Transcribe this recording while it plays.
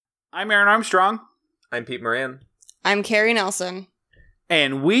I'm Aaron Armstrong. I'm Pete Moran. I'm Carrie Nelson.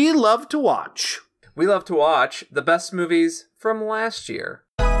 And we love to watch. We love to watch the best movies from last year.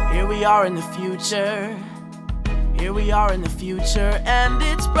 Here we are in the future. Here we are in the future, and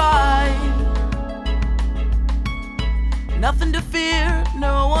it's bright. Nothing to fear,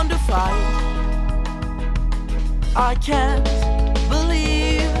 no one to fight. I can't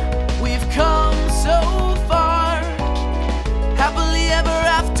believe we've come so far. Happily ever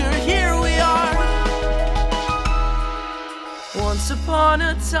after, here we are. Once upon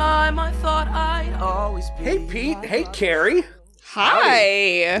a time, I thought I'd always be. Hey, Pete. Hey, Carrie.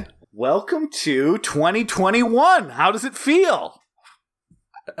 Hi. Welcome to 2021. How does it feel?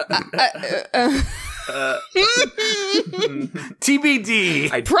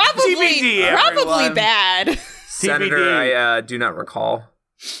 TBD. Probably everyone. bad. Senator, TBD. I do not recall.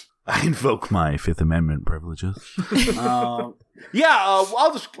 I invoke my Fifth Amendment privileges. I'll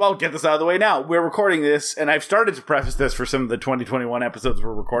get this out of the way now. We're recording this, and I've started to preface this for some of the 2021 episodes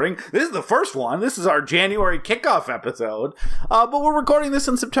we're recording. This is the first one. This is our January kickoff episode, but we're recording this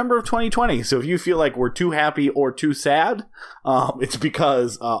in September of 2020. So if you feel like we're too happy or too sad, it's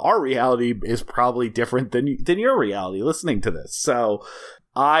because our reality is probably different than your reality listening to this. So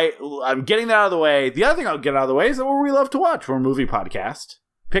I'm getting that out of the way. The other thing I'll get out of the way is that we love to watch. We're a movie podcast.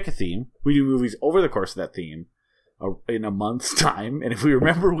 Pick a theme. We do movies over the course of that theme in a month's time. And if we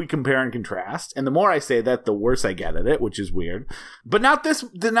remember, we compare and contrast. And the more I say that, the worse I get at it, which is weird. But not this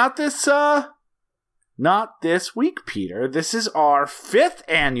week, Peter. This is our 5th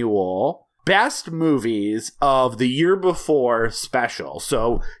annual Best Movies of the Year Before special.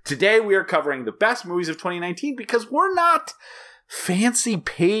 So today we are covering the best movies of 2019 because we're not fancy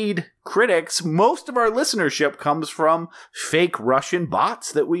paid critics. Most of our listenership comes from fake Russian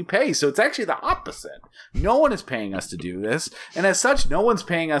bots that we pay. So it's actually the opposite. No one is paying us to do this. And as such, no one's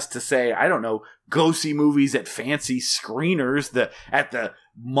paying us to say, I don't know, go see movies at fancy screeners at the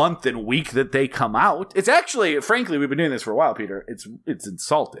month and week that they come out. It's actually, frankly, we've been doing this for a while, Peter. It's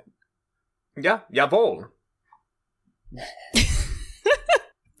insulting. Yeah, jawohl.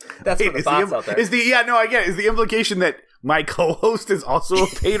 That's for the bots out there. I get it. Is the implication that my co-host is also a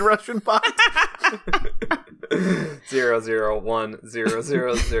paid Russian bot?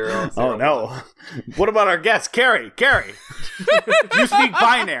 0010000. Oh no! What about our guest, Carrie? Carrie, you speak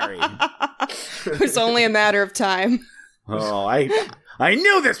binary. It's only a matter of time. Oh, I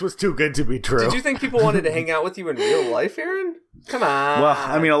knew this was too good to be true. Did you think people wanted to hang out with you in real life, Aaron? Come on. Well,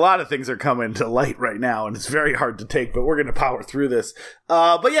 I mean, a lot of things are coming to light right now, and it's very hard to take, but we're going to power through this.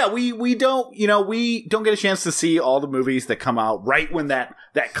 But yeah, we don't get a chance to see all the movies that come out right when that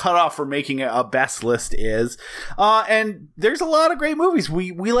cutoff for making a best list is. And there's a lot of great movies.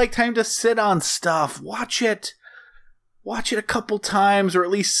 We like time to sit on stuff, watch it a couple times, or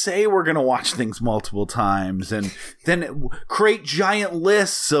at least say we're going to watch things multiple times, and then create giant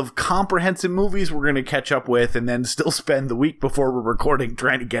lists of comprehensive movies we're going to catch up with, and then still spend the week before we're recording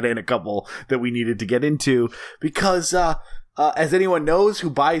trying to get in a couple that we needed to get into. Because as anyone knows who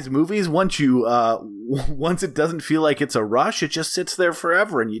buys movies, once it doesn't feel like it's a rush, it just sits there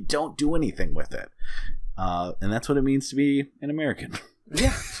forever, and you don't do anything with it. And that's what it means to be an American.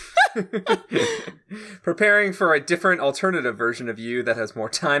 Yeah. Preparing for a different alternative version of you that has more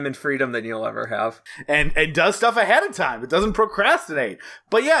time and freedom than you'll ever have, and does stuff ahead of time. It doesn't procrastinate.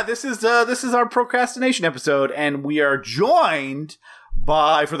 But yeah, this is our procrastination episode, and we are joined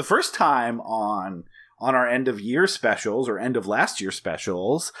by, for the first time on our end of year specials, or end of last year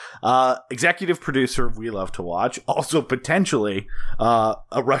specials, executive producer of We Love to Watch, also potentially a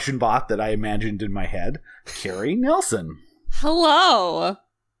Russian bot that I imagined in my head, Carrie Nelson. Hello.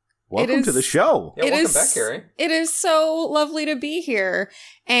 Welcome to the show. Yeah, welcome back, Carrie. It is so lovely to be here.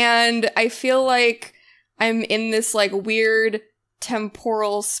 And I feel like I'm in this weird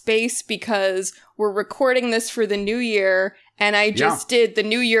temporal space because we're recording this for the new year, and I just did the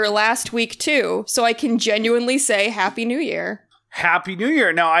new year last week too. So I can genuinely say Happy New Year. Happy New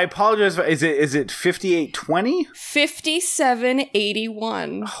Year. Now, I apologize. Is it 5820?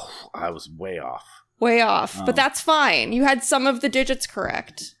 5781. Oh, I was way off. Way off. But that's fine. You had some of the digits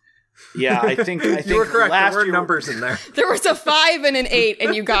correct. Yeah, I think you were correct. Last there were year, numbers in there. There was a 5 and an 8,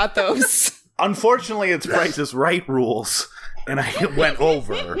 and you got those. Unfortunately, it's Price is Right rules, and I went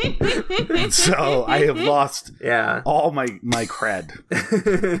over, and so I have lost all my cred.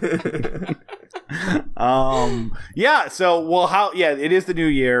 It is the new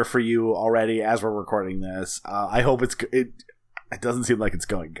year for you already as we're recording this. I hope it doesn't seem like it's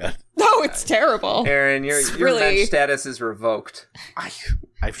going good. No, No, it's terrible. Aaron, your really... mensch status is revoked.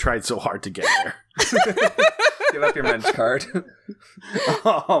 I've tried so hard to get there. Give up your mensch card.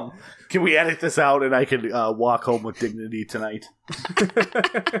 Can we edit this out and I can walk home with dignity tonight?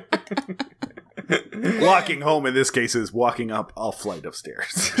 Walking home in this case is walking up a flight of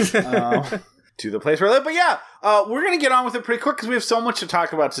stairs to the place where I live. But yeah, we're going to get on with it pretty quick because we have so much to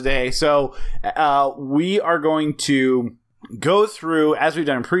talk about today. So we are going to go through, as we've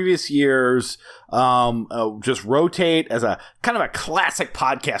done in previous years, just rotate as a kind of a classic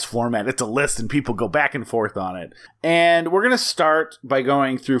podcast format. It's a list and people go back and forth on it. And we're going to start by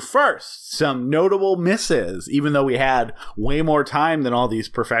going through first some notable misses. Even though we had way more time than all these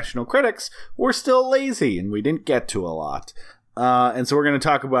professional critics, we're still lazy and we didn't get to a lot. And so we're going to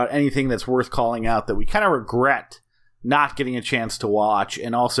talk about anything that's worth calling out that we kind of regret not getting a chance to watch.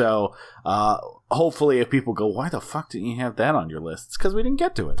 And also, hopefully if people go, why the fuck didn't you have that on your list? It's because we didn't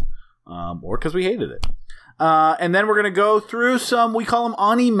get to it. Or because we hated it. And then we're going to go through some, we call them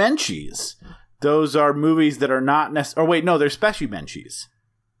Ani Menchies. Those are movies that are not necessarily, or wait, no, they're Speshi Menchies.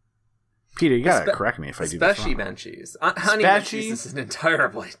 Peter, you got to correct me if I do this wrong. Speshi Menchies. Honey Menchies is an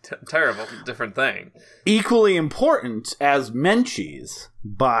entirely different thing. Equally important as Menchies.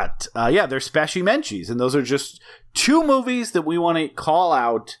 But, yeah, they're Speshi Menchies. And those are just two movies that we want to call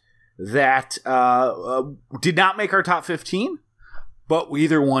out that did not make our top 15, but we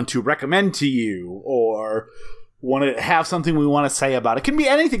either want to recommend to you or want to have something we want to say about it. It can be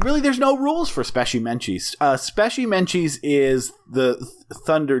anything. Really, there's no rules for Speshi Menchies. Speshi Menchies is the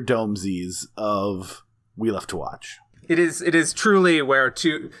Thunderdome-sies of We Love to Watch. It is truly where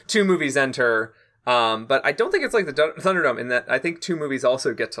two movies enter. But I don't think it's like the Thunderdome in that I think two movies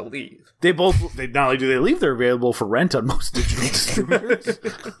also get to leave. They not only do they leave, they're available for rent on most digital distributors.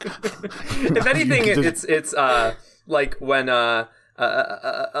 If anything, it's like when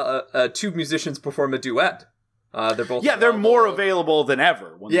two musicians perform a duet. They're both they're more available than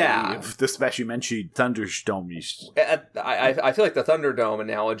ever when they leave the Speshi Menchie Thunderdome. I feel like the Thunderdome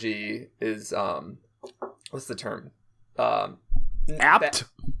analogy is what's the term? Apt.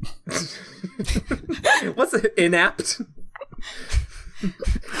 What's it? Inapt?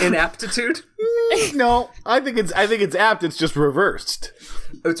 Inaptitude? No, I think it's apt. It's just reversed.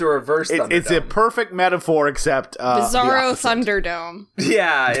 It's a reverse Thunderdome. It's a perfect metaphor, except Bizarro Thunderdome.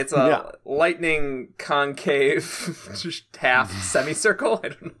 Yeah, it's a lightning concave half semicircle. I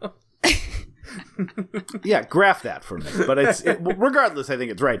don't know. Yeah, graph that for me. But regardless, I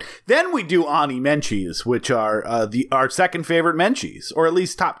think it's right. Then we do Ani Menchies, which are our second favorite Menchies, or at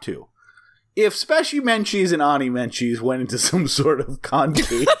least top two. If Speshi Menchies and Ani Menchies went into some sort of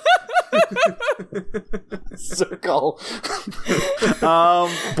concave circle,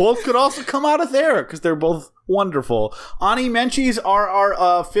 both could also come out of there because they're both wonderful. Ani Menchies are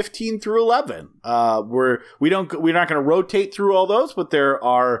our 15 through 11. We're not going to rotate through all those, but there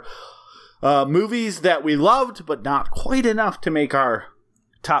are movies that we loved, but not quite enough to make our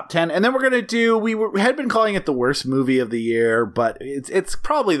top 10. And then we're going to do, we had been calling it the worst movie of the year, but it's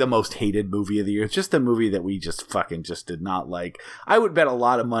probably the most hated movie of the year. It's just a movie that we just did not like. I would bet a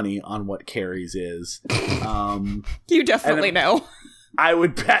lot of money on what Carrie's is. You definitely know. I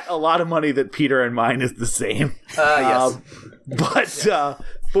would bet a lot of money that Peter and mine is the same. Yes. But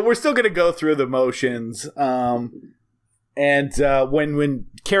we're still going to go through the motions. And when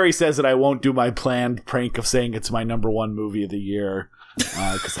Carrie says that I won't do my planned prank of saying it's my number one movie of the year,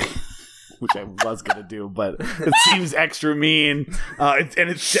 which I was going to do, but it seems extra mean, and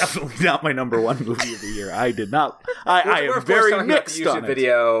it's definitely not my number one movie of the year. I did not. I am very mixed on it.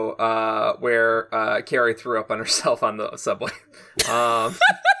 Video where Carrie threw up on herself on the subway.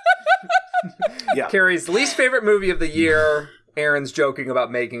 Yeah. Carrie's least favorite movie of the year. Aaron's joking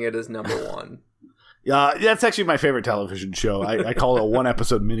about making it as number one. That's actually my favorite television show. I call it a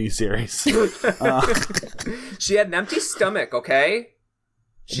one-episode miniseries. She had an empty stomach, okay?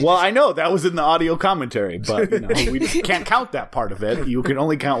 I know. That was in the audio commentary, but we can't count that part of it. You can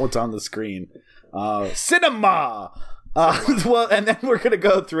only count what's on the screen. Cinema! Well, and then we're going to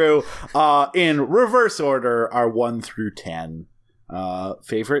go through, in reverse order, our 1 through 10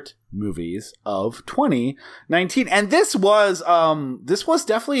 favorite movies of 2019. And this was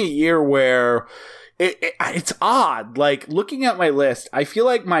definitely a year where it's odd. Like, looking at my list, I feel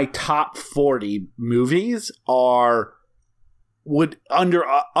like my top 40 movies would under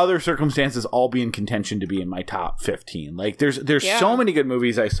other circumstances all be in contention to be in my top 15. Like, there's so many good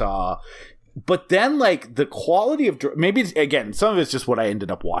movies I saw, but then like the quality of maybe again some of it's just what I ended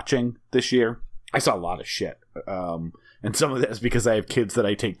up watching this year. I saw a lot of shit. And some of that is because I have kids that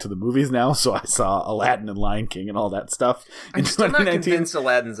I take to the movies now, so I saw Aladdin and Lion King and all that stuff in I'm still not 2019. convinced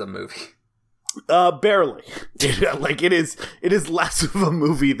Aladdin's a movie. Barely. It is less of a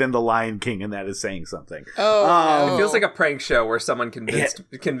movie than The Lion King, and that is saying something. Oh, It feels like a prank show where someone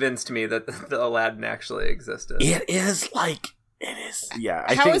convinced me that the Aladdin actually existed. It is.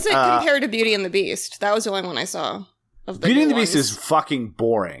 Yeah. How is it compared to Beauty and the Beast? That was the only one I saw. Of the Beauty new and the Beast ones. is fucking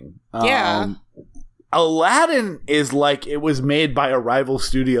boring. Yeah. Aladdin is like it was made by a rival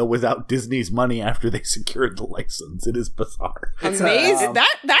studio without Disney's money after they secured the license. It is bizarre. Amazing.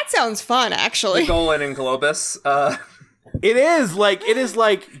 That sounds fun, actually. Golan and Globus. It is like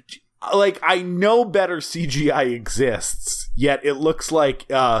I know better CGI exists, yet it looks like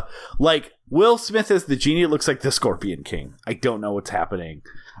Will Smith as the genie. It looks like the Scorpion King. I don't know what's happening.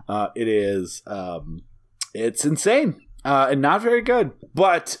 It is it's insane. And not very good,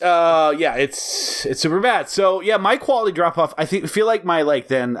 but yeah, it's super bad. So yeah, my quality drop off. Feel like my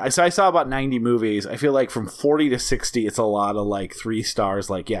so I saw about 90 movies. I feel like from 40 to 60, it's a lot of 3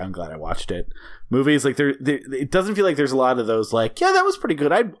 stars. Yeah, I'm glad I watched it. Movies it doesn't feel like there's a lot of those. Yeah, that was pretty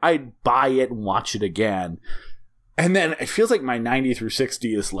good. I'd buy it and watch it again. And then it feels like my 90 through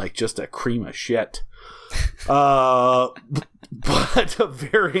 60 is just a cream of shit. But of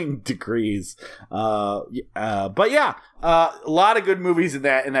varying degrees. But yeah, a lot of good movies in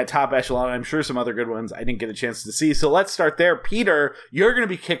that top echelon. I'm sure some other good ones I didn't get a chance to see. So let's start there. Peter, you're going to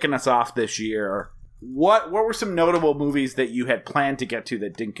be kicking us off this year. What were some notable movies that you had planned to get to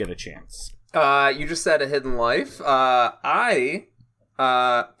that didn't get a chance? You just said A Hidden Life. I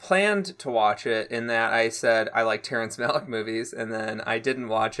planned to watch it in that I said I like Terrence Malick movies, and then I didn't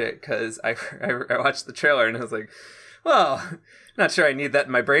watch it because I watched the trailer and I was like, well, not sure I need that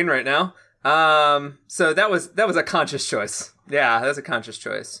in my brain right now. So that was a conscious choice. Yeah, that was a conscious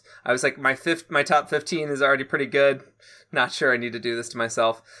choice. I was like, my top 15 is already pretty good. Not sure I need to do this to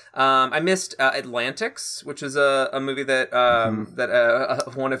myself. I missed Atlantics, which is a movie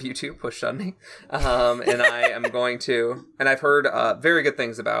that one of you two pushed on me, and I am going to. And I've heard very good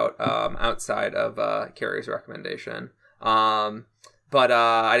things about outside of Carrie's recommendation, but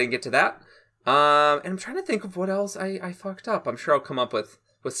I didn't get to that. And I'm trying to think of what else I fucked up. I'm sure I'll come up with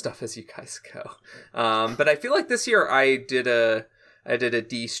stuff as you guys go. But I feel like this year I did a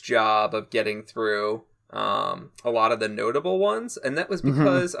decent job of getting through a lot of the notable ones, and that was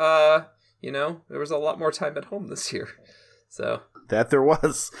because there was a lot more time at home this year. So that there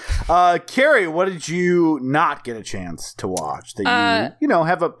was. Carrie, what did you not get a chance to watch that you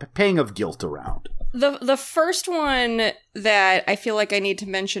have a pang of guilt around? The first one that I feel like I need to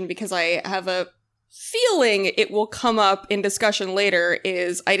mention because I have a feeling it will come up in discussion later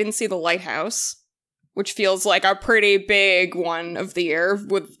is I didn't see The Lighthouse, which feels like a pretty big one of the year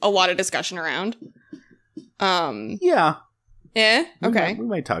with a lot of discussion around. Yeah. Yeah. Okay. We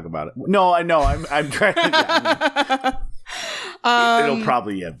might talk about it. No, I know. I'm trying to. It'll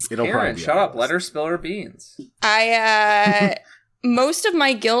probably. Aaron, shut up. Let her spill her beans. Most of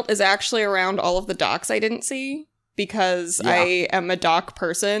my guilt is actually around all of the docs I didn't see because I am a doc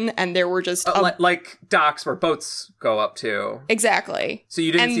person, and there were just like docks where boats go up to. Exactly. So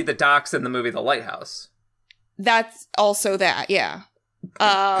you didn't see the docks in the movie The Lighthouse. That's also that. Yeah.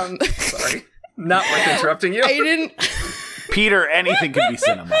 Sorry. Not worth interrupting you. I didn't. Peter, anything can be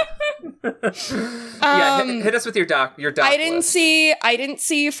cinema. Hit us with your doc. I didn't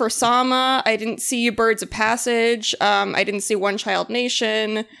see For Sama. I didn't see Birds of Passage. I didn't see One Child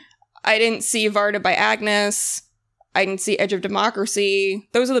Nation. I didn't see Varda by Agnes. I didn't see Edge of Democracy.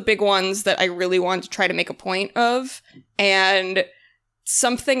 Those are the big ones that I really want to try to make a point of. And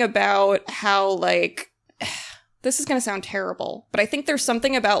something about how this is going to sound terrible, but I think there's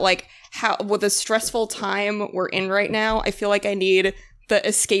something about how with the stressful time we're in right now, I feel like I need the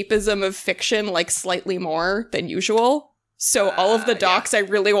escapism of fiction slightly more than usual. So all of the docs I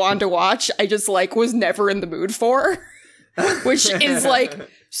really wanted to watch, I just was never in the mood for, which is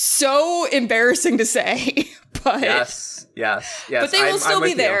so embarrassing to say. But yes. But they will still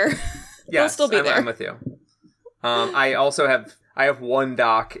be there. They'll still be there. I'm with you. I also have one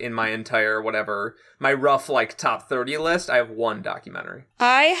doc in my entire my rough top 30 list. I have one documentary.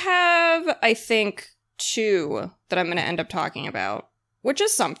 I have, I think, 2 that I'm going to end up talking about, which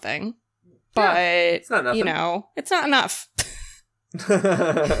is something. But, it's not nothing. It's not enough.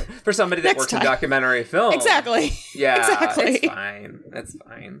 For somebody that works in documentary film. Exactly. Yeah, exactly. It's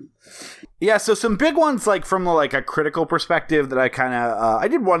fine. Yeah, so some big oones from a critical perspective that I kind of I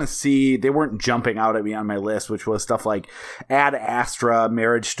did want to see. They weren't jumping out at me on my list, which was stuff like Ad Astra,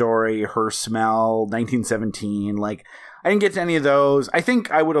 Marriage Story, Her Smell, 1917. I didn't get to any of those. I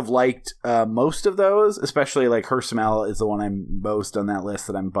think I would have liked most of those, especially like Her Smell is the one I'm most on that list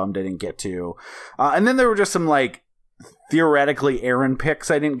that I'm bummed I didn't get to. And then there were just some like theoretically Aaron picks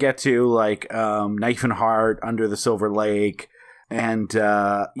I didn't get to, like Knife and Heart, Under the Silver Lake. And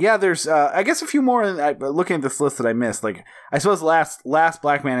there's I guess a few more. Looking at this list that I missed, like I suppose Last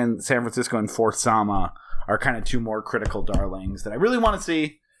Black Man in San Francisco and Fourth Sama are kind of two more critical darlings that I really want to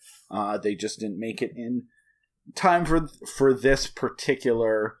see. They just didn't make it in time for this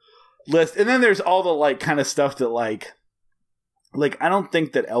particular list. And then there's all the like kind of stuff that like I don't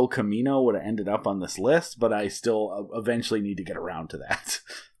think that El Camino would have ended up on this list, but I still eventually need to get around to that.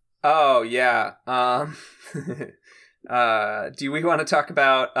 Oh yeah. Do we want to talk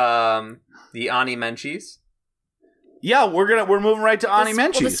about the Ani Menchis? Yeah, we're moving right to Ani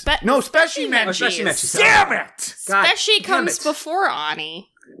Menchis. Special Menchis. Oh, Special Menchis. Damn it! Special comes before Ani.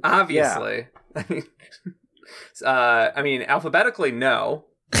 Obviously. Yeah. I mean, alphabetically, no.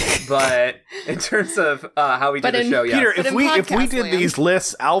 But in terms of how we did the show, Peter, yes. if we did these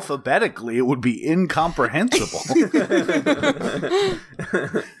lists alphabetically, it would be incomprehensible.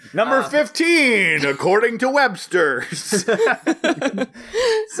 Number 15, according to Webster's.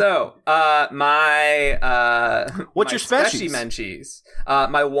 So, what's your Special Menchis?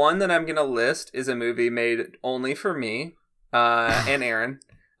 My one that I'm going to list is a movie made only for me and Aaron.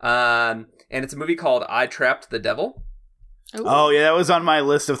 And it's a movie called I Trapped the Devil. Ooh. Oh, yeah, that was on my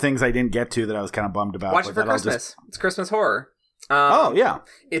list of things I didn't get to that I was kind of bummed about. Watch it for Christmas. It's Christmas horror. Yeah.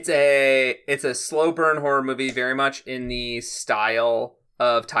 It's a slow burn horror movie, very much in the style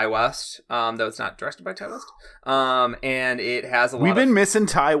of Ty West, though it's not directed by Ty West. And it has a lot. We've been missing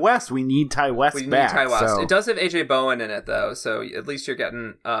Ty West. We need Ty West back. We need Ty West. So. It does have AJ Bowen in it, though, so at least you're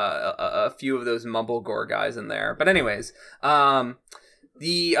getting a few of those mumble gore guys in there. But anyways,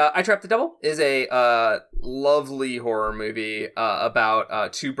 the I Trapped the Devil is a lovely horror movie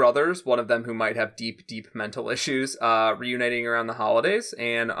about two brothers, one of them who might have deep mental issues, reuniting around the holidays,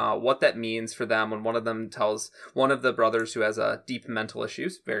 and what that means for them when one of them tells one of the brothers who has deep mental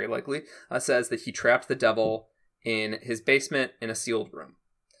issues, very likely, says that he trapped the devil in his basement in a sealed room.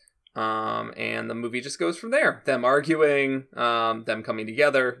 And the movie just goes from there. Them arguing, them coming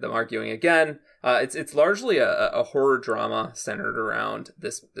together, them arguing again. It's largely a horror drama centered around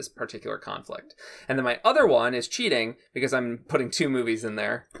this particular conflict. And then my other one is Cheating, because I'm putting two movies in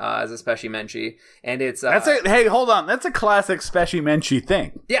there as a Special Menchie, and it's hey, hold on, that's a classic Special Menchie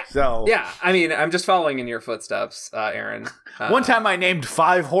thing. Yeah. So yeah, I mean, I'm just following in your footsteps, Aaron. One time I named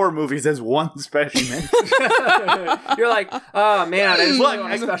 5 horror movies as one Special Menchie. You're like, oh man, I just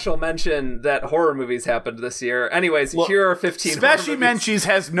want to special mention that horror movies happened this year. Anyways, here are 15 Special Menchies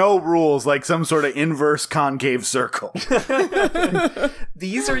has no rules, like some sort of inverse concave circle.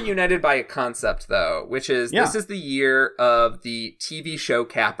 These are united by a concept, though, which is this is the year of the TV show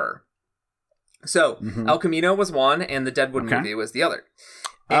Capper. So El Camino was one, and the Deadwood movie was the other.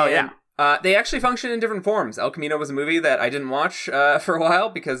 And, they actually function in different forms. El Camino was a movie that I didn't watch for a while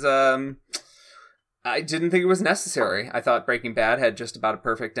because I didn't think it was necessary. I thought Breaking Bad had just about a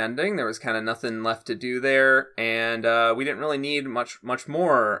perfect ending. There was kind of nothing left to do there, and we didn't really need much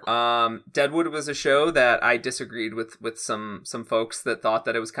more. Deadwood was a show that I disagreed with some folks that thought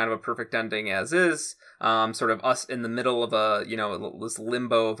that it was kind of a perfect ending as is. Sort of us in the middle of this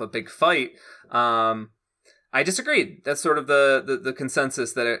limbo of a big fight. I disagreed. That's sort of the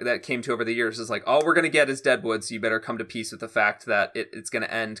consensus that came to over the years is like, all we're going to get is Deadwood, so you better come to peace with the fact that it's going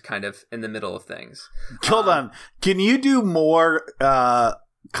to end kind of in the middle of things. Hold on. Can you do more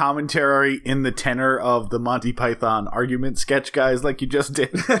commentary in the tenor of the Monty Python argument sketch guys like you just did?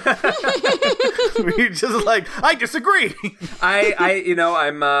 You're just like, I disagree.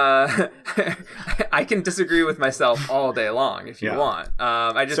 I'm I can disagree with myself all day long if you want.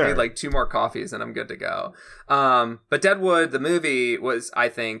 I just need like 2 more coffees and I'm good to go. But Deadwood, the movie, was, I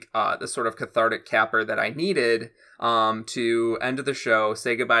think, the sort of cathartic capper that I needed to end the show,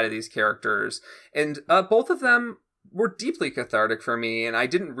 say goodbye to these characters. And both of them were deeply cathartic for me, and I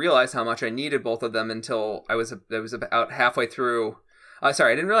didn't realize how much I needed both of them until I was about halfway through. I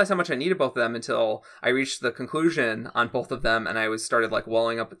didn't realize how much I needed both of them until I reached the conclusion on both of them, and I started like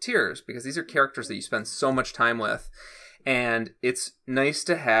welling up with tears, because these are characters that you spend so much time with, and it's nice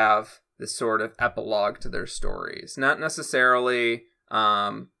to have this sort of epilogue to their stories. Not necessarily,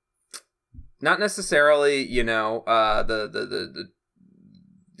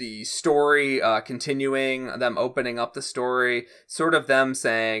 the story continuing, them opening up the story, sort of them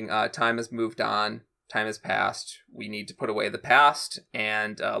saying, time has moved on, time has passed, we need to put away the past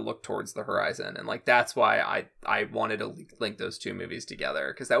and look towards the horizon. And like that's why I wanted to link those two movies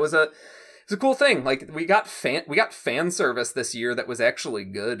together, because that was it's a cool thing. Like we got fan service this year that was actually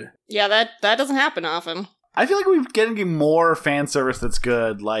good. Yeah, that doesn't happen often. I feel like we're getting more fan service that's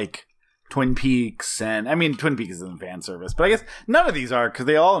good, like Twin Peaks, and I mean Twin Peaks isn't fan service, but I guess none of these are because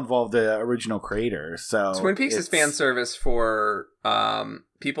they all involve the original creator. So Twin Peaks is fan service for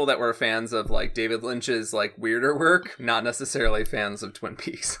people that were fans of like David Lynch's like weirder work, not necessarily fans of Twin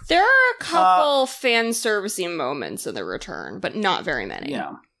Peaks. There are a couple fan servicing moments in The Return, but not very many.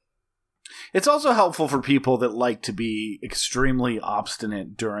 Yeah. It's also helpful for people that like to be extremely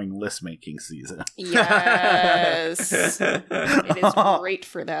obstinate during list making season. Yes. It is great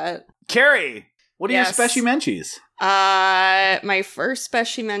for that. Carrie, what are Yes. your special menchies? My first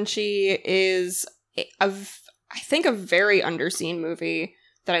special menchie is I think a very underseen movie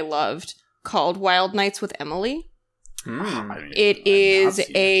that I loved called Wild Nights with Emily. It is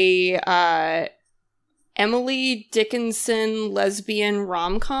a Emily Dickinson lesbian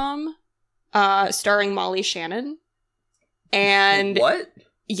rom-com starring Molly Shannon. And what?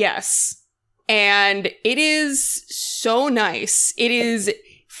 yes. And it is so nice. It is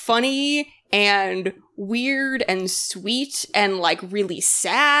funny and weird and sweet and like really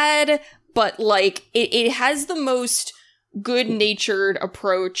sad, but like it has the most good-natured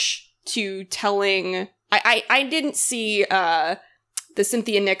approach to telling. I didn't see the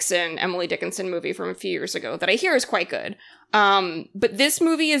Cynthia Nixon Emily Dickinson movie from a few years ago that I hear is quite good. But this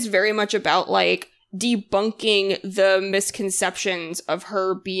movie is very much about like debunking the misconceptions of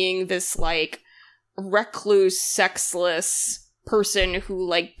her being this like recluse, sexless person who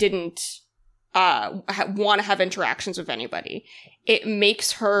like didn't want to have interactions with anybody. It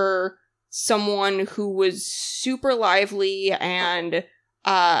makes her someone who was super lively and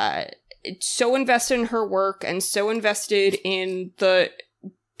so invested in her work and so invested in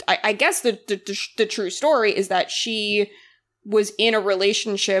I guess the true story is that she was in a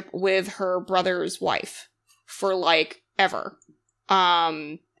relationship with her brother's wife for like ever.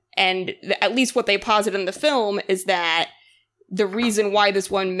 And at least what they posit in the film is that the reason why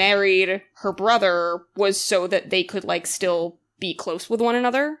this one married her brother was so that they could like still be close with one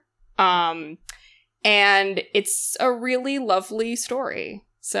another. And it's a really lovely story.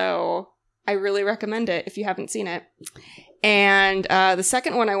 So I really recommend it if you haven't seen it. And the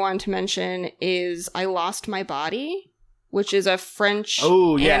second one I wanted to mention is I Lost My Body, which is a French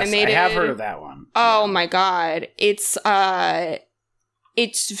animated. I have heard of that one. Oh my god. It's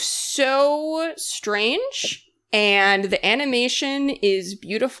so strange, and the animation is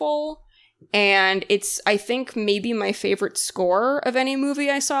beautiful, and it's, I think, maybe my favorite score of any movie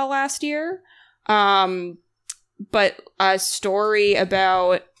I saw last year. But a story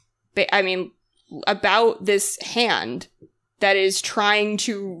about this hand that is trying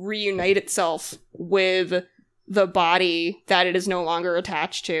to reunite itself with the body that it is no longer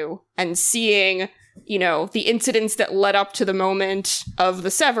attached to, and seeing, you know, the incidents that led up to the moment of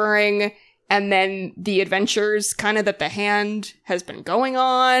the severing, and then the adventures kind of that the hand has been going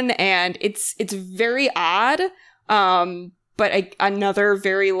on, and it's very odd, but another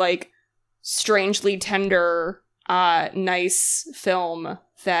very, like, strangely tender, nice film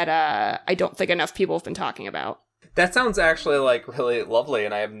that I don't think enough people have been talking about. That sounds actually like really lovely,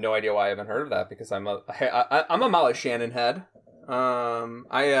 and I have no idea why I haven't heard of that, because I'm a Molly Shannon head.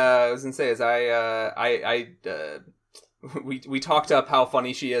 I was gonna say is we talked up how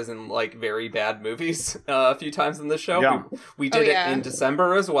funny she is in like very bad movies a few times in this show. Yeah. We did it in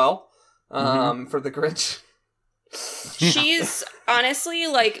December as well, for the Grinch. She's honestly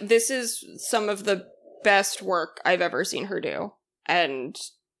like, this is some of the best work I've ever seen her do, and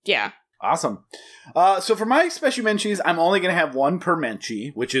yeah. Awesome. So for my special menchies, I'm only going to have one per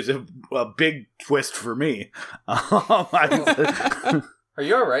menchie, which is a big twist for me. Are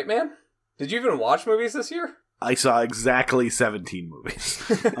you all right, man? Did you even watch movies this year? I saw exactly 17 movies.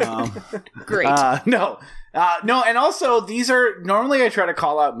 Great. No, and also these are, normally I try to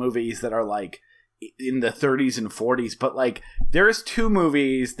call out movies that are like in the 30s and 40s, but like there's two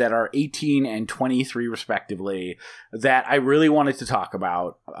movies that are 18 and 23 respectively that I really wanted to talk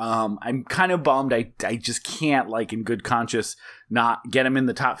about. I'm kind of bummed I just can't, like, in good conscience not get them in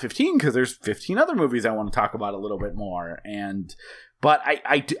the top 15, because there's 15 other movies I want to talk about a little bit more, but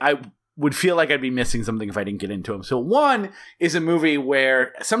I would feel like I'd be missing something if I didn't get into them. So one is a movie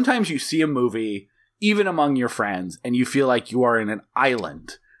where sometimes you see a movie even among your friends and you feel like you are in an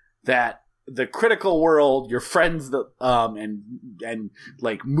island, that the critical world, your friends, and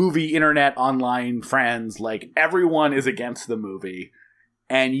like movie internet online friends, like everyone is against the movie,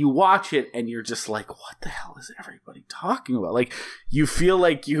 and you watch it and you're just like, what the hell is everybody talking about? Like, you feel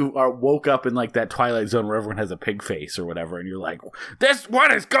like you are woke up in like that Twilight Zone where everyone has a pig face or whatever, and you're like,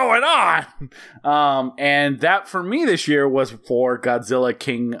 what is going on? And that for me this year was for Godzilla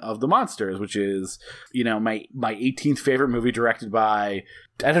King of the Monsters, which is, you know, my 18th favorite movie, directed by,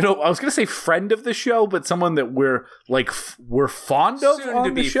 I don't know, I was going to say friend of the show, but someone that we're fond of Soon on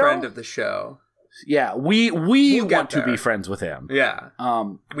to be the show. friend of the show. Yeah, we We'll want to get there. be friends with him. Yeah.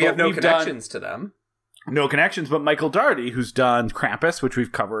 We but have no we've connections to them. No connections, but Michael Dougherty, who's done Krampus, which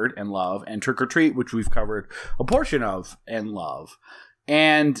we've covered and love, and Trick or Treat, which we've covered a portion of and love.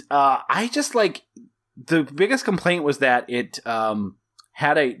 And I just like, the biggest complaint was that it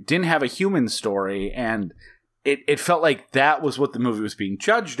didn't have a human story, and it felt like that was what the movie was being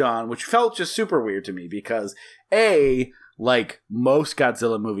judged on, which felt just super weird to me because like most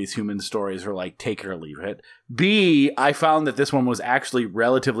Godzilla movies, human stories are like take it or leave it. B, I found that this one was actually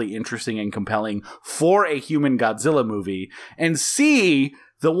relatively interesting and compelling for a human Godzilla movie. And C,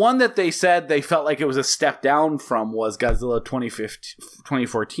 the one that they said they felt like it was a step down from was Godzilla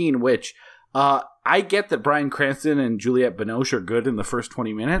 2014, which I get that Bryan Cranston and Juliette Binoche are good in the first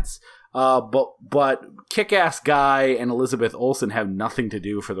 20 minutes. But Kick-Ass Guy and Elizabeth Olsen have nothing to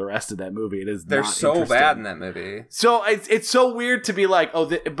do for the rest of that movie. They're so interesting. bad in that movie. So it's so weird to be like,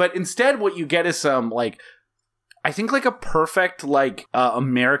 but instead what you get is some like, I think like a perfect like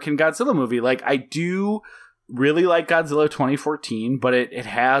American Godzilla movie. Like, I do really like Godzilla 2014, but it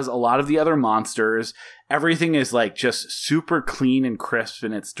has a lot of the other monsters. Everything is like just super clean and crisp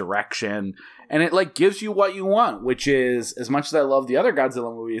in its direction. And it like gives you what you want, which is, as much as I love the other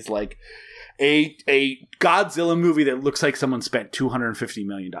Godzilla movies, like a Godzilla movie that looks like someone spent $250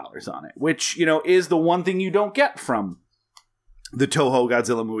 million on it, which, you know, is the one thing you don't get from the Toho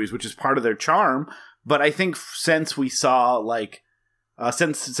Godzilla movies, which is part of their charm. But I think since we saw like,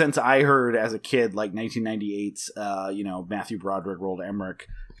 since I heard as a kid, like 1998's, you know, Matthew Broderick, Roland Emmerich,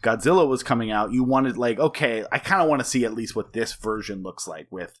 Godzilla was coming out, you wanted like, okay, I kind of want to see at least what this version looks like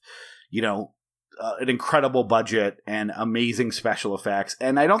with, you know, an incredible budget and amazing special effects.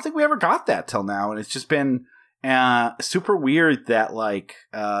 And I don't think we ever got that till now. And it's just been super weird that like,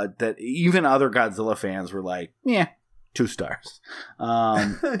 that even other Godzilla fans were like, yeah, 2 stars.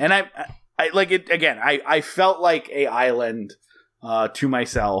 And I like it again. I felt like a island to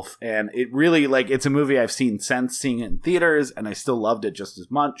myself, and it really like, it's a movie I've seen since seeing it in theaters, and I still loved it just as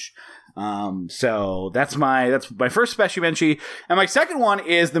much. So that's my first special mention, and my second one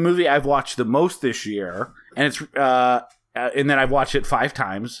is the movie I've watched the most this year, and it's and then I've watched it 5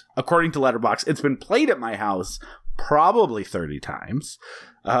 times according to Letterboxd. It's been played at my house probably 30 times,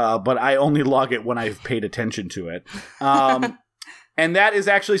 but I only log it when I've paid attention to it. And that is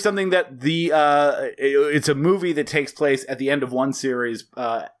actually something that it's a movie that takes place at the end of one series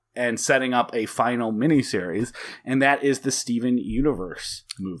and setting up a final miniseries, and that is the Steven Universe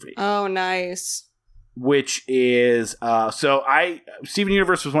movie. Oh, nice. Which is Steven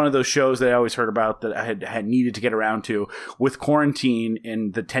Universe was one of those shows that I always heard about that I had needed to get around to. With quarantine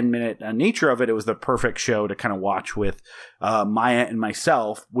and the 10-minute nature of it, it was the perfect show to kind of watch with Maya and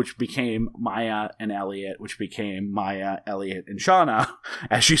myself, which became Maya and Elliot, which became Maya, Elliot, and Shauna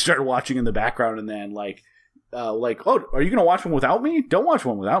as she started watching in the background. And then like, oh, are you going to watch one without me? Don't watch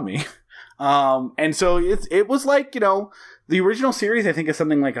one without me. And so it was like, you know, the original series, I think, is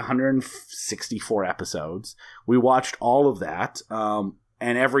something like 164 episodes. We watched all of that. And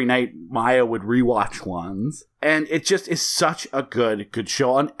every night Maya would rewatch ones. And it just is such a good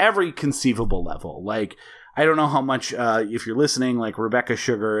show on every conceivable level. Like, I don't know how much, if you're listening, like Rebecca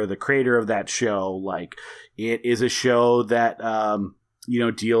Sugar, the creator of that show, like, it is a show that, you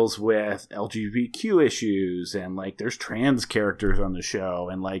know, deals with LGBTQ issues, and like there's trans characters on the show,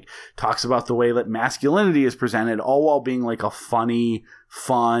 and like talks about the way that masculinity is presented, all while being like a funny,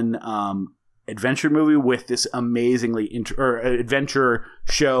 fun adventure movie with this amazingly adventure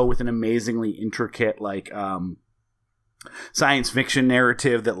show with an amazingly intricate like science fiction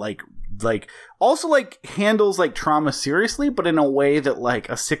narrative that like also like handles like trauma seriously, but in a way that like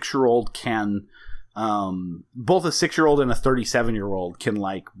a 6-year-old can. Both a 6-year-old and a 37-year-old can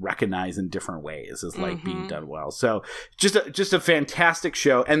like recognize in different ways as like being done well. So just a fantastic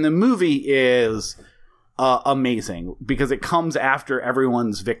show, and the movie is amazing because it comes after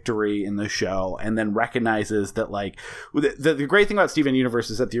everyone's victory in the show, and then recognizes that like the great thing about Steven Universe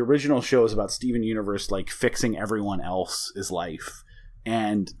is that the original show is about Steven Universe like fixing everyone else's life.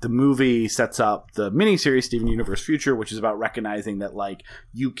 And the movie sets up the miniseries Steven Universe Future, which is about recognizing that like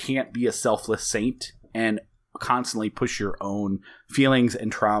you can't be a selfless saint and constantly push your own feelings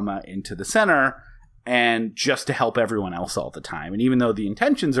and trauma into the center. and just to help everyone else all the time. And even though the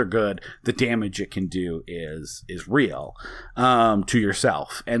intentions are good, the damage it can do is real to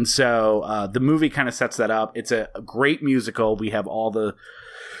yourself. And so the movie kind of sets that up. It's a great musical. We have all the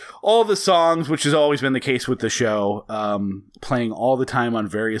songs, which has always been the case with the show, playing all the time on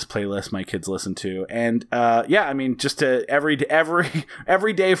various playlists my kids listen to. And just to every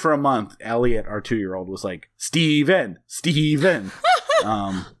day for a month, Elliot, our 2-year-old, was like, Steven.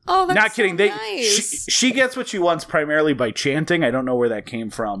 Oh, that's not kidding. So nice. She gets what she wants primarily by chanting. I don't know where that came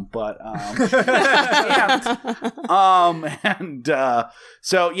from, but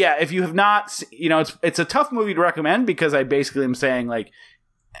so yeah, if you have not, it's a tough movie to recommend because I basically am saying like,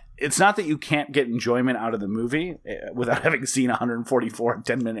 it's not that you can't get enjoyment out of the movie without having seen 144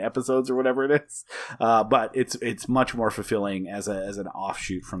 10-minute episodes or whatever it is, but it's much more fulfilling as an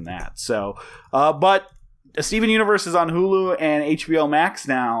offshoot from that. So, but Steven Universe is on Hulu and HBO Max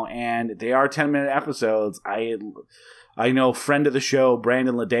now, and they are 10-minute episodes. I know friend of the show,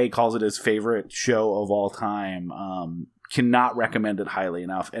 Brandon Leday, calls it his favorite show of all time. Cannot recommend it highly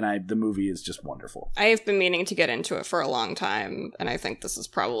enough, and the movie is just wonderful. I have been meaning to get into it for a long time, and I think this is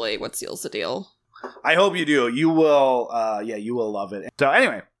probably what seals the deal. I hope you do. You will, you will love it. So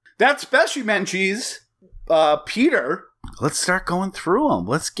anyway, that's Special Menchies. Peter, let's start going through them.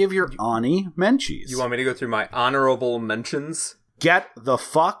 Let's give your Ani Menchies. You want me to go through my honorable mentions? Get the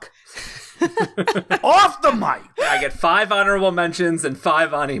fuck off the mic. I get 5 honorable mentions and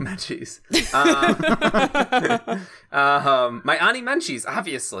 5 Ani Menchies. My Ani Menchies,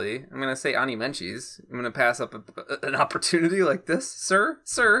 obviously. I'm going to say Ani Menchies. I'm going to pass up an opportunity like this, sir.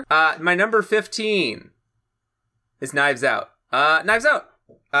 My number 15 is Knives Out. Knives Out.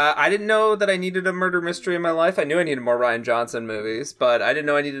 I didn't know that I needed a murder mystery in my life. I knew I needed more Rian Johnson movies, but I didn't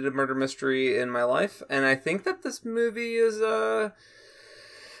know I needed a murder mystery in my life. And I think that this movie is...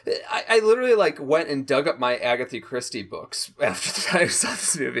 I literally went and dug up my Agatha Christie books after I saw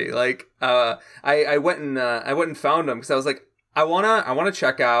this movie. I went and found them because I was like, I wanna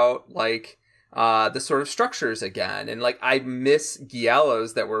check out the sort of structures again, and I miss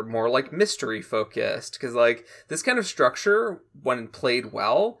giallos that were more mystery focused because this kind of structure when played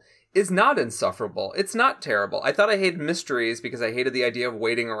well is not insufferable. It's not terrible. I thought I hated mysteries because I hated the idea of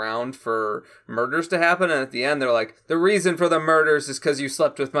waiting around for murders to happen. And at the end, they're like, the reason for the murders is because you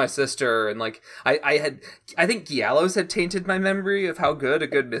slept with my sister. And I think giallos had tainted my memory of how good a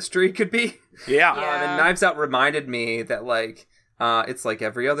good mystery could be. Yeah. And Knives Out reminded me that it's like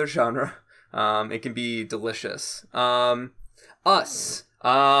every other genre. It can be delicious. Us.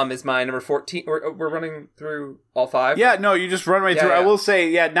 Is my number 14. We're running through all 5. Yeah, no, you just run right through. Yeah. I will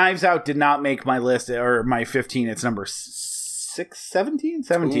say, Knives Out did not make my list or my 15. It's number 17.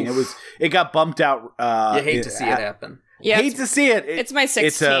 Oof. It got bumped out. You hate to see it happen. Yeah, hate to see it. It's my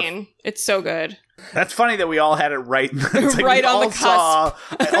 16. It's so good. That's funny that we all had it right. Right on the cusp. Saw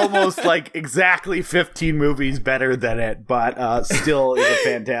almost exactly 15 movies better than it, but still is a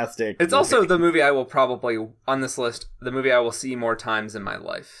fantastic. It's also the movie I will probably, on this list, the movie I will see more times in my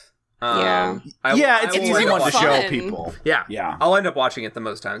life. It's an easy one to show people. Yeah. I'll end up watching it the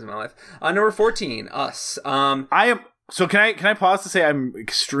most times in my life. Number 14, Us. So can I pause to say I'm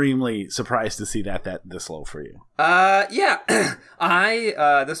extremely surprised to see that this low for you.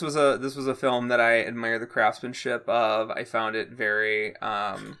 This was a film that I admire the craftsmanship of. I found it very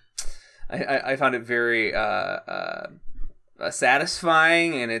I found it very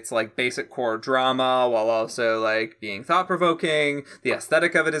satisfying, and it's basic core drama while also being thought-provoking. The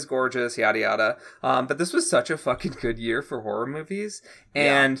aesthetic of it is gorgeous, yada yada. But this was such a fucking good year for horror movies,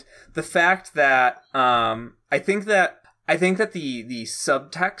 and the fact that I think that the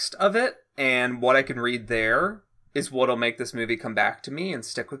subtext of it and what I can read there is what'll make this movie come back to me and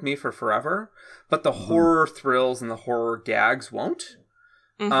stick with me for forever. But the horror thrills and the horror gags won't.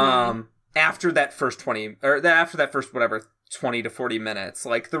 Mm-hmm. After that first 20 to 40 minutes,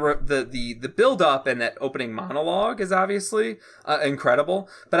 the build up and that opening monologue is obviously incredible.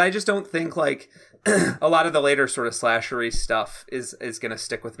 But I just don't think a lot of the later sort of slashery stuff is going to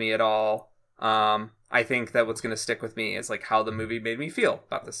stick with me at all. I think that what's going to stick with me is how the movie made me feel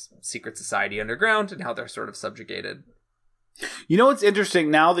about this secret society underground and how they're sort of subjugated. You know what's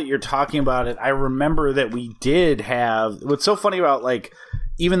interesting now that you're talking about it? I remember that we did have. What's so funny about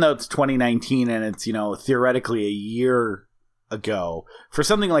even though it's 2019 and it's theoretically a year ago, for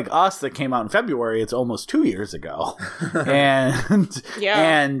something like Us that came out in February, it's almost 2 years ago.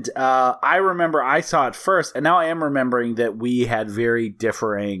 And I remember I saw it first, and now I am remembering that we had very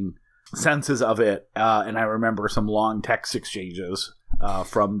differing senses of it, and I remember some long text exchanges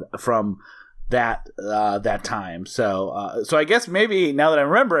from that time. So I guess maybe now that I'm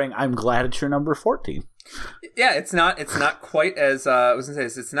remembering, I'm glad it's your number 14. Yeah, it's not quite as I was gonna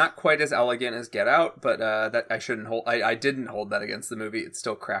say it's not quite as elegant as Get Out, but that I didn't hold that against the movie. It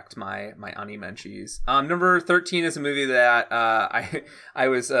still cracked my Ani Menchies. Number 13 is a movie that I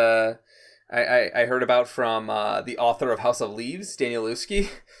heard about from the author of House of Leaves, Daniel Lewski.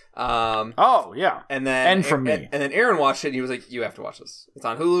 Oh yeah, and from me, and then Aaron watched it. And he was like, "You have to watch this. It's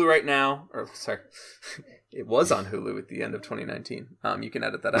on Hulu right now." Or sorry, it was on Hulu at the end of 2019. You can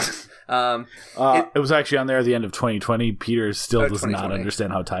edit that out. It was actually on there at the end of 2020. Peter still does not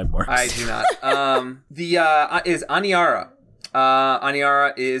understand how time works. I do not. Is Aniara.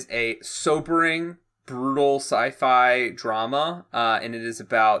 Aniara is a sobering, brutal sci-fi drama, and it is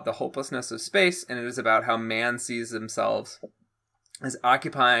about the hopelessness of space, and it is about how man sees themselves as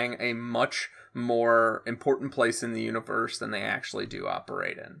occupying a much more important place in the universe than they actually do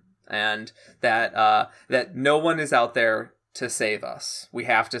operate in, and that no one is out there to save us. We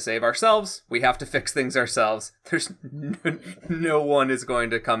have to save ourselves. We have to fix things ourselves. There's no one is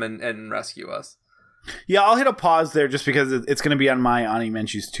going to come and rescue us. Yeah, I'll hit a pause there just because it's going to be on my Ani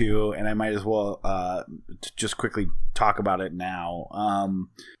Menchies too, and I might as well just quickly talk about it now.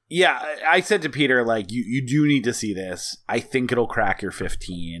 Yeah, I said to Peter, like, you do need to see this. I think it'll crack your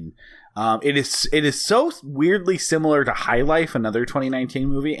 15. It is so weirdly similar to High Life, another 2019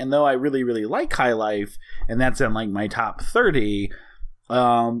 movie, and though I really, really like High Life, and that's in like my top 30,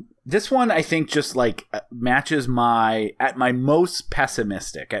 this one I think just like matches at my most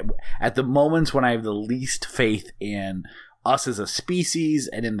pessimistic, at the moments when I have the least faith in us as a species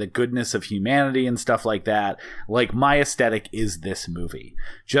and in the goodness of humanity and stuff like that. Like, my aesthetic is this movie.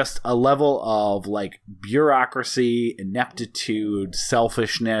 Just a level of like bureaucracy, ineptitude,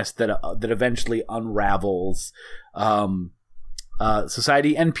 selfishness that eventually unravels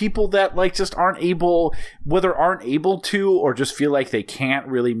society, and people that like just aren't able to or just feel like they can't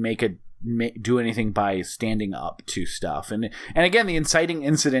really do anything by standing up to stuff. And again, the inciting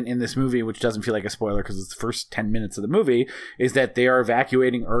incident in this movie, which doesn't feel like a spoiler because it's the first 10 minutes of the movie, is that they are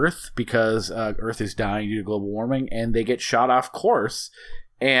evacuating Earth because Earth is dying due to global warming, and they get shot off course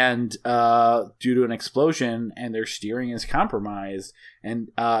and due to an explosion, and their steering is compromised, and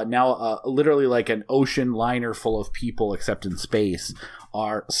now literally like an ocean liner full of people, except in space,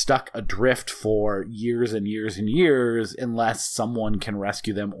 are stuck adrift for years and years and years unless someone can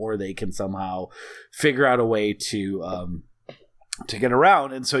rescue them or they can somehow figure out a way to get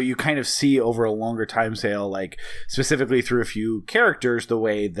around. And so you kind of see over a longer time scale, like specifically through a few characters, the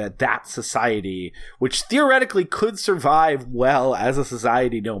way that society, which theoretically could survive well as a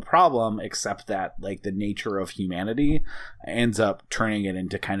society, no problem, except that like the nature of humanity ends up turning it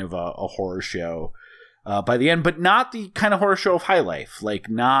into kind of a horror show by the end, but not the kind of horror show of High Life. Like,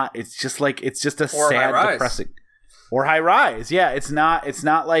 not, it's just a sad, depressing, or High Rise. Yeah. It's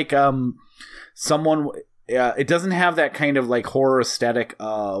not like someone. It doesn't have that kind of like horror aesthetic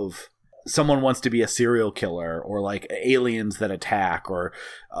of someone wants to be a serial killer, or like aliens that attack, or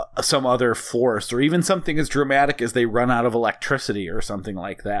some other force, or even something as dramatic as they run out of electricity or something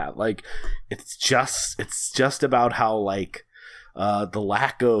like that. Like, it's just about how like the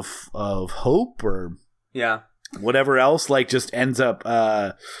lack of hope, or whatever else, like just ends up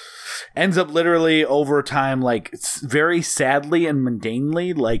literally over time, like very sadly and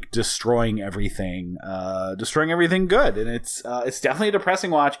mundanely, like destroying everything good. And it's definitely a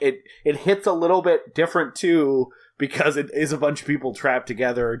depressing watch. It hits a little bit different too, because it is a bunch of people trapped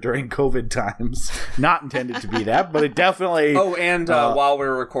together during COVID times. Not intended to be that, but it definitely. Oh, and while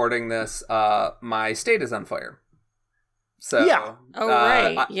we're recording this, my state is on fire. So, yeah.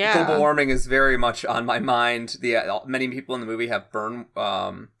 Right. Yeah. Global warming is very much on my mind. Many people in the movie have burn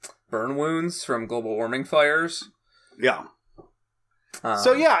wounds from global warming fires. Yeah.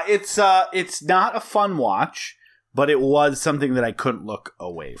 So yeah, it's not a fun watch, but it was something that I couldn't look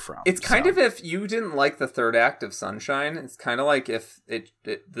away from. It's kind of, if you didn't like the third act of Sunshine, it's kind of like if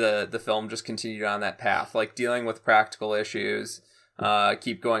the film just continued on that path, like dealing with practical issues.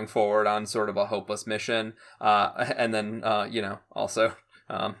 Keep going forward on sort of a hopeless mission, and then also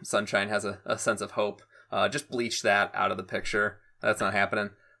Sunshine has a sense of hope. Just bleach that out of the picture. That's not happening.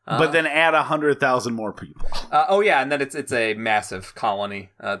 But then add 100,000 more people. And then it's a massive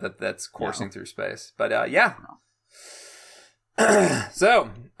colony that's coursing through space. But so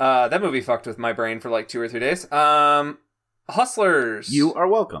that movie fucked with my brain for like 2 or 3 days. Hustlers. You are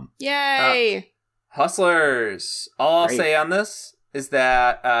welcome. Yay! Hustlers. All I'll say on this is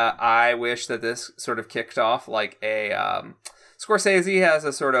that I wish that this sort of kicked off like a Scorsese has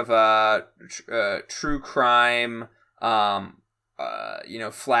a sort of true crime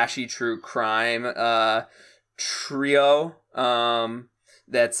flashy true crime trio.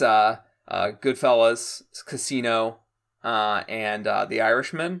 That's Goodfellas, Casino, and The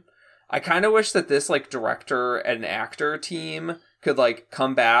Irishman. I kind of wish that this like director and actor team could like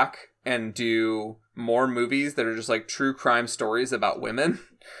come back and do more movies that are just like true crime stories about women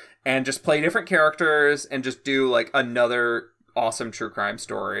and just play different characters and just do like another awesome true crime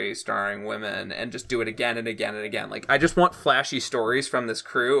story starring women and just do it again and again and again. Like I just want flashy stories from this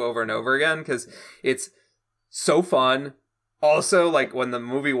crew over and over again because it's so fun. Also, like when the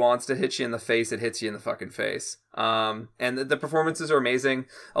movie wants to hit you in the face, it hits you in the fucking face. And the performances are amazing.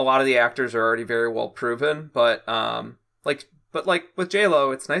 A lot of the actors are already very well proven, but with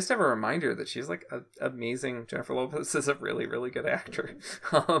J-Lo, it's nice to have a reminder that she's like amazing. Jennifer Lopez is a really, really good actor.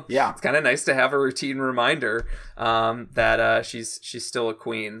 Yeah, it's kind of nice to have a routine reminder that she's still a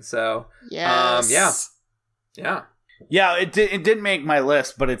queen. So yes, yeah. It didn't make my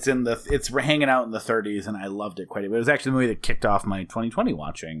list, but it's hanging out in the 30s, and I loved it quite a bit. It was actually the movie that kicked off my 2020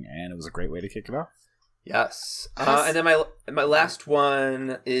 watching, and it was a great way to kick it off. Yes. And then my last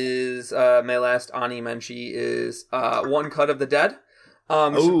one is my last Ani Menchie is One Cut of the Dead.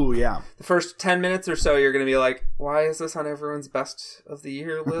 Yeah. The first 10 minutes or so, you're going to be like, why is this on everyone's best of the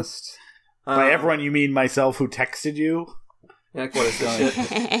year list? By everyone, you mean myself who texted you? You're like, what is this shit?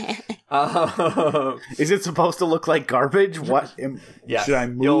 Is it supposed to look like garbage? What? Yes. Should I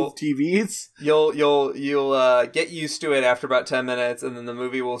move TVs? You'll get used to it after about 10 minutes, and then the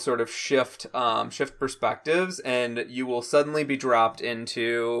movie will sort of shift perspectives, and you will suddenly be dropped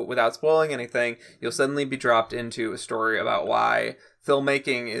into, without spoiling anything, you'll suddenly be dropped into a story about why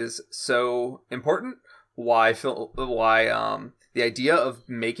filmmaking is so important, why the idea of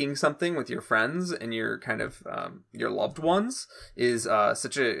making something with your friends and your kind of your loved ones is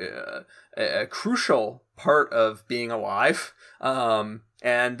such a crucial part of being alive, and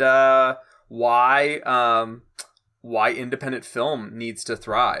why independent film needs to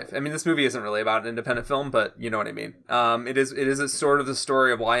thrive. I mean, this movie isn't really about an independent film, but you know what I mean. It is a sort of the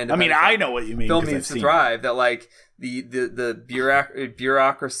story of why independent I know what you mean. Film needs to thrive. That like the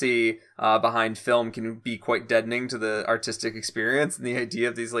bureaucracy behind film can be quite deadening to the artistic experience, and the idea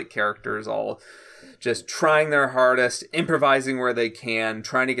of these like characters all just trying their hardest, improvising where they can,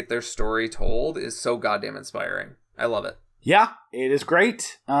 trying to get their story told is so goddamn inspiring. I love it. Yeah, it is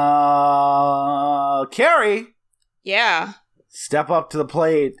great. Carrie. Yeah. Step up to the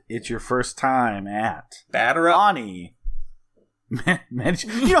plate. It's your first time at Batter Up. Ani.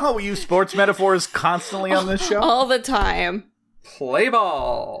 You know how we use sports metaphors constantly on this show? All the time. Play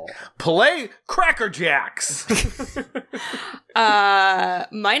ball. Play Cracker Jacks.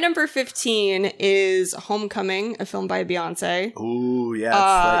 My number 15 is Homecoming, a film by Beyonce. Ooh,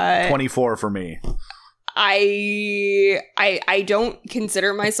 yeah, it's like 24 for me. I don't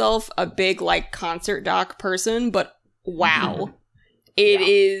consider myself a big like concert doc person, but wow.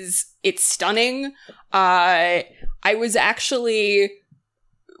 It's stunning. I was actually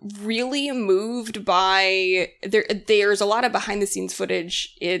really moved by there's a lot of behind the scenes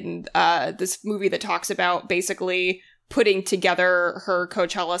footage in this movie that talks about basically putting together her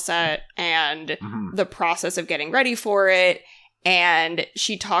Coachella set and the process of getting ready for it, and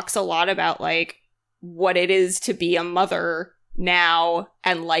she talks a lot about like what it is to be a mother now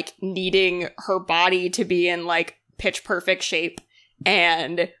and like needing her body to be in like pitch perfect shape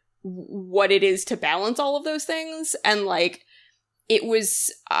and what it is to balance all of those things. And like it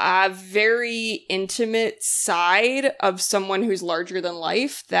was a very intimate side of someone who's larger than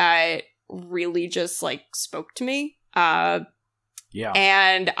life that really just like spoke to me. Yeah.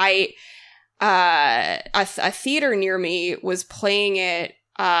 And a theater near me was playing it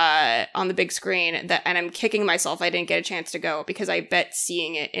on the big screen, and I'm kicking myself I didn't get a chance to go because I bet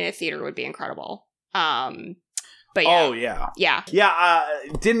seeing it in a theater would be incredible. But yeah. Oh yeah.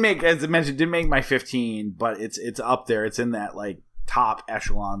 Didn't make, as I mentioned, didn't make my 15, but it's up there. It's in that like top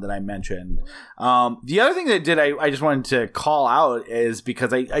echelon that I mentioned. The other thing that I just wanted to call out is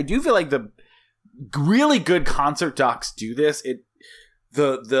because I do feel like the really good concert docs do this.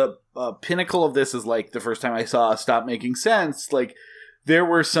 The pinnacle of this is like the first time I saw Stop Making Sense. Like there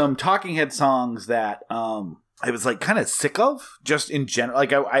were some Talking Head songs that I was like kind of sick of just in general.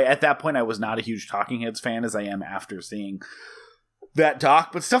 Like I at that point I was not a huge Talking Heads fan as I am after seeing that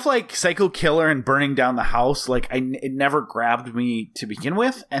doc, but stuff like Psycho Killer and Burning Down the House, like it never grabbed me to begin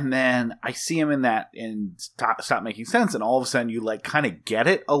with. And then I see him in Stop Making Sense, and all of a sudden you like kind of get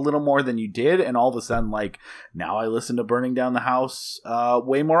it a little more than you did. And all of a sudden, like now I listen to Burning Down the House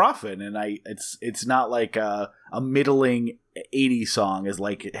way more often, and it's not like a middling 80s song as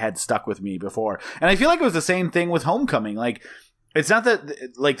like it had stuck with me before. And I feel like it was the same thing with Homecoming. Like it's not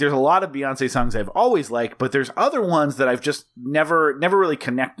that like there's a lot of Beyonce songs I've always liked, but there's other ones that I've just never really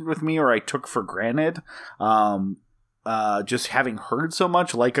connected with me or I took for granted. Just having heard so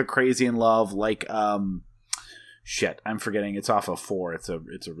much, like A Crazy in Love, like shit, I'm forgetting. It's off of 4. It's a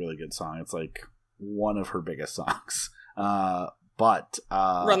really good song. It's like one of her biggest songs. But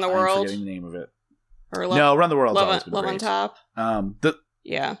Run the World. I'm forgetting the name of it. Or No, Run the World. Love on Top.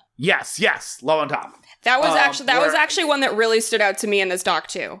 Yeah. Yes, Love on Top. That was actually one that really stood out to me in this doc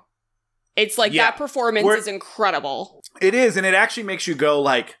too. It's like that performance is incredible. It is, and it actually makes you go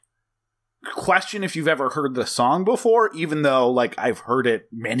like question if you've ever heard the song before, even though like I've heard it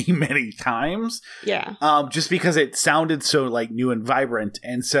many times. Yeah. Just because it sounded so like new and vibrant,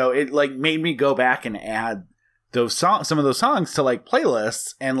 and so it like made me go back and add those songs, some of those songs to like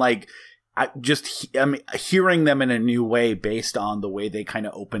playlists, and like I'm hearing them in a new way based on the way they kind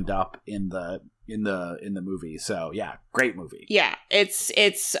of opened up in the movie. So yeah, great movie. Yeah, it's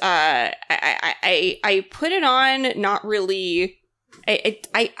I put it on not really. I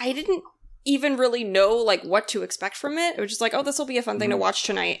didn't even really know like what to expect from it. It was just like, oh, this will be a fun thing to watch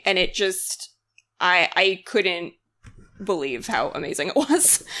tonight, and it just I couldn't believe how amazing it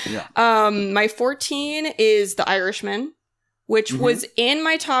was. Yeah. My 14 is The Irishman, which was in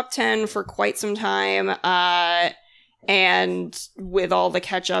my top 10 for quite some time, and with all the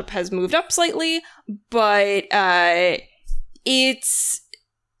catch-up has moved up slightly, but it's...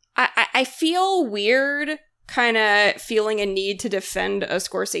 I feel weird kind of feeling a need to defend a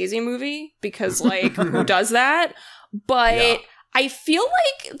Scorsese movie, because, like, who does that? But I feel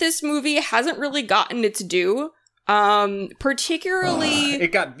like this movie hasn't really gotten its due. Particularly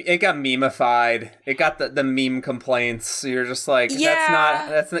it got memeified. It got the meme complaints. You're just like,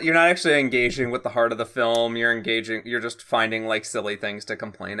 that's not you're not actually engaging with the heart of the film. You're just finding like silly things to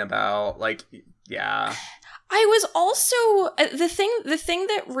complain about. Like, yeah. I was also the thing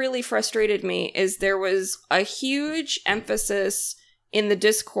that really frustrated me is there was a huge emphasis in the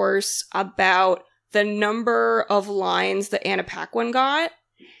discourse about the number of lines that Anna Paquin got.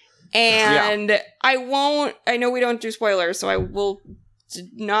 And I know we don't do spoilers, so I will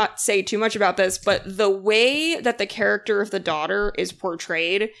not say too much about this, but the way that the character of the daughter is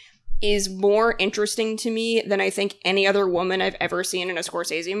portrayed is more interesting to me than I think any other woman I've ever seen in a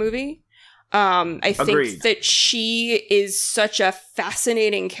Scorsese movie. I think that she is such a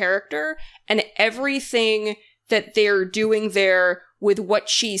fascinating character, and everything that they're doing there with what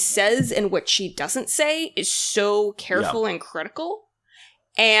she says and what she doesn't say is so careful and critical.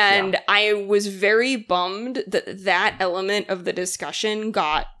 And I was very bummed that that element of the discussion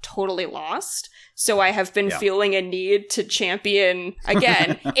got totally lost. So I have been feeling a need to champion,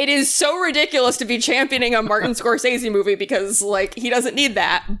 again, it is so ridiculous to be championing a Martin Scorsese movie because, like, he doesn't need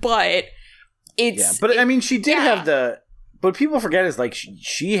that, but it's... Yeah, but I mean, she did have but people forget is, like,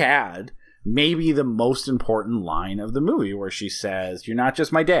 she had maybe the most important line of the movie where she says, "You're not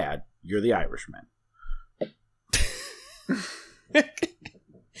just my dad, you're the Irishman."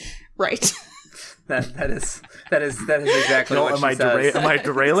 Right. That is exactly what she says. Am I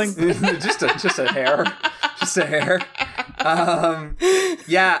derailing? just a hair. Just a hair. I'm with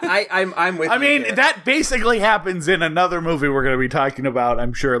you. I mean, that basically happens in another movie we're going to be talking about,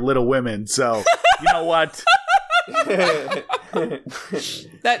 I'm sure, Little Women. So, you know what?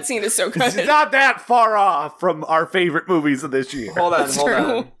 That scene is so good. It's not that far off from our favorite movies of this year. Hold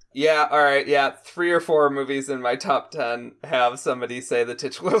on. Yeah, all right, 3 or 4 movies in my top 10 have somebody say the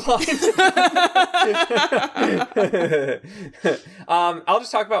titular line. I'll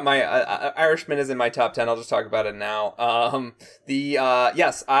just talk about my Irishman is in my top 10. I'll just talk about it now. I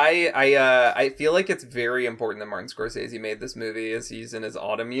feel like it's very important that Martin Scorsese made this movie as he's in his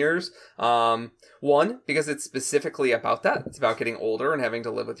autumn years. One, because it's specifically about that. It's about getting older and having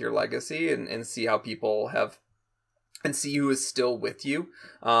to live with your legacy and see how people have... and see who is still with you,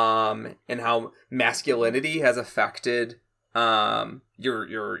 and how masculinity has affected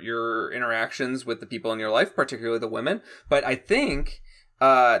your interactions with the people in your life, particularly the women. But I think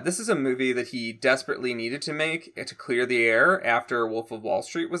this is a movie that he desperately needed to make to clear the air after Wolf of Wall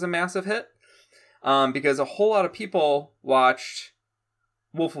Street was a massive hit, because a whole lot of people watched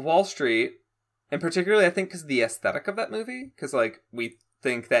Wolf of Wall Street, and particularly I think because of the aesthetic of that movie, because like we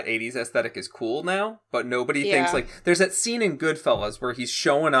think that 80s aesthetic is cool now, but nobody thinks, like, there's that scene in Goodfellas where he's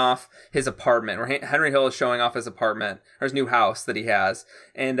showing off his apartment, where Henry Hill is showing off his apartment, or his new house that he has,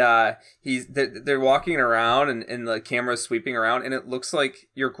 and they're walking around and the camera's sweeping around, and it looks like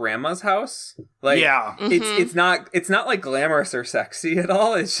your grandma's house. Like, it's not like glamorous or sexy at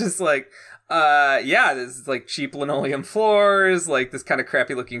all. It's just like, Yeah, there's like cheap linoleum floors, like this kind of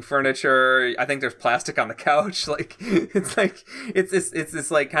crappy looking furniture. I think there's plastic on the couch. Like it's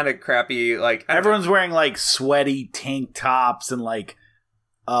this like kind of crappy, like everyone's wearing like sweaty tank tops and like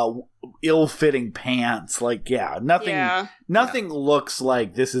ill-fitting pants. Like, yeah, nothing looks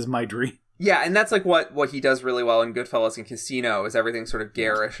like this is my dream. Yeah, and that's like what he does really well in Goodfellas and Casino is everything sort of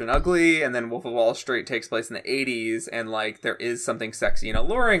garish and ugly, and then Wolf of Wall Street takes place in the 80s, and like there is something sexy and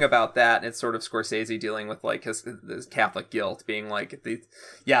alluring about that, and it's sort of Scorsese dealing with like his Catholic guilt, being like,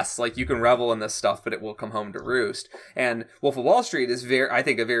 yes, like you can revel in this stuff, but it will come home to roost. And Wolf of Wall Street is I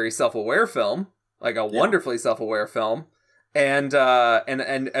think a very self-aware film, like a wonderfully self-aware film. And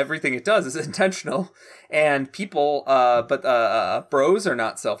everything it does is intentional, and people, bros are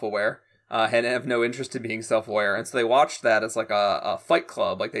not self-aware. And have no interest in being self-aware, and so they watched that as like a Fight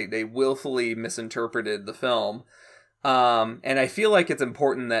Club, like they willfully misinterpreted the film. And I feel like it's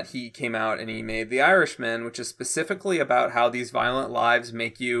important that he came out and he made The Irishman, which is specifically about how these violent lives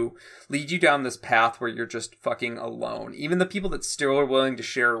lead you down this path where you're just fucking alone. Even the people that still are willing to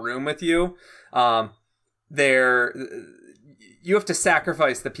share a room with you, you have to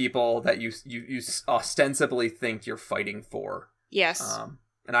sacrifice the people that you ostensibly think you're fighting for. Yes.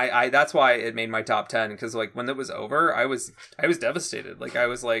 And I that's why it made my top 10, because like when it was over, I was devastated. Like I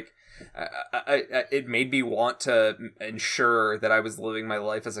was like, it made me want to ensure that I was living my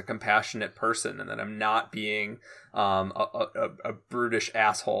life as a compassionate person and that I'm not being a brutish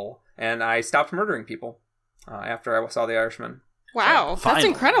asshole. And I stopped murdering people after I saw The Irishman. Wow, So, that's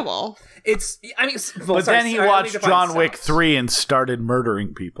incredible. But then he watched John Wick 3 and started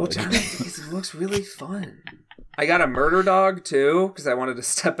murdering people. Well, John Wick 3 looks really fun. I got a murder dog too because I wanted to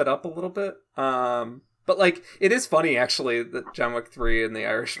step it up a little bit. But like it is funny actually that John Wick 3 and The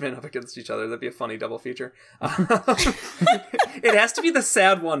Irishman up against each other. That'd be a funny double feature. It has to be the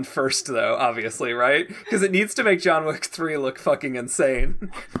sad one first though, obviously, right? Because it needs to make John Wick 3 look fucking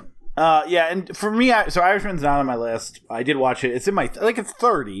insane. Yeah, and for me, so Irishman's not on my list. I did watch it. It's in my it's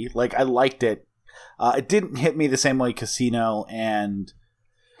 30. Like I liked it. It didn't hit me the same way Casino and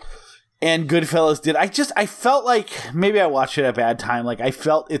Goodfellas did. I felt like maybe I watched it at a bad time. Like I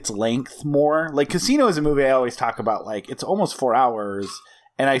felt its length more. Like Casino is a movie I always talk about. Like it's almost 4 hours,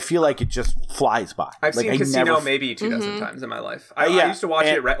 and I feel like it just flies by. I've seen Casino maybe 2 dozen times in my life. I used to watch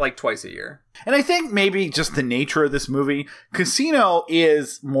it like twice a year. And I think maybe just the nature of this movie, Casino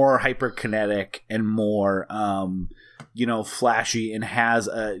is more hyperkinetic and more, flashy and has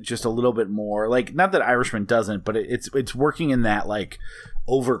just a little bit more. Like not that Irishman doesn't, but it's working in that like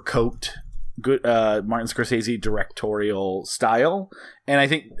overcoat good Martin Scorsese directorial style, and I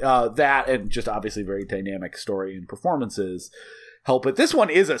think that and just obviously very dynamic story and performances help it. This one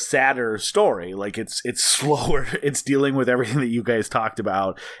is a sadder story. Like it's slower. It's dealing with everything that you guys talked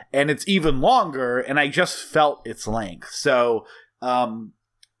about, and it's even longer. And I just felt its length. So,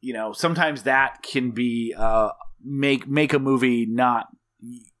 sometimes that can be make a movie not.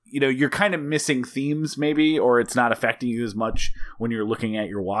 You're kind of missing themes maybe, or it's not affecting you as much when you're looking at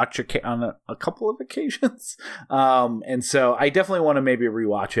your watch on a couple of occasions. And so I definitely want to maybe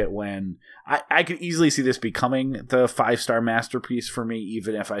rewatch it when I could easily see this becoming the 5-star masterpiece for me,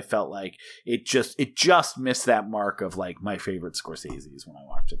 even if I felt like it just missed that mark of like my favorite Scorsese's when I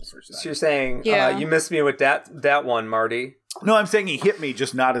watched it the first time. So you're saying you missed me with that one, Marty. No, I'm saying he hit me,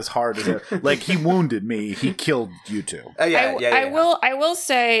 just not as hard as like he wounded me. He killed you two. I will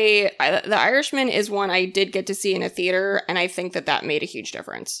say The Irishman is one I did get to see in a theater, and I think that made a huge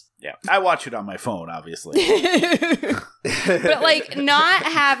difference. Yeah, I watch it on my phone, obviously, but like not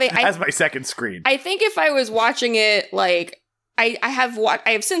having as my second screen. I think if I was watching it, like I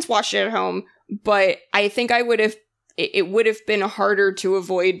have since watched it at home, but I think it would have been harder to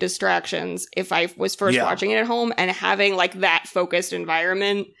avoid distractions if I was first watching it at home, and having like that focused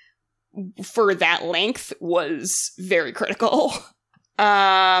environment for that length was very critical.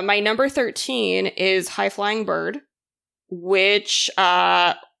 My number 13 is High Flying Bird, which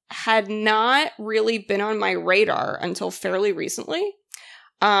had not really been on my radar until fairly recently.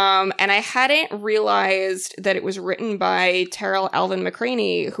 And I hadn't realized that it was written by Terrell Alvin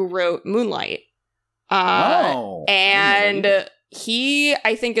McCraney, who wrote Moonlight. And he,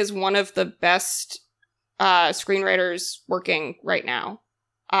 I think, is one of the best screenwriters working right now.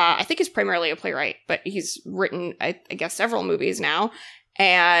 I think he's primarily a playwright, but he's written, I guess, several movies now.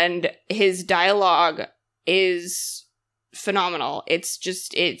 And his dialogue is phenomenal. It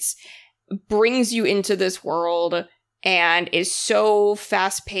brings you into this world and is so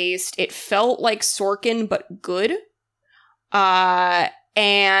fast-paced. It felt like Sorkin, but good.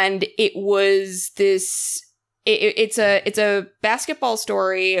 And it was this, it's a basketball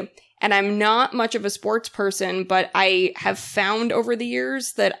story, And I'm not much of a sports person, but I have found over the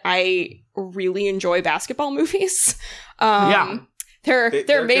years that I really enjoy basketball movies. There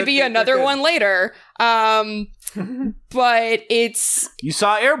may be another one later. But it's... You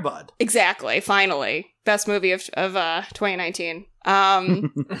saw Air Bud. Exactly, finally. Best movie of 2019.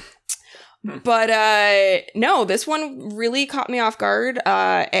 But no, this one really caught me off guard.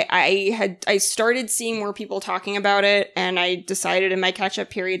 I started seeing more people talking about it, and I decided in my catch-up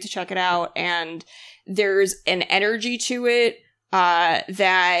period to check it out, and there's an energy to it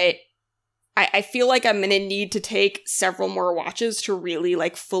that I feel like I'm gonna need to take several more watches to really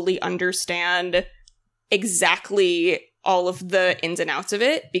like fully understand exactly all of the ins and outs of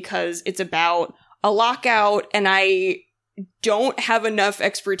it, because it's about a lockout, and I don't have enough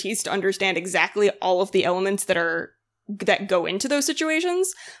expertise to understand exactly all of the elements that go into those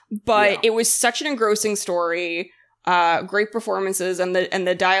situations. But it was such an engrossing story, great performances, and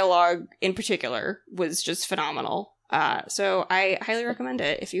the dialogue in particular was just phenomenal. So I highly recommend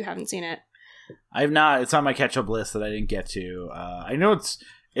it if you haven't seen it. I have not. It's on my catch-up list that I didn't get to. I know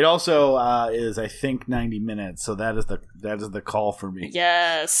it also is, I think, 90 minutes, so that is the call for me.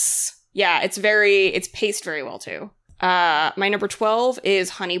 Yes. Yeah, it's paced very well too. My number 12 is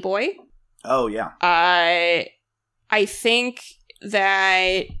Honey Boy. Oh yeah. I think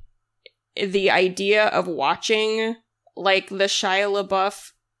that the idea of watching like the Shia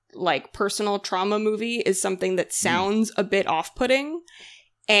LaBeouf like personal trauma movie is something that sounds a bit off-putting,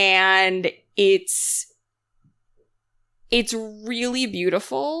 and it's really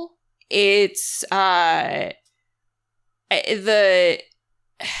beautiful. It's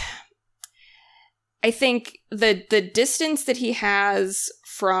I think the distance that he has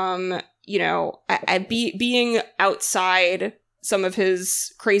from, you know, being outside some of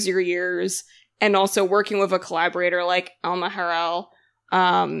his crazier years, and also working with a collaborator like Alma Harrell,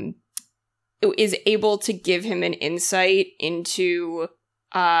 is able to give him an insight into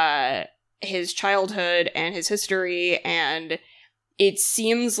his childhood and his history, and it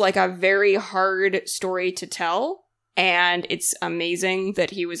seems like a very hard story to tell. And it's amazing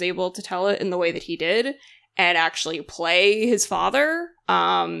that he was able to tell it in the way that he did and actually play his father.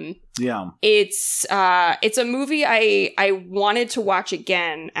 It's a movie I wanted to watch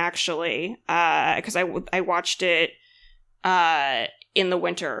again, actually, because I watched it in the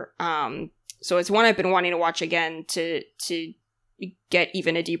winter. So it's one I've been wanting to watch again to get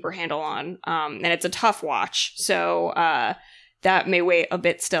even a deeper handle on. And it's a tough watch, so that may weigh a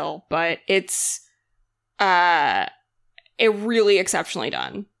bit still, but it's it really exceptionally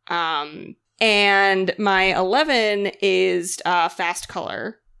done. And my 11 is Fast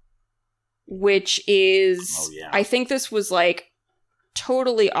Color, which is, I think this was like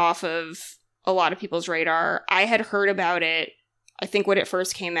totally off of a lot of people's radar. I had heard about it, I think when it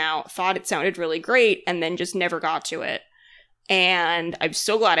first came out, thought it sounded really great, and then just never got to it. And I'm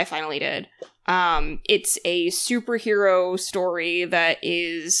so glad I finally did. It's a superhero story that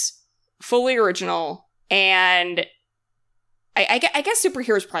is fully original, and I guess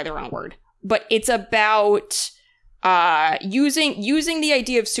superhero is probably the wrong word, but it's about using the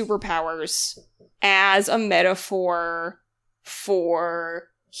idea of superpowers as a metaphor for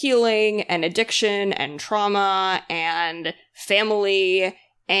healing and addiction and trauma and family,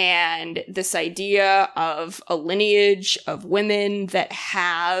 and this idea of a lineage of women that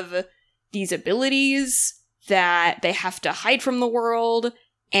have these abilities that they have to hide from the world.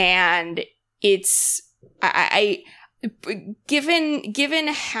 And it's given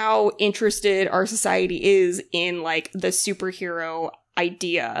how interested our society is in like the superhero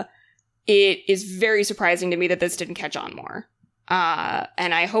idea, it is very surprising to me that this didn't catch on more.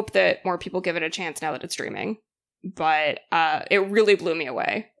 And I hope that more people give it a chance now that it's streaming. But it really blew me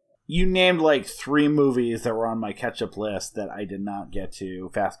away. You named like 3 movies that were on my catch-up list that I did not get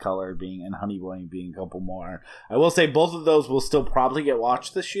to. Fast Color being, and Honey Boy being a couple more. I will say both of those will still probably get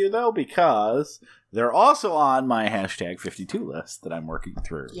watched this year, though, because they're also on my hashtag 52 list that I'm working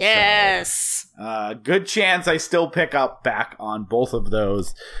through. Yes! So, good chance I still pick up back on both of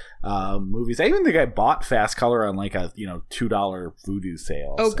those movies. I even think I bought Fast Color on like a $2 Vudu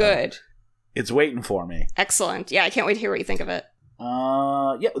sale. Oh, so good. It's waiting for me. Excellent. Yeah, I can't wait to hear what you think of it.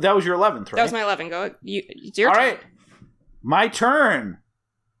 Yeah, that was your 11th, right? That was my 11. Go. It's your turn. All right. My turn.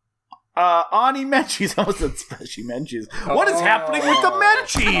 Ani Menchie's. I almost said Special Menchie's. What is happening with the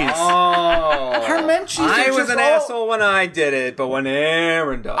Menchie's? Oh. Her Menchie's I was an asshole when I did it, but when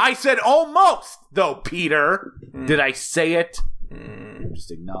Aaron does. I said almost, though, Peter. Did I say it? I'm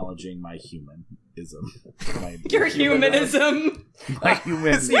just acknowledging my humanism. Your humanism. My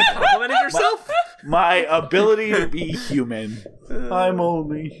humanism. You complimented yourself? my ability to be human. I'm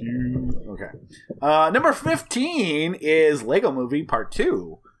only human. Okay. Number 15 is Lego Movie Part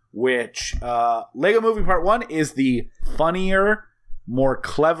 2, which Lego Movie Part 1 is the funnier, more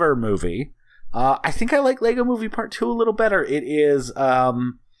clever movie. I think I like Lego Movie Part 2 a little better. It is...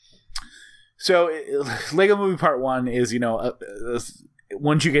 Lego Movie Part 1 is,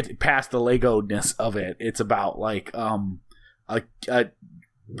 once you get past the Lego-ness of it, it's about, like,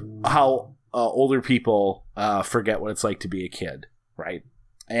 how older people forget what it's like to be a kid, right?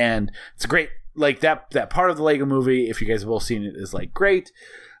 And it's great. Like that part of the Lego Movie, if you guys have all seen it, is like great.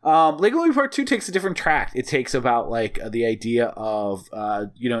 Lego Movie Part 2 takes a different track. It takes about like the idea of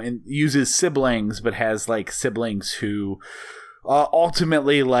and uses siblings, but has like siblings who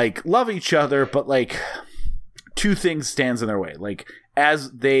ultimately like love each other, but like two things stands in their way. Like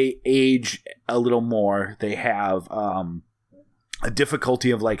as they age a little more, they have a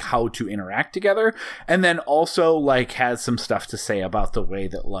difficulty of like how to interact together, and then also like has some stuff to say about the way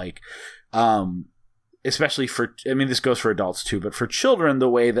that like especially for, I mean, this goes for adults too, but for children, the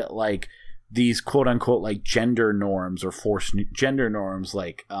way that like these quote unquote like gender norms or forced gender norms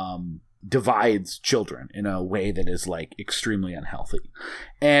like divides children in a way that is like extremely unhealthy.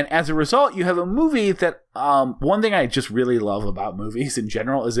 And as a result, you have a movie that one thing I just really love about movies in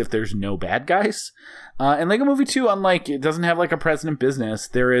general is if there's no bad guys. And Lego Movie 2, unlike, it doesn't have like a president business,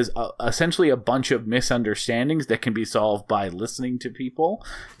 there is essentially a bunch of misunderstandings that can be solved by listening to people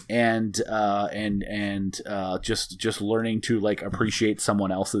and just learning to like appreciate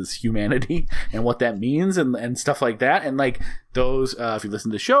someone else's humanity and what that means and stuff like that. And like those, if you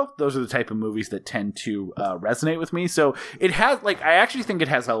listen to the show, those are the type of movies that tend to resonate with me. So it has like, I actually think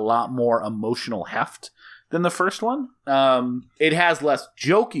it has a lot more emotional heft than the first one. It has less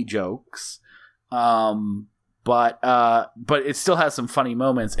jokey jokes, but it still has some funny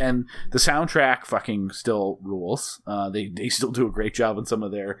moments, and the soundtrack fucking still rules. They still do a great job on some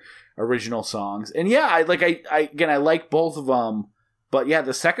of their original songs, and yeah, I like both of them. But yeah,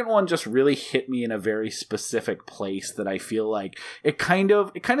 the second one just really hit me in a very specific place that I feel like it kind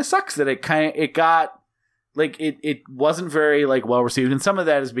of sucks that it got. Like it wasn't very like well received, and some of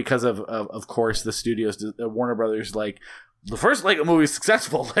that is because of course the studios, Warner Brothers, like the first Lego movie is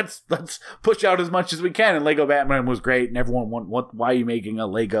successful. Let's push out as much as we can, and Lego Batman was great, and everyone why are you making a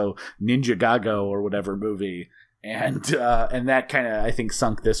Lego Ninjago or whatever movie? And that kind of I think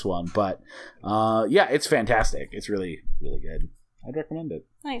sunk this one, but yeah, it's fantastic. It's really really good. I'd recommend it.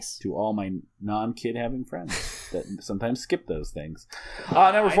 Nice. To all my non-kid having friends that sometimes skip those things.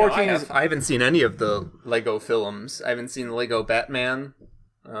 Number 14 is... I haven't seen any of the Lego films. I haven't seen the Lego Batman.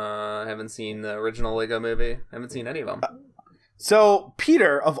 I haven't seen the original Lego movie. I haven't seen any of them. So,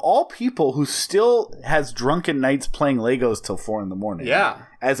 Peter, of all people who still has drunken nights playing Legos till 4 a.m. Yeah.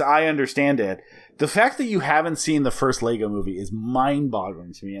 As I understand it, the fact that you haven't seen the first Lego movie is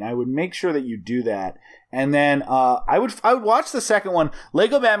mind-boggling to me, and I would make sure that you do that. And then I would watch the second one.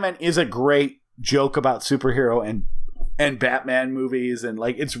 Lego Batman is a great joke about superhero and Batman movies, and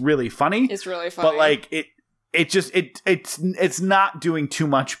like it's really funny. It's really funny. But like it's not doing too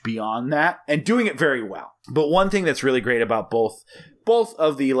much beyond that, and doing it very well. But one thing that's really great about both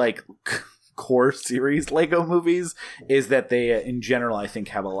of the like core series Lego movies is that they in general I think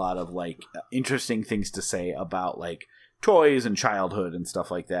have a lot of like interesting things to say about like toys and childhood and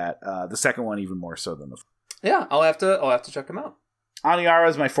stuff like that. The second one even more so than the yeah, I'll have to check them out. Aniara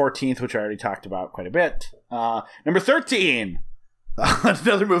is my 14th, which I already talked about quite a bit. Number 13,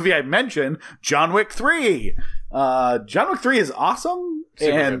 another movie I mentioned, John Wick 3. John Wick 3 is awesome.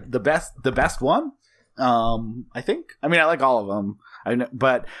 Super and good. the best one. I think. I mean, I like all of them.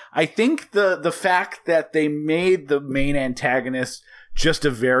 But I think the fact that they made the main antagonist just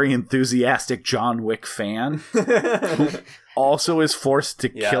a very enthusiastic John Wick fan who also is forced to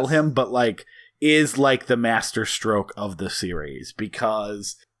kill him, but like is like the master stroke of the series,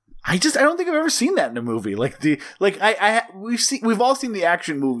 because I don't think I've ever seen that in a movie. We've all seen the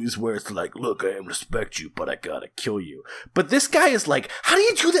action movies where it's like, look, I respect you, but I gotta kill you. But this guy is like, how do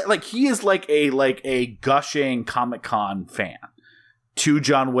you do that? Like he is like a gushing Comic-Con fan to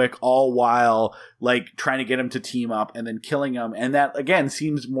John Wick, all while like trying to get him to team up and then killing him. And that again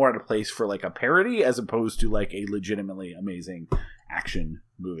seems more at a place for like a parody as opposed to like a legitimately amazing action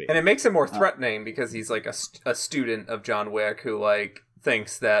movie. And it makes him more threatening because he's like a student of John Wick who like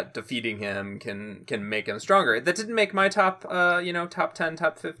thinks that defeating him can make him stronger. That didn't make my top 10,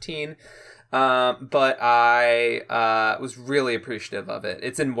 top 15. But I was really appreciative of it.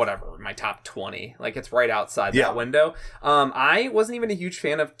 It's in my top 20. Like, it's right outside that window. I wasn't even a huge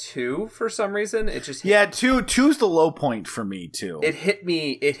fan of 2 for some reason. It just two's the low point for me too. It hit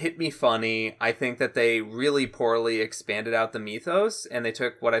me funny. I think that they really poorly expanded out the mythos, and they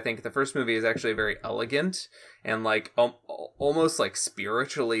took what I think the first movie is actually a very elegant and like almost like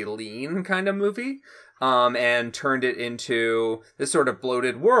spiritually lean kind of movie, and turned it into this sort of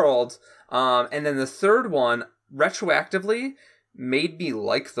bloated world. And then the third one retroactively made me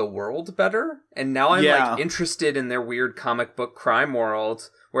like the world better, and now I'm like interested in their weird comic book crime world.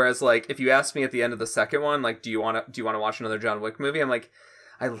 Whereas, like, if you asked me at the end of the second one, like, do you want to watch another John Wick movie? I'm like,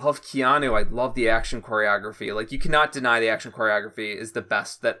 I love Keanu. I love the action choreography. Like, you cannot deny the action choreography is the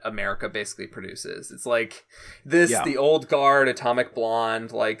best that America basically produces. It's like this, the Old Guard, Atomic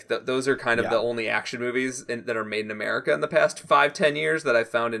Blonde. Like, those are kind of the only action movies that are made in America in the past 5-10 years that I've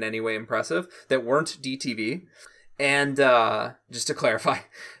found in any way impressive that weren't DTV. And just to clarify,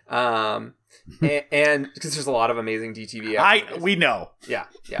 and because there's a lot of amazing DTV. We know. Yeah.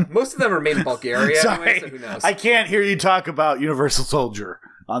 Most of them are made in Bulgaria. Sorry, anyway, so who knows? I can't hear you talk about Universal Soldier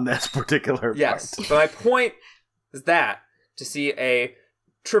on this particular Yes, part. but my point is that to see a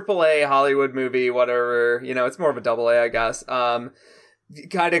AAA Hollywood movie, whatever, it's more of a AA, I guess.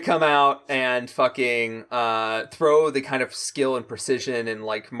 Kind of come out and fucking throw the kind of skill and precision and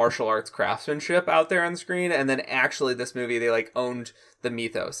like martial arts craftsmanship out there on the screen, and then actually this movie, they like owned the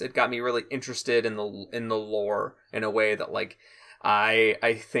mythos. It got me really interested in the lore in a way that like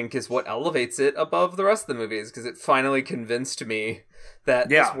I think is what elevates it above the rest of the movies, because it finally convinced me that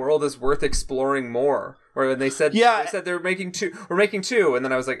this world is worth exploring more. Or when they said they're making 2, we're making 2, and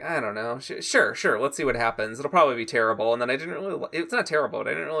then I was like, I don't know, sure, let's see what happens. It'll probably be terrible, and then I didn't really. It's not terrible, but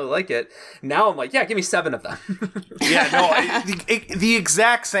I didn't really like it. Now I'm like, give me 7 of them. The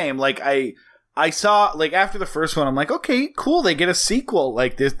exact same. Like I saw, like, after the first one, I'm like, okay, cool, they get a sequel.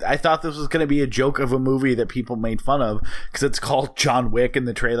 Like, this, I thought this was going to be a joke of a movie that people made fun of, because it's called John Wick, and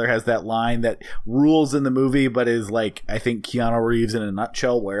the trailer has that line that rules in the movie, but is, like, I think Keanu Reeves in a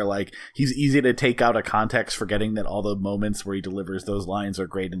nutshell, where, like, he's easy to take out of context, forgetting that all the moments where he delivers those lines are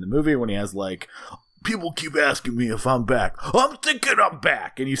great in the movie, when he has, like, people keep asking me if I'm back. I'm thinking I'm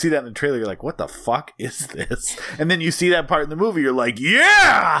back. And you see that in the trailer, you're like, what the fuck is this? And then you see that part in the movie, you're like,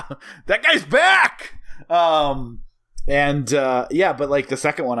 yeah, that guy's back. But like the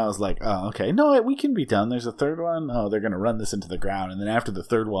second one, I was like, oh, okay, no, we can be done. There's a third one. Oh, they're going to run this into the ground. And then after the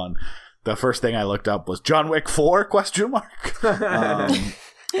third one, the first thing I looked up was John Wick 4 ?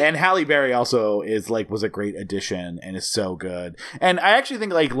 And Halle Berry also was a great addition and is so good. And I actually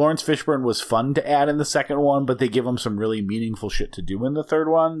think like Lawrence Fishburne was fun to add in the second one, but they give him some really meaningful shit to do in the third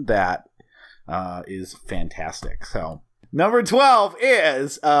one that is fantastic. So number 12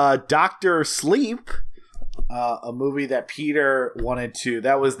 is Dr. Sleep, a movie that Peter wanted to.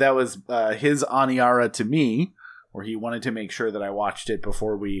 That was his Aniara to me, where he wanted to make sure that I watched it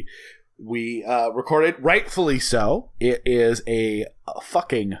before we recorded, rightfully so. It is a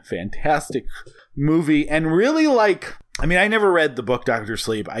fucking fantastic movie, and really, like, I mean, I never read the book Dr.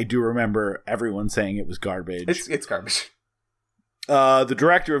 Sleep. I do remember everyone saying it was garbage. It's garbage. The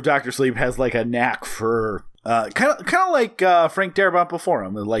director of Dr. Sleep has like a knack for kind of like Frank Darabont before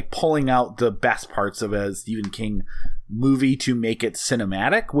him, like pulling out the best parts of a Stephen King movie to make it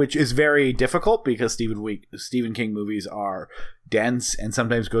cinematic, which is very difficult because Stephen King movies are dense and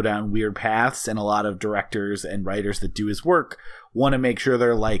sometimes go down weird paths, and a lot of directors and writers that do his work want to make sure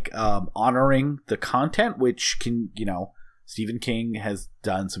they're like honoring the content, which can, Stephen King has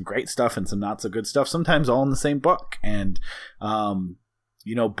done some great stuff and some not so good stuff, sometimes all in the same book. And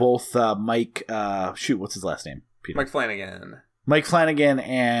both Mike what's his last name, Peter? Mike Flanagan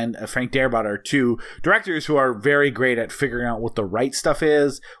and Frank Darabont are two directors who are very great at figuring out what the right stuff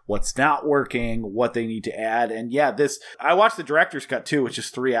is, what's not working, what they need to add. And I watched the director's cut too, which is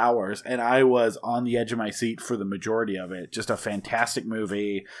 3 hours, and I was on the edge of my seat for the majority of it. Just a fantastic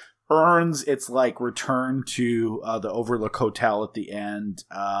movie. Earns its like return to the Overlook Hotel at the end,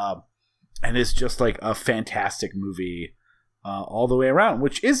 and it's just like a fantastic movie all the way around,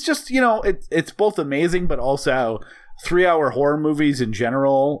 which is just, it's both amazing, but also 3-hour horror movies in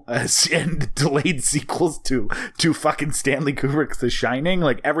general, and delayed sequels to fucking Stanley Kubrick's The Shining,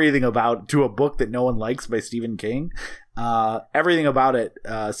 like everything about to a book that no one likes by Stephen King. Everything about it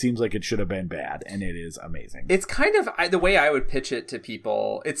seems like it should have been bad, and it is amazing. It's kind of the way I would pitch it to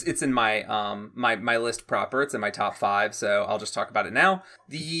people. It's in my my list proper. It's in my top 5, so I'll just talk about it now.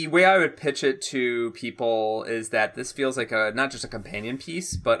 The way I would pitch it to people is that this feels like not just a companion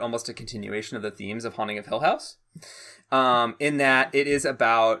piece, but almost a continuation of the themes of Haunting of Hill House. in that it is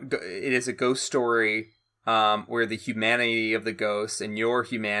a ghost story where the humanity of the ghosts and your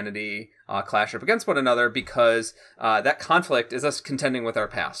humanity clash up against one another, because that conflict is us contending with our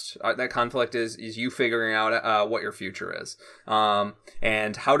past. That conflict is you figuring out what your future is,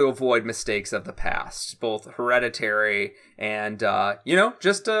 and how to avoid mistakes of the past, both hereditary and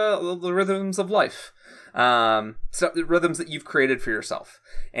just the rhythms of life. So the rhythms that you've created for yourself.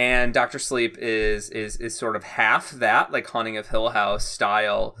 And Dr. Sleep is sort of half that, like Haunting of Hill House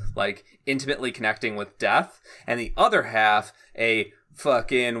style, like intimately connecting with death, and the other half a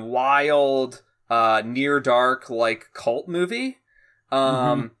fucking wild near dark like cult movie.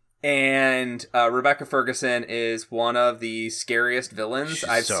 And Rebecca Ferguson is one of the scariest villains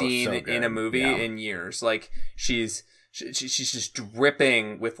I've seen in a movie in years. Like she's just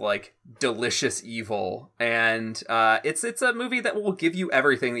dripping with like delicious evil, and it's a movie that will give you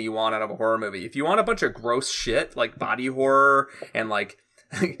everything that you want out of a horror movie. If you want a bunch of gross shit like body horror and like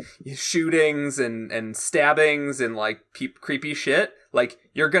shootings and stabbings and like creepy shit, like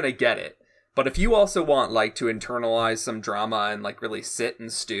you're gonna get it. But if you also want like to internalize some drama and like really sit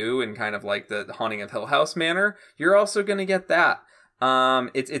and stew in kind of like the Haunting of Hill House manner, you're also gonna get that.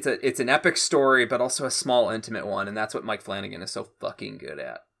 It's an epic story, but also a small, intimate one, and that's what Mike Flanagan is so fucking good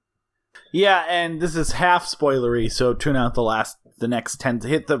at. Yeah, and this is half spoilery, so tune out the next 10 to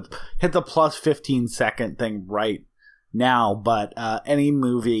hit the plus 15 second thing right now. But any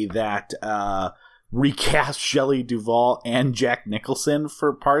movie that recast Shelley Duvall and Jack Nicholson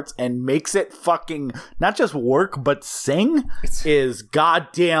for parts and makes it fucking not just work but sing is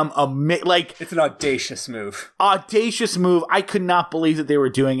goddamn like it's an audacious move. I could not believe that they were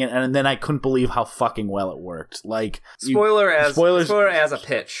doing it, and then I couldn't believe how fucking well it worked. Like spoiler as a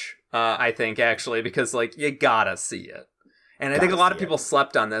pitch, I think, actually, because like you gotta see it, and I think a lot of people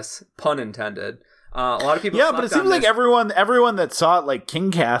slept on this, pun intended. A lot of people. Yeah, but it seems like everyone that saw it, like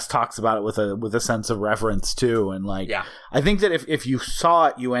KingCast, talks about it with a sense of reverence too, and like I think that if you saw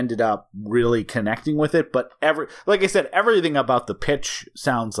it, you ended up really connecting with it. But like I said, everything about the pitch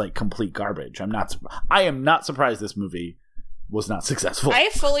sounds like complete garbage. I am not surprised this movie was not successful. I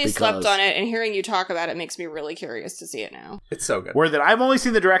fully slept on it, and hearing you talk about it makes me really curious to see it now. It's so good. I've only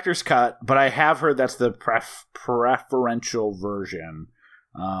seen the director's cut, but I have heard that's the preferential version.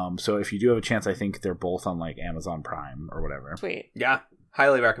 So if you do have a chance, I think they're both on like Amazon Prime or whatever. Sweet. Yeah,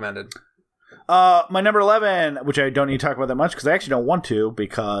 highly recommended. My number 11, which I don't need to talk about that much because I actually don't want to,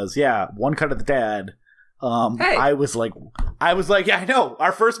 because One Cut of the Dead. Hey. I was like, yeah, I know,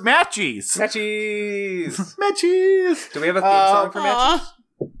 our first Matchies. Do we have a theme song for Matchies?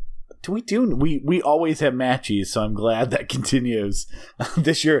 We always have Matchies, so I'm glad that continues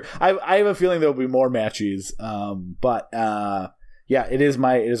this year. I have a feeling there'll be more Matchies. But yeah, it is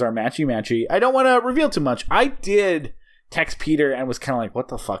our matchy. I don't want to reveal too much. I did text Peter and was kind of like, what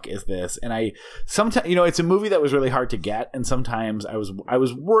the fuck is this? And sometimes, it's a movie that was really hard to get, and sometimes I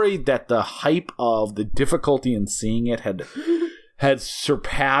was worried that the hype of the difficulty in seeing it had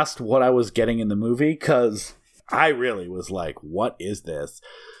surpassed what I was getting in the movie, because I really was like, what is this?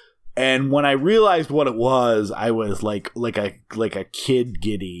 And when I realized what it was, I was like a kid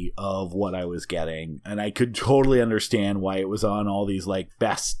giddy of what I was getting, and I could totally understand why it was on all these like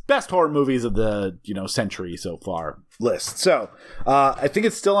best horror movies of the century so far list. So I think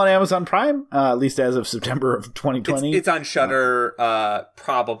it's still on Amazon Prime, at least as of September of 2020. It's on Shudder,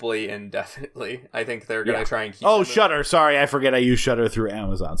 probably indefinitely. I think they're gonna try and keep. Oh, Shudder! Sorry, I forget I use Shudder through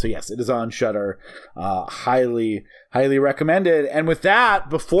Amazon. So yes, it is on Shudder. Highly recommended. And with that,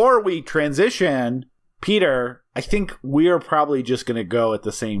 before we transition, Peter, I think we're probably just going to go at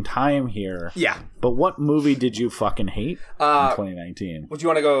the same time here. Yeah. But what movie did you fucking hate in 2019? Well, do you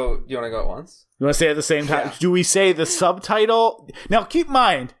want to go at once? You want to say it at the same time? Yeah. Do we say the subtitle? Now, keep in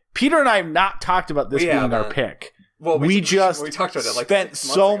mind, Peter and I have not talked about this being our pick. Well, we talked about it like spent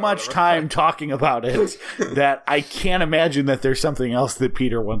so much time talking about it that I can't imagine that there's something else that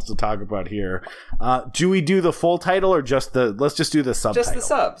Peter wants to talk about here. Do we do the full title or let's just do the subtitle? Just the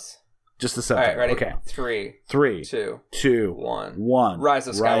subs. Just the subtitle. All right, ready? Okay. 3, 2, 1. Rise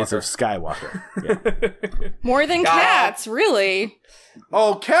of Skywalker. Yeah. More than Cats, really.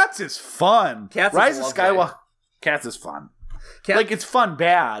 Oh, Cats is fun. Rise of Skywalker. Cats is fun. Like, it's fun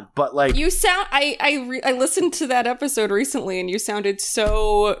bad, but like you sound. I listened to that episode recently, and you sounded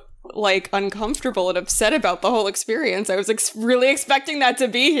so like uncomfortable and upset about the whole experience. I was really expecting that to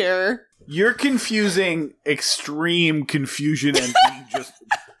be here. You're confusing extreme confusion and being just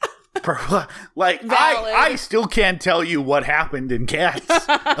like I still can't tell you what happened in Cats.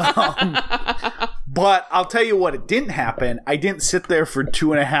 But I'll tell you what it didn't happen. I didn't sit there for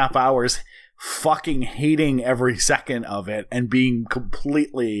 2.5 hours fucking hating every second of it and being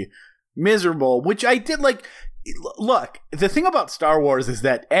completely miserable, which I did. Like, look, the thing about Star Wars is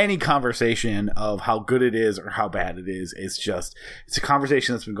that any conversation of how good it is or how bad it is it's a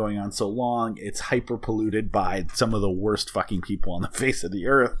conversation that's been going on so long. It's hyper polluted by some of the worst fucking people on the face of the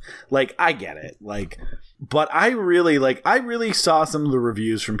earth. Like, I get it. Like, but I really saw some of the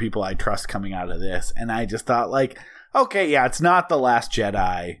reviews from people I trust coming out of this, and I just thought, like, okay, yeah, it's not The Last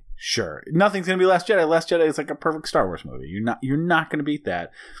Jedi. Sure, nothing's gonna be Last Jedi. Last Jedi is like a perfect Star Wars movie. You're not gonna beat that.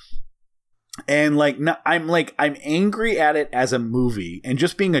 And like, no, I'm angry at it as a movie and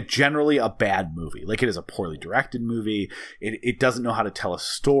just being generally a bad movie. Like, it is a poorly directed movie. It doesn't know how to tell a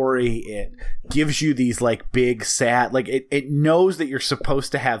story. It gives you these like big sad, like it knows that you're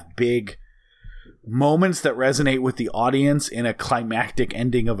supposed to have big moments that resonate with the audience in a climactic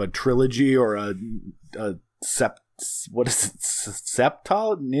ending of a trilogy or what is it?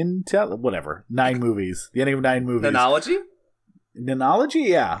 Nintel? Whatever. 9 movies. The ending of 9 movies. Nonology?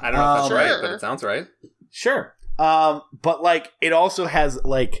 Yeah. I don't know if that's right, but it sounds right. Sure. But like, it also has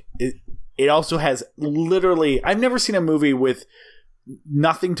like, it also has literally, I've never seen a movie with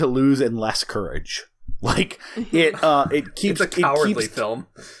nothing to lose and less courage. Like, it keeps, it's a cowardly film.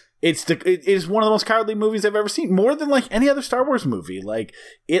 It is one of the most cowardly movies I've ever seen, more than like any other Star Wars movie. Like,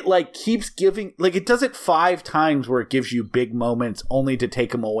 it like keeps giving, like, it does it 5 times where it gives you big moments only to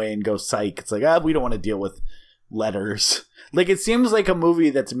take them away and go psych. It's like, we don't want to deal with letters. Like, it seems like a movie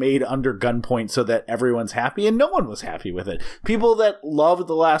that's made under gunpoint so that everyone's happy, and no one was happy with it. People that loved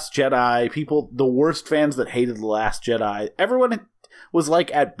The Last Jedi, the worst fans that hated The Last Jedi, everyone was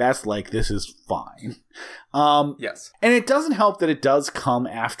like, at best, like, this is fine. Yes. And it doesn't help that it does come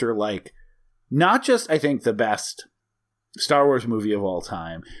after, like, not just, I think, the best Star Wars movie of all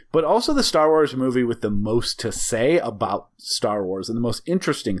time, but also the Star Wars movie with the most to say about Star Wars and the most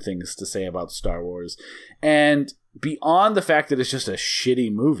interesting things to say about Star Wars. And beyond the fact that it's just a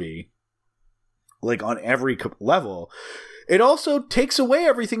shitty movie, like, on every level, it also takes away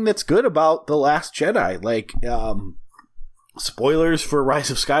everything that's good about The Last Jedi. Like, spoilers for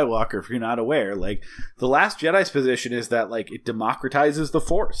Rise of Skywalker, if you're not aware, like, The Last Jedi's position is that, like, it democratizes the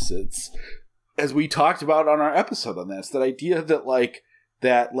Force. It's, as we talked about on our episode on this, that idea that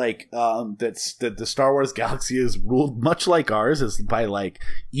that the Star Wars galaxy is ruled much like ours, is by like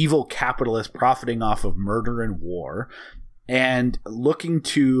evil capitalists profiting off of murder and war, and looking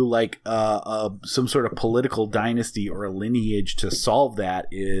to like some sort of political dynasty or a lineage to solve that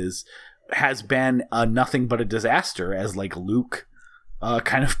has been nothing but a disaster, as like Luke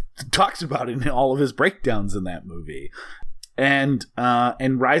kind of talks about in all of his breakdowns in that movie. And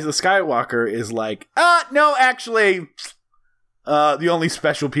Rise of the Skywalker is like, no, actually, the only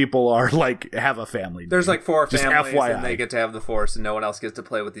special people are like have a family. There's like 4 Just families, FYI. and they get to have the Force, and no one else gets to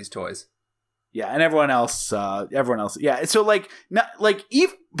play with these toys. Yeah, and everyone else, yeah. So like, not like,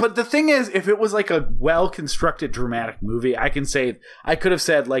 but the thing is, if it was like a well constructed dramatic movie, I could have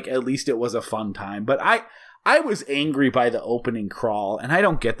said like, at least it was a fun time. But I was angry by the opening crawl, and I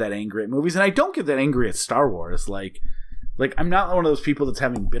don't get that angry at movies, and I don't get that angry at Star Wars. Like, I'm not one of those people that's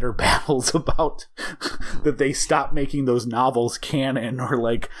having bitter battles about that they stopped making those novels canon, or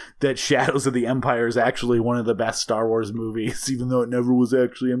like that Shadows of the Empire is actually one of the best Star Wars movies, even though it never was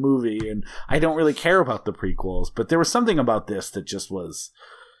actually a movie. And I don't really care about the prequels, but there was something about this that just was,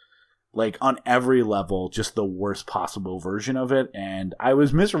 like, on every level, just the worst possible version of it. And I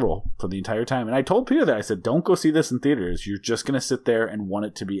was miserable for the entire time. And I told Peter that, I said, don't go see this in theaters. You're just going to sit there and want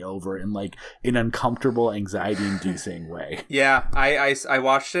it to be over in like an uncomfortable, anxiety-inducing way. Yeah, I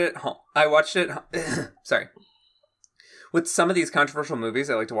watched it. Sorry. With some of these controversial movies,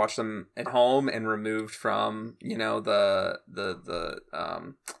 I like to watch them at home and removed from, the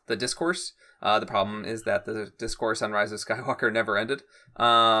discourse. The problem is that the discourse on Rise of Skywalker never ended.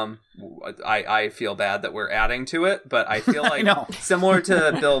 I feel bad that we're adding to it, but I feel like similar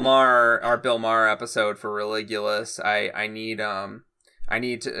to our Bill Maher episode for Religulous, I need a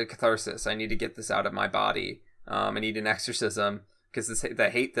catharsis. I need to get this out of my body. I need an exorcism, because the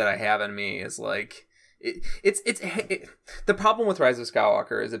hate that I have in me is like, the problem with Rise of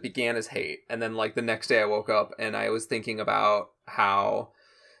Skywalker is it began as hate, and then like the next day I woke up and I was thinking about how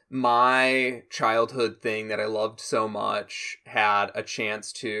my childhood thing that I loved so much had a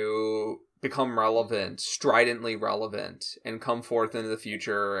chance to become relevant, stridently relevant, and come forth into the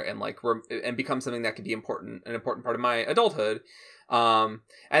future, and like and become something that could be an important part of my adulthood. And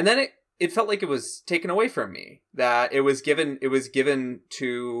then it felt like it was taken away from me, that it was given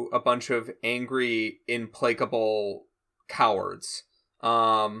to a bunch of angry, implacable cowards,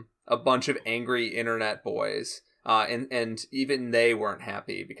 a bunch of angry internet boys, And even they weren't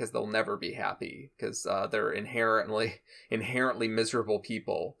happy because they'll never be happy because they're inherently miserable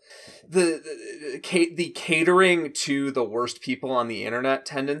people. The catering to the worst people on the internet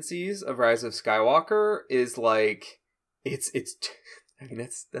tendencies of Rise of Skywalker is like I mean,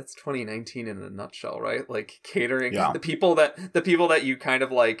 that's 2019 in a nutshell, right? Like catering the people that you kind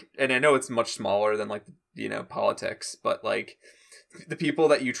of like, and I know it's much smaller than like, you know, politics, but like the people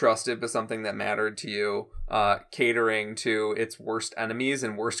that you trusted with something that mattered to you, catering to its worst enemies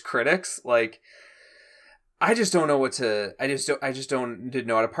and worst critics. Like, I just don't know what to, I just didn't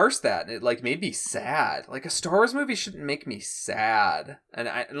know how to parse that. And it like made me sad. Like a Star Wars movie shouldn't make me sad. And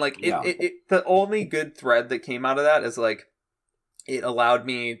the only good thread that came out of that is like, it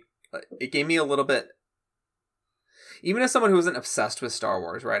gave me a little bit, even as someone who isn't obsessed with Star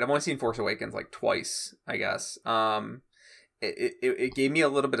Wars, right? I've only seen Force Awakens like twice, I guess. It gave me a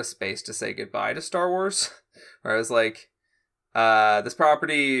little bit of space to say goodbye to Star Wars, where I was like, this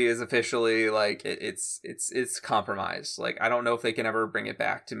property is officially like it's compromised. Like I don't know if they can ever bring it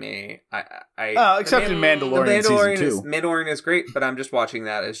back to me. Except in Mandalorian season 2. Mandalorian is great, but I'm just watching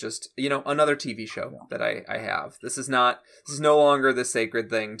that as just, you know, another TV show that I have. This is no longer the sacred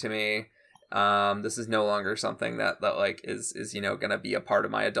thing to me. This is no longer something that like is you know gonna be a part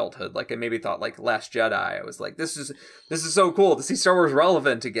of my adulthood. Like I maybe thought like Last Jedi, I was like this is so cool to see Star Wars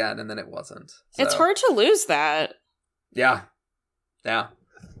relevant again, and then it wasn't. So. It's hard to lose that. Yeah. I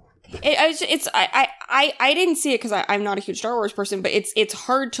didn't see it because I'm not a huge Star Wars person, but it's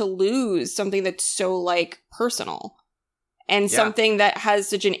hard to lose something that's so like personal and something that has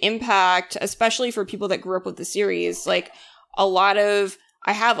such an impact, especially for people that grew up with the series. Like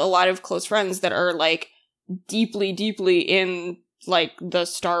I have a lot of close friends that are like deeply, deeply in like the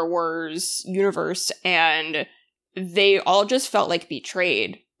Star Wars universe, and they all just felt like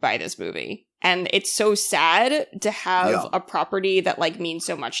betrayed by this movie. And it's so sad to have a property that like means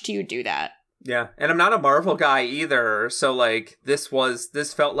so much to you do that. Yeah, and I'm not a Marvel guy either, so like this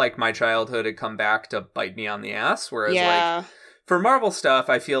felt like my childhood had come back to bite me on the ass. Whereas like for Marvel stuff,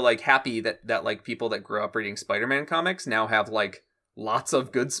 I feel like happy that like people that grew up reading Spider-Man comics now have like lots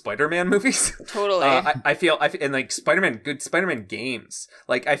of good Spider-Man movies. Totally. I feel and like good Spider-Man games.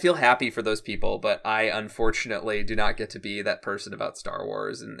 Like I feel happy for those people, but I unfortunately do not get to be that person about Star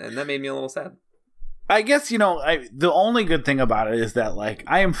Wars, and that made me a little sad. I guess, you know, the only good thing about it is that like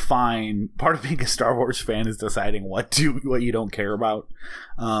I am fine. Part of being a Star Wars fan is deciding what you don't care about.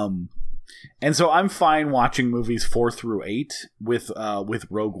 And so I'm fine watching movies 4 through 8 with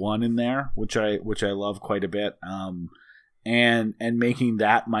Rogue One in there, which I love quite a bit. And making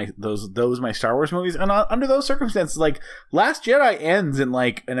that those my Star Wars movies, and under those circumstances, like Last Jedi ends in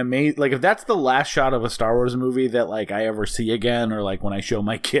like an amazing, like if that's the last shot of a Star Wars movie that like I ever see again, or like when I show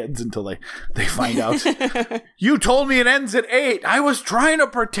my kids until they find out, you told me it ends at 8. I was trying to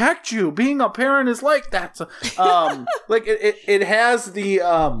protect you. Being a parent is like that. So, like it has the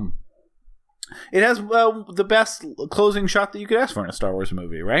best closing shot that you could ask for in a Star Wars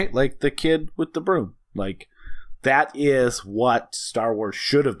movie, right? Like the kid with the broom, like. That is what Star Wars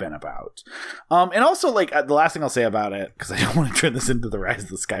should have been about. And also, like, the last thing I'll say about it, because I don't want to turn this into the Rise of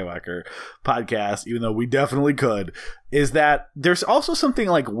the Skywalker podcast, even though we definitely could, is that there's also something,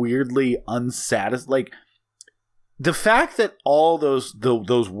 like, weirdly unsatisfying. Like, the fact that all those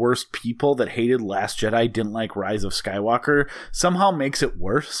worst people that hated Last Jedi didn't like Rise of Skywalker somehow makes it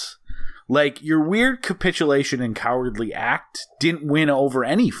worse. Like, your weird capitulation and cowardly act didn't win over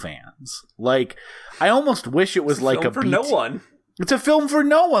any fans. Like, I almost wish it was like a for no one. It's a film for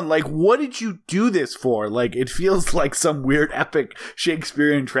no one. Like, what did you do this for? Like, it feels like some weird epic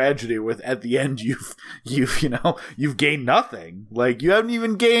Shakespearean tragedy with at the end you've gained nothing. Like, you haven't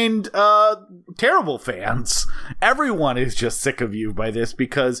even gained terrible fans. Everyone is just sick of you by this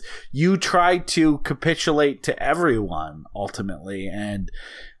because you tried to capitulate to everyone ultimately, and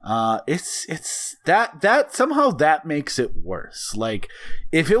it's that somehow that makes it worse. Like,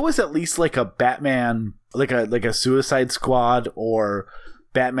 if it was at least like a Batman, like a Suicide Squad or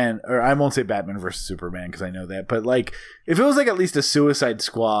Batman, or I won't say Batman versus Superman because I know that, but like if it was like at least a Suicide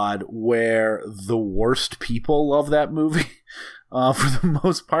Squad where the worst people love that movie for the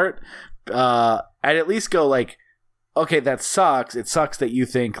most part, I'd at least go like, okay, that sucks. It sucks that you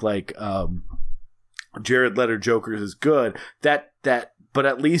think like Jared Leto Joker's is good. But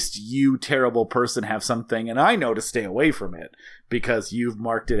at least you, terrible person, have something, and I know to stay away from it because you've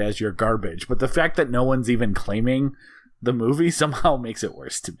marked it as your garbage. But the fact that no one's even claiming the movie somehow makes it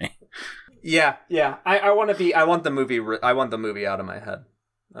worse to me. Yeah. I want the movie out of my head.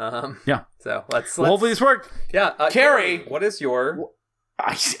 Yeah. So let's hopefully this worked. Yeah. Carrie, what is your?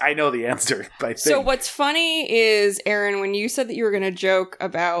 I know the answer. I think. So what's funny is, Aaron, when you said that you were going to joke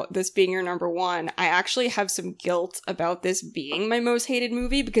about this being your number one, I actually have some guilt about this being my most hated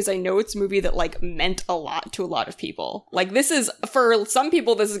movie because I know it's a movie that like meant a lot to a lot of people. Like this is, for some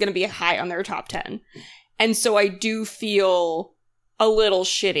people, this is going to be high on their top 10. And so I do feel a little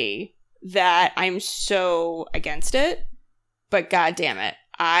shitty that I'm so against it. But god damn it,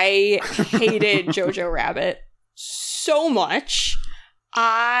 I hated Jojo Rabbit so much.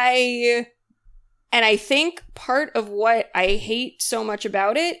 I think part of what I hate so much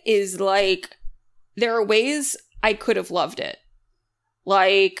about it is, like, there are ways I could have loved it.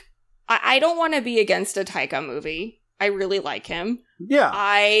 Like, I don't want to be against a Taika movie. I really like him.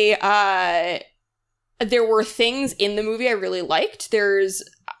 Yeah. There were things in the movie I really liked. There's,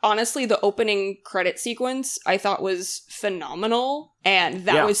 honestly, the opening credit sequence I thought was phenomenal. And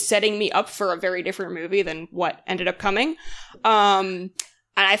that was setting me up for a very different movie than what ended up coming. And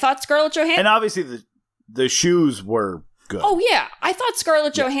I thought Scarlett Johansson... And obviously the shoes were good. Oh, yeah. I thought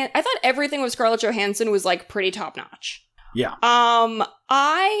I thought everything with Scarlett Johansson was, like, pretty top-notch. Yeah. How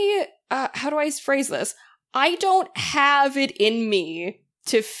do I phrase this? I don't have it in me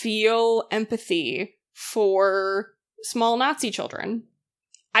to feel empathy for small Nazi children.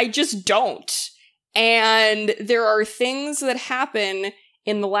 I just don't. And there are things that happen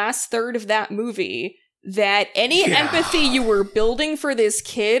in the last third of that movie that any empathy you were building for this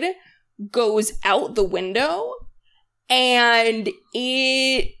kid goes out the window. And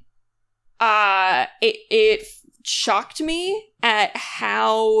it shocked me at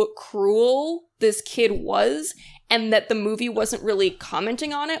how cruel this kid was, and that the movie wasn't really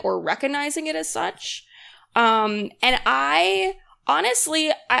commenting on it or recognizing it as such. And I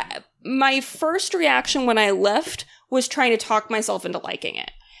honestly, my first reaction when I left was trying to talk myself into liking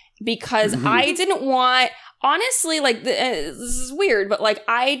it. Because I didn't want, honestly, like, this is weird, but, like,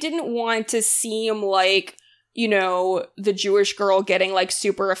 I didn't want to seem like, you know, the Jewish girl getting, like,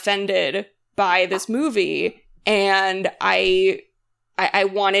 super offended by this movie. And I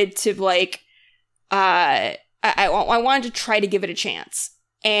wanted to, like, I wanted to try to give it a chance.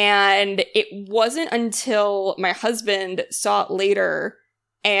 And it wasn't until my husband saw it later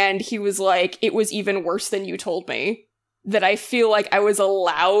and he was like, it was even worse than you told me, that I feel like I was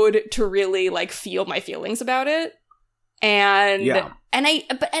allowed to really, like, feel my feelings about it. And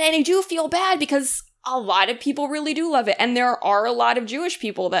I do feel bad because a lot of people really do love it. And there are a lot of Jewish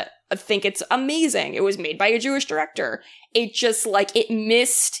people that think it's amazing. It was made by a Jewish director. It just, like, it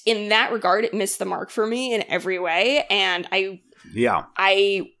missed, in that regard, it missed the mark for me in every way. And I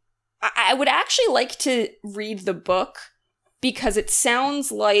would actually like to read the book because it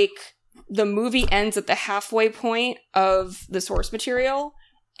sounds like the movie ends at the halfway point of the source material.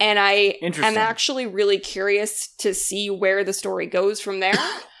 And I am actually really curious to see where the story goes from there.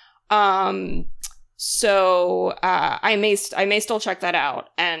 So I may still check that out.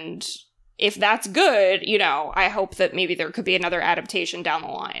 And if that's good, you know, I hope that maybe there could be another adaptation down the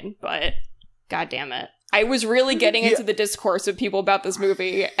line. But god damn it. I was really getting into the discourse of people about this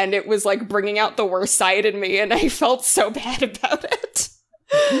movie, and it was, like, bringing out the worst side in me, and I felt so bad about it.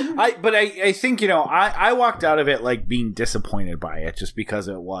 I think, you know, I walked out of it, like, being disappointed by it just because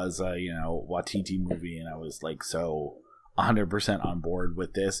it was a, you know, Waititi movie, and I was, like, so 100% on board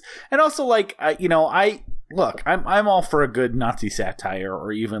with this. And also, like, I'm all for a good Nazi satire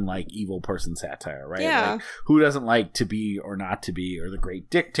or even, like, evil person satire, right? Yeah. Like, who doesn't like To Be or Not to Be or The Great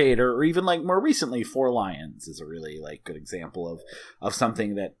Dictator, or even, like, more recently, Four Lions is a really, like, good example of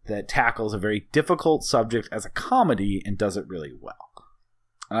something that tackles a very difficult subject as a comedy and does it really well.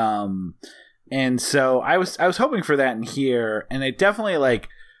 And so I was hoping for that in here, and it definitely, like,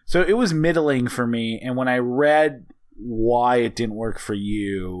 so it was middling for me. And when I read why it didn't work for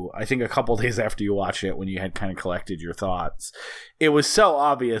you, I think a couple days after you watched it, when you had kind of collected your thoughts, it was so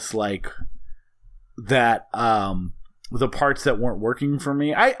obvious, like, that the parts that weren't working for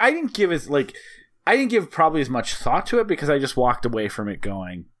me, I didn't give probably as much thought to it because I just walked away from it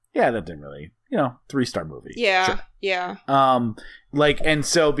going, yeah, that didn't really, you know, 3-star movie. Yeah. Sure. Yeah. And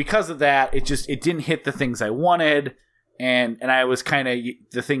so because of that, it didn't hit the things I wanted. And I was kind of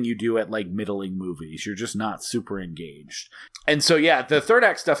the thing you do at, like, middling movies. You're just not super engaged. And so, yeah, the third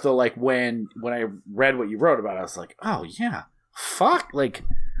act stuff, though, like, when I read what you wrote about it, I was like, oh, yeah, fuck, like,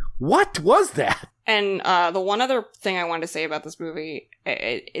 what was that? And the one other thing I wanted to say about this movie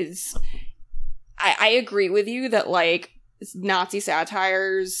is I agree with you that, like, Nazi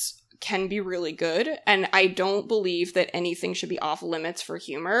satires can be really good. And I don't believe that anything should be off limits for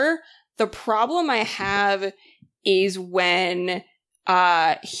humor. The problem I have is when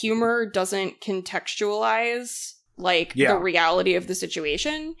humor doesn't contextualize like the reality of the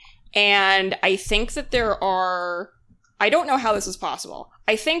situation. And I think that I don't know how this is possible.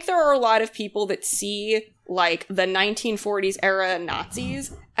 I think there are a lot of people that see like the 1940s era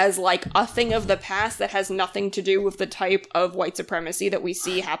Nazis as like a thing of the past that has nothing to do with the type of white supremacy that we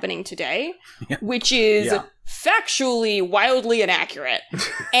see happening today, which is factually wildly inaccurate.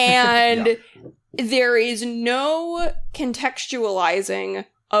 And there is no contextualizing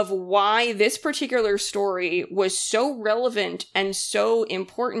of why this particular story was so relevant and so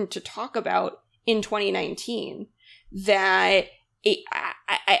important to talk about in 2019 that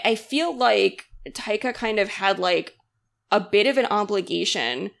I feel like Taika kind of had like a bit of an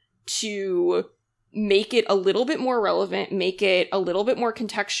obligation to make it a little bit more relevant, make it a little bit more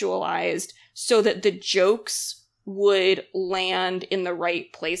contextualized so that the jokes would land in the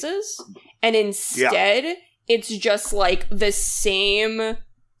right places. And instead, it's just like the same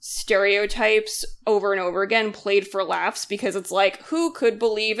stereotypes over and over again played for laughs, because it's like, who could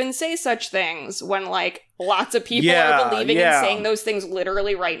believe and say such things when like lots of people are believing and saying those things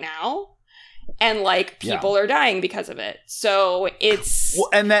literally right now, and like people are dying because of it. So it's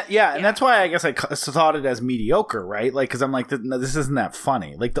and that's why I guess I thought it as mediocre, right? Like, because I'm like, this isn't that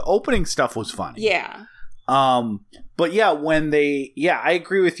funny. Like the opening stuff was funny, but when I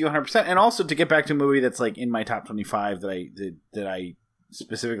agree with you 100%. And also, to get back to a movie that's like in my top 25 that I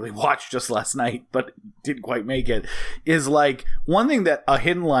specifically watched just last night but didn't quite make it, is like one thing that A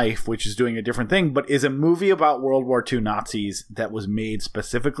Hidden Life, which is doing a different thing, but is a movie about World War II Nazis that was made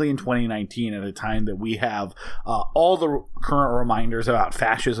specifically in 2019 at a time that we have all the current reminders about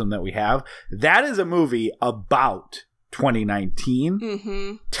fascism that we have. That is a movie about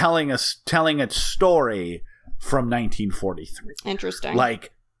 2019 telling a story from 1943. Interesting.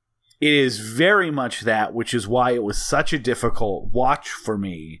 Like, it is very much that, which is why it was such a difficult watch for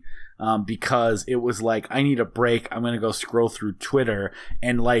me, because it was like, I need a break. I'm going to go scroll through Twitter,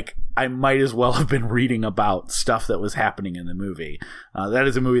 and like, I might as well have been reading about stuff that was happening in the movie. That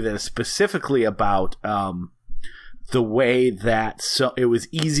is a movie that is specifically about the way that it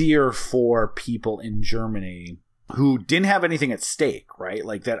was easier for people in Germany who didn't have anything at stake, right?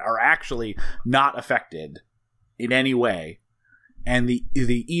 Like, that are actually not affected in any way. And the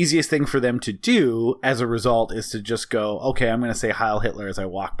easiest thing for them to do as a result is to just go, okay, I'm going to say Heil Hitler as I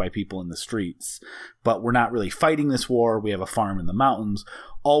walk by people in the streets, but we're not really fighting this war. We have a farm in the mountains.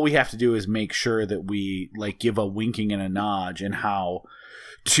 All we have to do is make sure that we like give a winking and a nod and how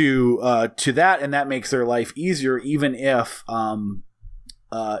to that, and that makes their life easier, even if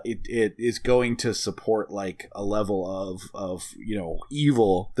it is going to support like a level of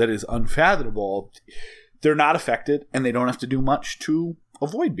evil that is unfathomable. They're not affected, and they don't have to do much to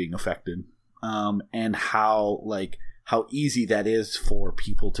avoid being affected. And how easy that is for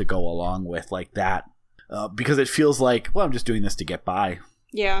people to go along with like that, because it feels like, well, I'm just doing this to get by.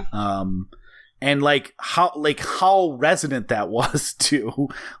 Yeah. And like how resonant that was to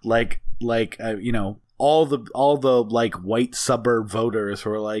all the like white suburb voters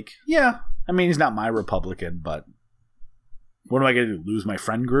who are like, yeah, I mean, he's not my Republican, but what am I going to do? Lose my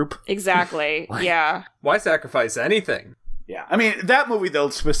friend group? Exactly. Yeah. Why sacrifice anything? Yeah. I mean, that movie, though,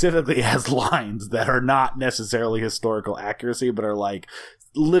 specifically has lines that are not necessarily historical accuracy, but are like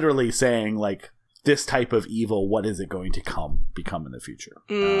literally saying like, this type of evil, what is it going to become in the future?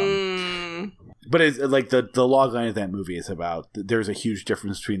 But it's like the log line of that movie is about there's a huge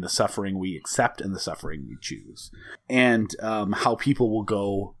difference between the suffering we accept and the suffering we choose, and how people will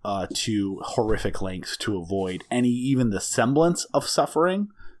go to horrific lengths to avoid even the semblance of suffering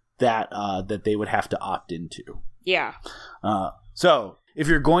that they would have to opt into. Yeah. So if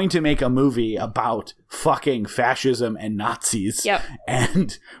you're going to make a movie about fucking fascism and Nazis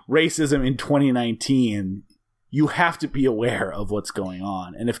and racism in 2019, you have to be aware of what's going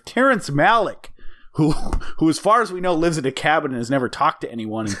on. And if Terrence Malick, who as far as we know lives in a cabin and has never talked to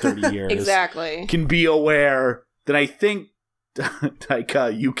anyone in 30 years, exactly, can be aware, then I think,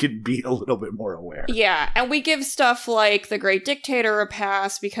 Taika, you can be a little bit more aware. Yeah, and we give stuff like The Great Dictator a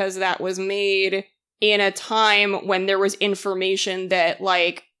pass because that was made in a time when there was information that,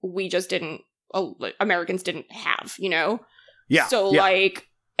 like, we just didn't, Americans didn't have, Yeah. So, like,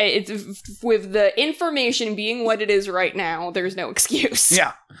 it's with the information being what it is right now, there's no excuse.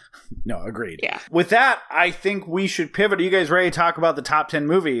 Yeah. No, agreed. Yeah. With that, I think we should pivot. Are you guys ready to talk about the top 10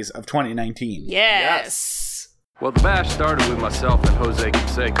 movies of 2019? Yes. Well, the bash started with myself and Jose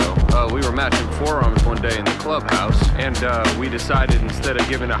Canseco. We were matching forearms one day in the clubhouse, and we decided instead of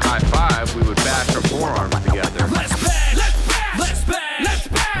giving a high five, we would bash our forearms together. Let's bash! Let's bash! Let's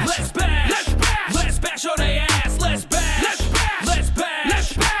bash! Let's bash! Let's bash! Let's bash! Let's bash on their ass! Let's bash! Let's bash!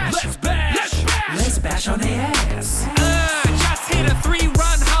 Let's bash! Let's bash! Let's bash! Let's bash on their ass!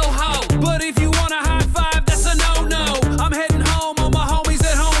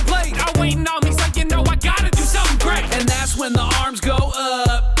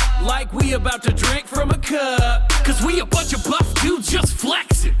 like we about to drink from a cup. Cause we a bunch of buff dudes just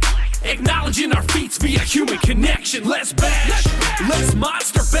flexing, acknowledging our feats via human connection. Let's bash, let's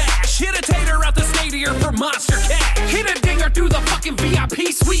monster bash. Hit a tater out the stadium for monster cash. Hit a dinger through the fucking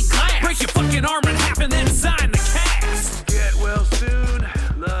VIP suite glass. Break your fucking arm in half and then sign the cast. Get well soon.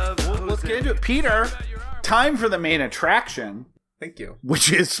 Love. Let's get into it. Peter, time for the main attraction. Thank you.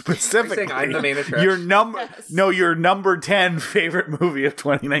 Which is specifically saying I'm the main attraction? your number 10 favorite movie of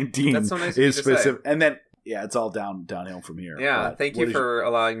 2019. That's so nice of you is to say. specific, and then it's all downhill from here. Yeah, But thank what you is for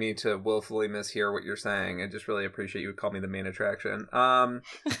allowing me to willfully mishear what you're saying. I just really appreciate you would call me the main attraction.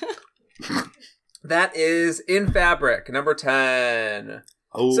 That is In Fabric, number 10.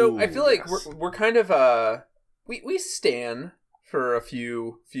 Oh, So I feel like yes. we're kind of we stan for a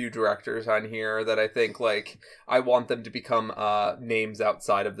few directors on here that I think like I want them to become names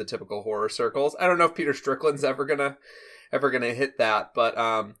outside of the typical horror circles. I don't know if Peter Strickland's ever gonna hit that, but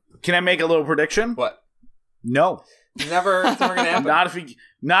Can I make a little prediction? what? No. It's never gonna happen.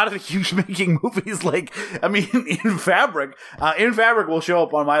 Not if he's making movies like, I mean, In Fabric. In Fabric will show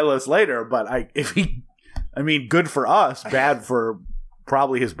up on my list later, but good for us, bad for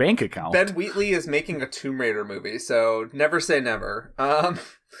probably his bank account. Ben Wheatley is making a Tomb Raider movie, so never say never. Yeah,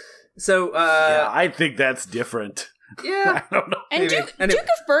 I think that's different. Yeah. I don't know. And Maybe. Duke Anyway.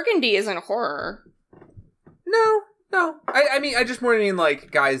 of Burgundy isn't horror. No. I just more mean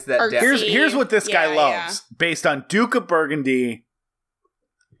like guys that Artsy. Here's what this guy Yeah, loves. Based on Duke of Burgundy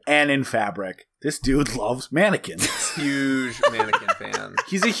and In Fabric, this dude loves mannequins. huge mannequin fan.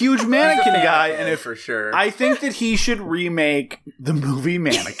 He's a huge mannequin guy, and if for sure. I think that he should remake the movie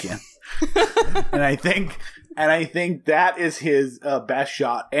Mannequin. and I think that is his best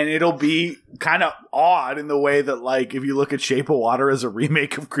shot, and it'll be kind of odd in the way that, like, if you look at Shape of Water as a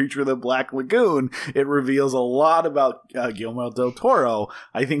remake of Creature of the Black Lagoon, it reveals a lot about Guillermo del Toro.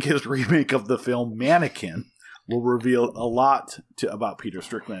 I think his remake of the film Mannequin will reveal a lot about Peter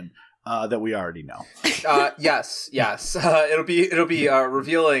Strickland that we already know. Yes. It'll be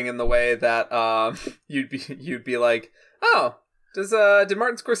revealing in the way that you'd be like, oh. Did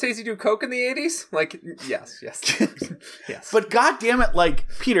Martin Scorsese do coke in the 80s? Like, yes. Yes. But God damn it, like,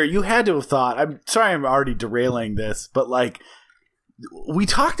 Peter, you had to have thought, I'm sorry I'm already derailing this, but like, we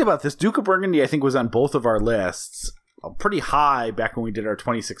talked about this. Duke of Burgundy, I think, was on both of our lists pretty high back when we did our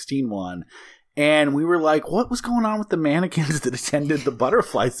 2016 one. And we were like, what was going on with the mannequins that attended the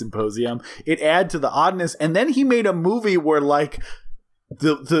Butterfly Symposium? It added to the oddness. And then he made a movie where, like,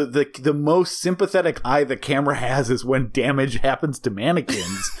 the most sympathetic eye the camera has is when damage happens to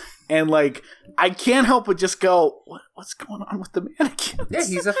mannequins. And, like, I can't help but just go, what's going on with the mannequins? Yeah,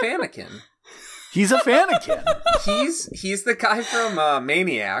 he's a fanikin. He's a fanikin. He's the guy from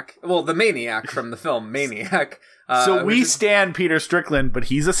Maniac. Well, the Maniac from the film Maniac. So we stan Peter Strickland, but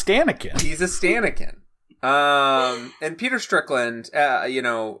he's a stanikin. He's a stanikin. And Peter Strickland,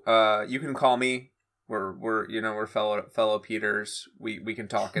 you can call me. We're fellow Peters. We can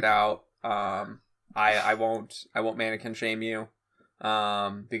talk it out. I won't mannequin shame you.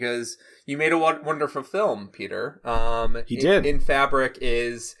 Because you made a wonderful film, Peter. He did. In Fabric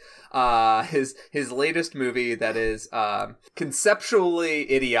is his latest movie that is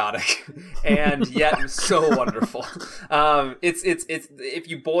conceptually idiotic and yet so wonderful. It's if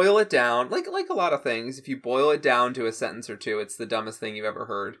you boil it down, like a lot of things, if you boil it down to a sentence or two, it's the dumbest thing you've ever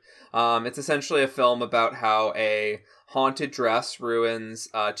heard. It's essentially a film about how a haunted dress ruins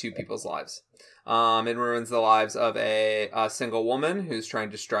two people's lives. It ruins the lives of a single woman who's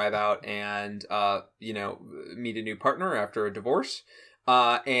trying to strive out and, meet a new partner after a divorce.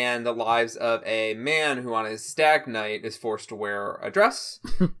 And the lives of a man who on his stag night is forced to wear a dress.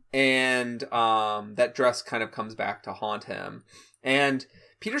 And that dress kind of comes back to haunt him. And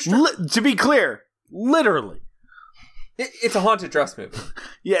Peter to be clear, literally. It's a haunted dress movie.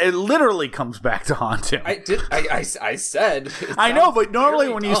 Yeah, it literally comes back to haunt him. I said. I know, but normally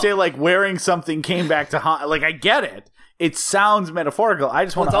when you say, like, wearing something came back to haunt, like, I get it. It sounds metaphorical. I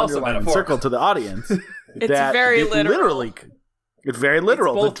just want to underline and circle to the audience. It's that very it literal. Literally, it's very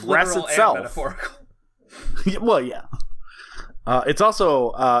literal. It's both the dress literal itself. and metaphorical. Well, yeah. It's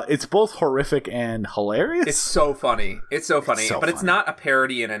also it's both horrific and hilarious. It's so funny. But it's funny. not a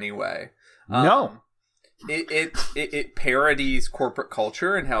parody in any way. No. It parodies corporate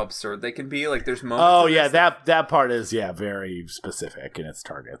culture and how absurd they can be. Like, there's moments. Oh yeah, that part is very specific in its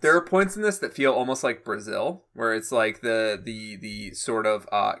targets. There are points in this that feel almost like Brazil, where it's like the sort of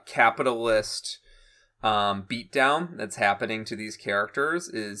capitalist beatdown that's happening to these characters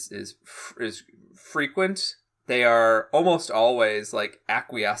is frequent they are almost always like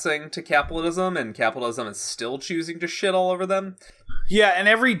acquiescing to capitalism, and capitalism is still choosing to shit all over them. Yeah, and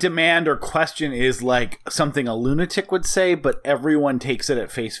every demand or question is like something a lunatic would say, but everyone takes it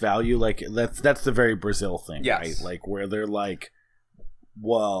at face value. Like that's the very Brazil thing, Yes. right? Like where they're like,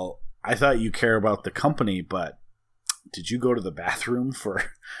 well, I thought you care about the company, but did you go to the bathroom for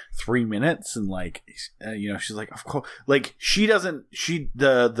 3 minutes? And like, she's like, of course. Like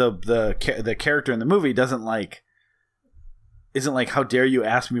the character in the movie isn't like, how dare you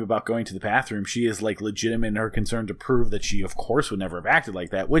ask me about going to the bathroom? She is like legitimate in her concern to prove that she, of course, would never have acted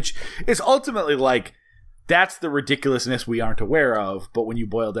like that, which is ultimately like, that's the ridiculousness we aren't aware of. But when you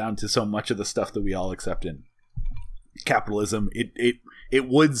boil down to so much of the stuff that we all accept in capitalism, it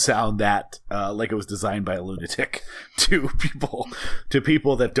would sound that like it was designed by a lunatic to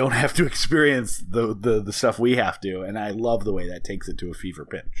people that don't have to experience the stuff we have to. And I love the way that takes it to a fever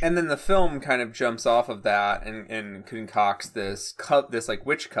pitch. And then the film kind of jumps off of that and concocts this like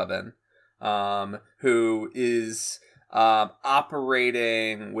witch coven, who is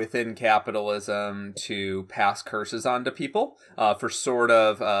operating within capitalism to pass curses on to people for sort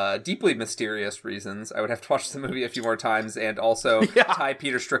of deeply mysterious reasons. I would have to watch the movie a few more times and also tie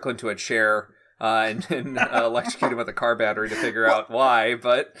Peter Strickland to a chair and electrocute him with a car battery to figure out why.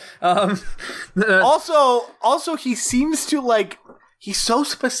 But also he seems to like, he's so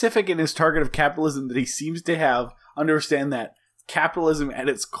specific in his target of capitalism that he seems to understand that capitalism at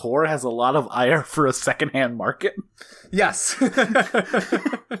its core has a lot of ire for a secondhand market. Yes.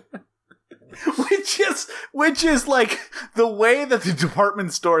 which is like the way that the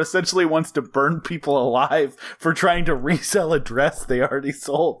department store essentially wants to burn people alive for trying to resell a dress they already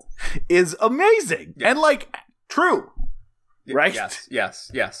sold is amazing. And like true. Right? Yes.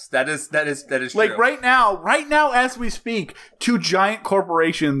 That is true. Like right now as we speak, 2 giant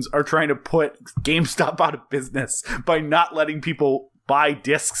corporations are trying to put GameStop out of business by not letting people buy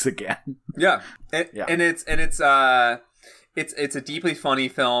discs again. Yeah. And it's a deeply funny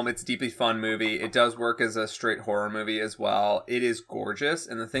film. It's a deeply fun movie. It does work as a straight horror movie as well. It is gorgeous.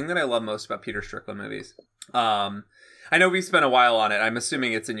 And the thing that I love most about Peter Strickland movies, I know we spent a while on it. I'm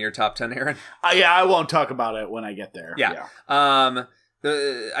assuming it's in your top 10, Aaron. Yeah, I won't talk about it when I get there. Yeah.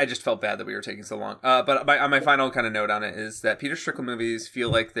 I just felt bad that we were taking so long. But my final kind of note on it is that Peter Strickland movies feel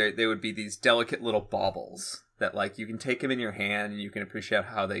like they would be these delicate little baubles that like you can take them in your hand and you can appreciate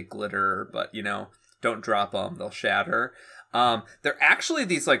how they glitter, but don't drop them, they'll shatter. They're actually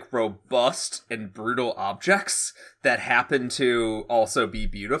these like robust and brutal objects that happen to also be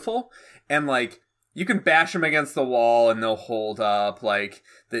beautiful, and like you can bash them against the wall and they'll hold up. Like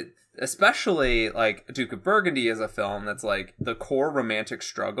especially like Duke of Burgundy is a film that's like the core romantic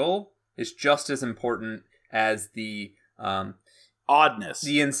struggle is just as important as the oddness,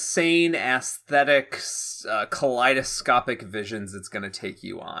 the insane aesthetic kaleidoscopic visions it's going to take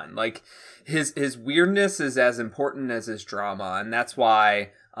you on. Like his weirdness is as important as his drama, and that's why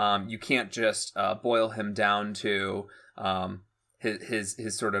you can't just boil him down to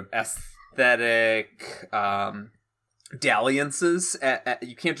his sort of aesthetic dalliances.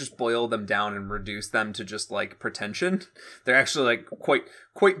 You can't just boil them down and reduce them to just like pretension. They're actually like quite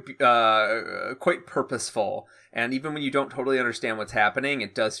purposeful. And even when you don't totally understand what's happening,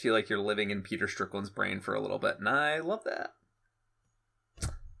 it does feel like you're living in Peter Strickland's brain for a little bit, and I love that.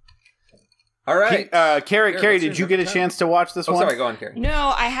 All right, Carrie, did you get a chance to watch this one? Sorry, go on, Carrie.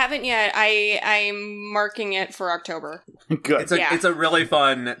 No, I haven't yet. I'm marking it for October. Good. It's a really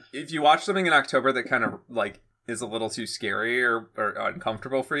fun. If you watch something in October that kind of like is a little too scary or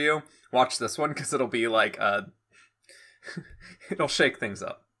uncomfortable for you, watch this one because it'll be like it'll shake things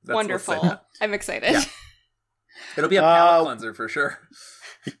up. Wonderful. I'm excited. Yeah. It'll be a palate cleanser for sure.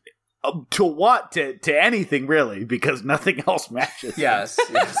 To what? To anything really, because nothing else matches. Yes.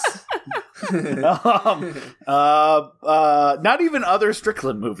 Not even other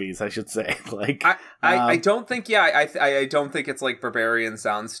Strickland movies, I should say. Like I don't think. Yeah, I don't think it's like Barbarian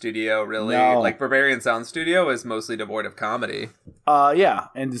Sound Studio. Really, no. Like Barbarian Sound Studio is mostly devoid of comedy. Yeah,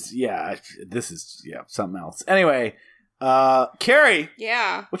 and this is something else. Anyway, Carrie.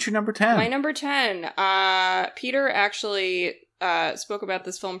 Yeah. What's your number 10? My number 10. Peter actually spoke about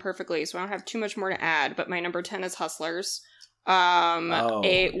this film perfectly, so I don't have too much more to add, but my number 10 is Hustlers.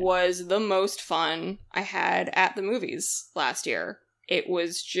 It was the most fun I had at the movies last year. It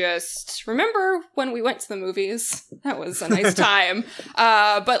was just, remember when we went to the movies? That was a nice time.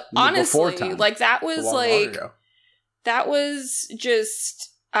 But honestly, like that was like, that was just,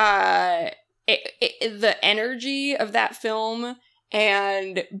 the energy of that film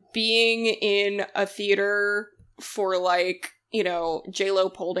and being in a theater for like, J-Lo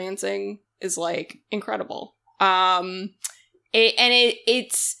pole dancing is like incredible.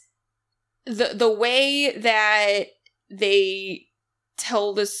 It's the way that they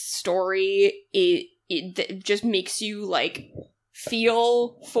tell the story, it just makes you like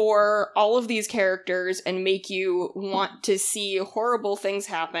feel for all of these characters and make you want to see horrible things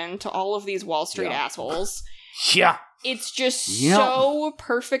happen to all of these Wall Street assholes. Yeah. It's just so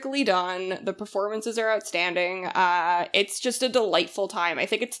perfectly done. The performances are outstanding. It's just a delightful time. I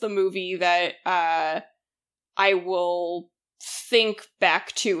think it's the movie that I will think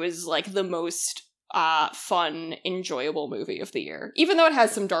back to as like the most fun, enjoyable movie of the year. Even though it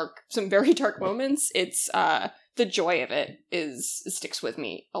has some very dark moments, it's the joy of it sticks with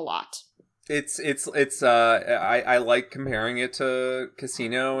me a lot. I like comparing it to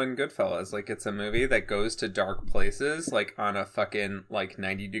Casino and Goodfellas. Like, it's a movie that goes to dark places, like, on a fucking, like,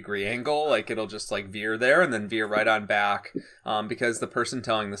 90-degree angle. Like, it'll just, like, veer there and then veer right on back, because the person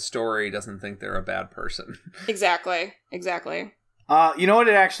telling the story doesn't think they're a bad person. Exactly. You know what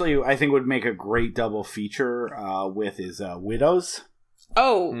it actually, I think, would make a great double feature with is Widows.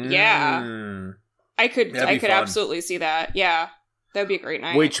 Oh, yeah. I could absolutely see that. Yeah. That'd be a great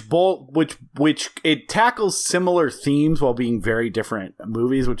night. Which it tackles similar themes while being very different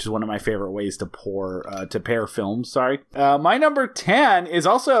movies, which is one of my favorite ways to pair films. Sorry, my number 10 is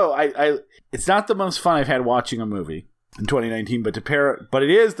also it's not the most fun I've had watching a movie in 2019, but it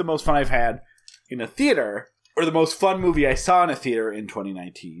is the most fun I've had in a theater, or the most fun movie I saw in a theater in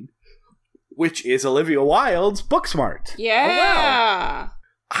 2019, which is Olivia Wilde's Booksmart. Yeah.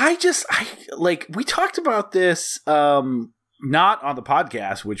 Oh, wow. We talked about this. Not on the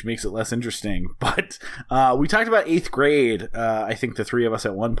podcast, which makes it less interesting, but we talked about 8th grade, I think the three of us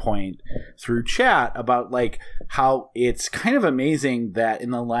at one point through chat, about like how it's kind of amazing that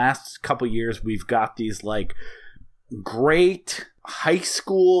in the last couple years we've got these like great high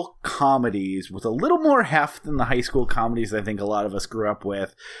school comedies with a little more heft than the high school comedies I think a lot of us grew up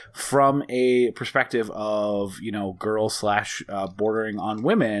with, from a perspective of, you know, girls / bordering on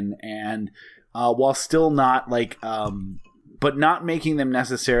women, and while still not like but not making them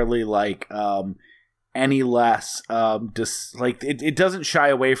necessarily like any less it doesn't shy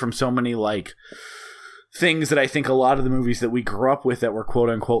away from so many like things that I think a lot of the movies that we grew up with that were quote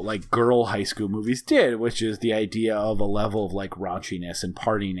unquote like girl high school movies did, which is the idea of a level of like raunchiness and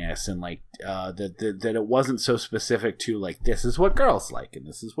partiness, and like that it wasn't so specific to like this is what girls like and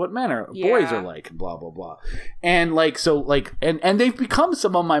this is what boys are like and blah blah blah, and like so like and they've become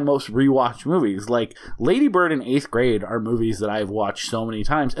some of my most rewatched movies. Like Lady Bird and 8th Grade are movies that I've watched so many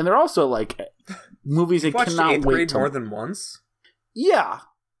times, and they're also like movies that cannot wait. 8th Grade more than once? Yeah.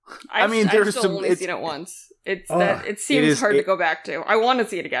 I've only seen it once. It seems hard to go back to. I want to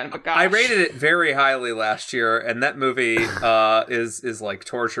see it again, but gosh. I rated it very highly last year, and that movie is like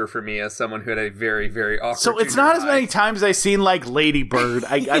torture for me as someone who had a very, very awkward. So it's not as many times I've seen like Lady Bird.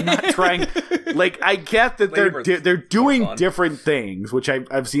 I'm not trying. Like, I get that they're doing different things, which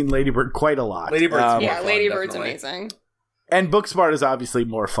I've seen Lady Bird quite a lot. Lady Bird's Lady Bird's amazing. And Booksmart is obviously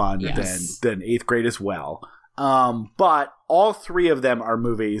more fun than 8th Grade as well. But all three of them are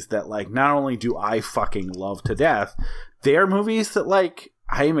movies that, like, not only do I fucking love to death, they're movies that, like,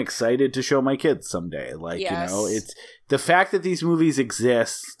 I am excited to show my kids someday. Like, you know, it's the fact that these movies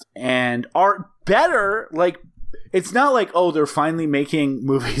exist and are better. Like, it's not like, oh, they're finally making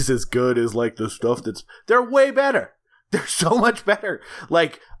movies as good as, like, the stuff they're way better. They're so much better.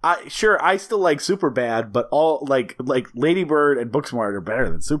 Like, I still like Superbad, but all like Lady Bird and Booksmart are better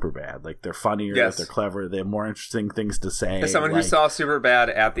than Superbad. Like, they're funnier, they're clever, they have more interesting things to say. As someone who saw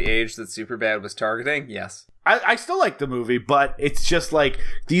Superbad at the age that Superbad was targeting, yes. I still like the movie, but it's just like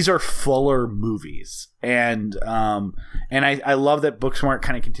these are fuller movies, and I love that Booksmart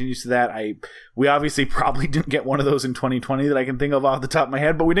kind of continues to that. We obviously probably didn't get one of those in 2020 that I can think of off the top of my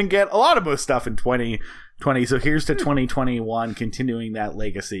head, but we didn't get a lot of most stuff in 2020. So here's to 2021 continuing that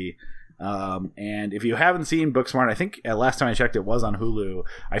legacy. And if you haven't seen Booksmart, I think last time I checked it was on Hulu.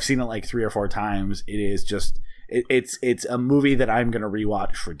 I've seen it like 3 or 4 times. It is just it's a movie that I'm going to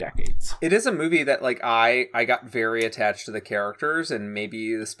rewatch for decades. It is a movie that, like, I got very attached to the characters in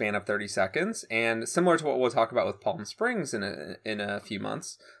maybe the span of 30 seconds, and similar to what we'll talk about with Palm Springs in a few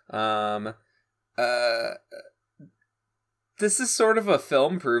months. This is sort of a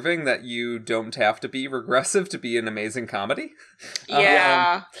film proving that you don't have to be regressive to be an amazing comedy.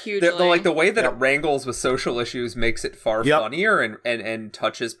 Yeah, hugely. The way that it wrangles with social issues makes it far funnier and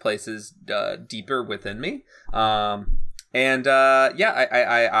touches places deeper within me. I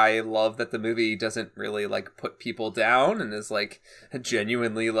love that the movie doesn't really like put people down and is like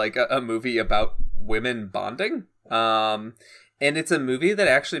genuinely like a movie about women bonding. And it's a movie that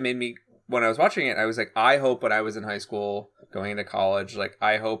actually made me when I was watching it, I was like, I hope when I was in high school, going into college, like,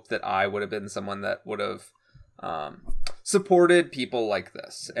 I hope that I would have been someone that would have supported people like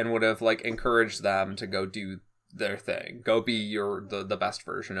this and would have, like, encouraged them to go do their thing, go be the best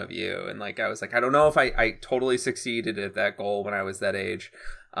version of you. And, like, I was like, I don't know if I totally succeeded at that goal when I was that age.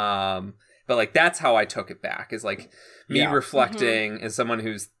 But, like, that's how I took it back, is, like, me reflecting as someone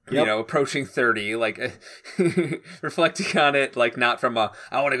who's, you know, approaching 30, like, reflecting on it, like, not from I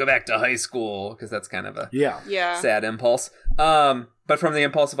want to go back to high school, because that's kind of a sad impulse. But from the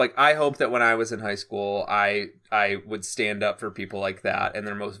impulse of, like, I hope that when I was in high school, I would stand up for people like that in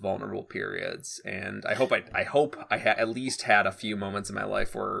their most vulnerable periods. And I hope I at least had a few moments in my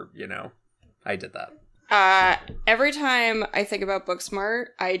life where, you know, I did that. Every time I think about Booksmart,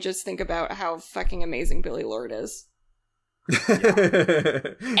 I just think about how fucking amazing Billie Lourd is.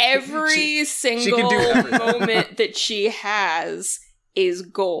 Every single moment that she has is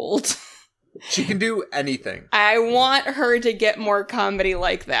gold. She can do anything. I want her to get more comedy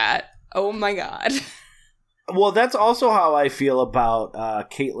like that. Oh my god. Well, that's also how I feel about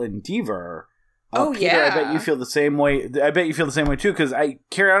Caitlin Dever. Peter, I bet you feel the same way. I bet you feel the same way too, because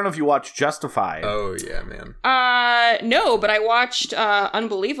Carrie, I don't know if you watched Justified. Oh yeah, man. No, but I watched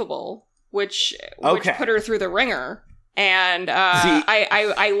Unbelievable, which put her through the ringer, and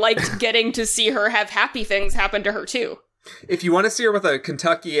I liked getting to see her have happy things happen to her too. If you want to see her with a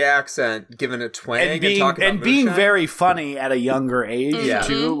Kentucky accent, given a twang, and being very funny at a younger age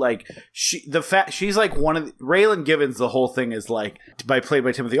too, like she's like one of Raylan Givens. The whole thing is like played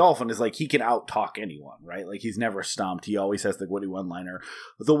by Timothy Olyphant is like he can out talk anyone, right? Like he's never stumped. He always has the witty one liner.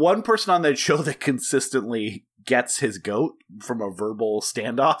 The one person on that show that consistently gets his goat from a verbal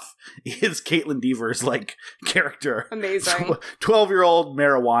standoff is Caitlin Dever's like character. Amazing. 12-year-old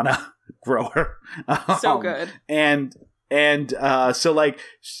marijuana grower. So good. And so, like,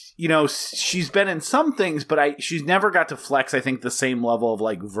 you know, she's been in some things, but she's never got to flex, I think, the same level of,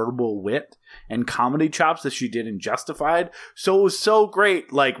 like, verbal wit and comedy chops that she did in Justified. So it was so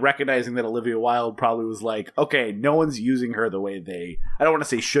great, like, recognizing that Olivia Wilde probably was like, okay, no one's using her the way I don't want to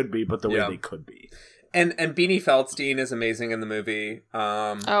say should be, but the way they could be. And Beanie Feldstein is amazing in the movie.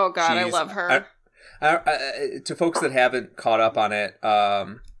 Oh, God, I love her. To folks that haven't caught up on it,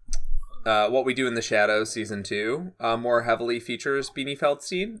 What We Do in the Shadows season 2 more heavily features Beanie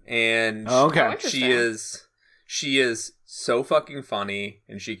Feldstein, and she is so fucking funny,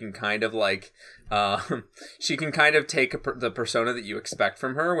 and she can kind of like she can kind of take the persona that you expect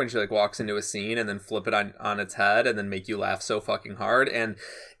from her when she like walks into a scene and then flip it on its head and then make you laugh so fucking hard. And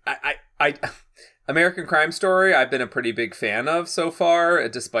I American Crime Story, I've been a pretty big fan of so far,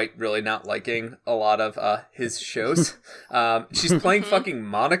 despite really not liking a lot of his shows. She's playing fucking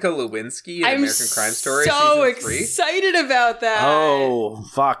Monica Lewinsky in American Crime Story so season 3. Excited about that. Oh,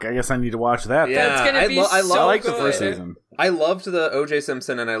 fuck. I guess I need to watch that. Yeah, that's going to be I like good. The first season. I loved the O.J.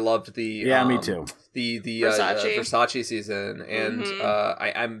 Simpson, and I loved the me too. The Versace season, and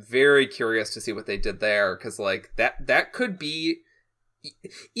I'm very curious to see what they did there, because like that could be,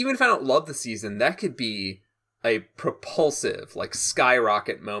 even if I don't love the season, that could be a propulsive, like,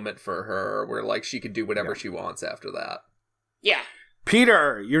 skyrocket moment for her, where like she could do whatever she wants after that. Yeah.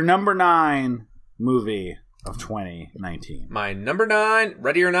 Peter, your number 9 movie of 2019. My number 9,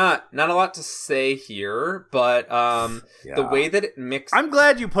 Ready or Not. Not a lot to say here, but the way that it mixed. I'm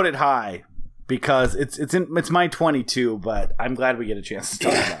glad you put it high, because it's my 22, but I'm glad we get a chance to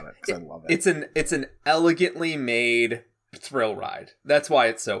talk about it, because I love it. It's an elegantly made thrill ride. That's why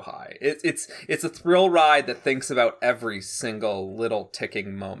it's so high. It's a thrill ride that thinks about every single little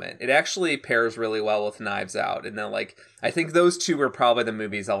ticking moment. It actually pairs really well with Knives Out, and then like I think those two are probably the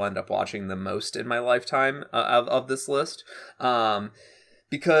movies I'll end up watching the most in my lifetime of this list.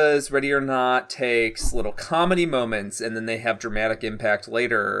 Because Ready or Not takes little comedy moments and then they have dramatic impact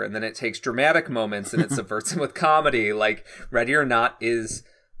later, and then it takes dramatic moments and it subverts them with comedy. Like Ready or Not is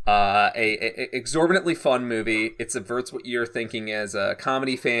a exorbitantly fun movie. It subverts what you're thinking as a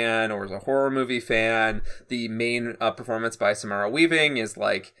comedy fan or as a horror movie fan. The main performance by Samara Weaving is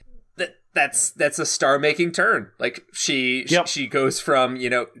like that's a star-making turn. Like she goes from, you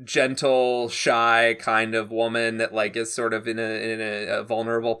know, gentle, shy kind of woman that like is sort of in a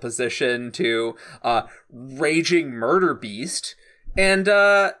vulnerable position to raging murder beast, and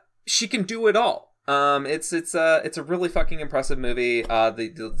she can do it all. It's a really fucking impressive movie.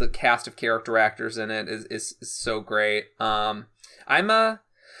 The cast of character actors in it is so great. I'm a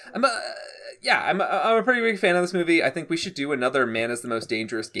pretty big fan of this movie. I think we should do another Man is the Most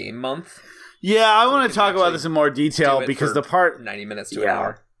Dangerous Game month. Yeah, I want to talk about this in more detail, because the part 90 minutes to an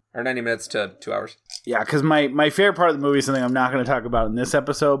hour. Or 90 minutes to 2 hours. Yeah, because my favorite part of the movie is something I'm not going to talk about in this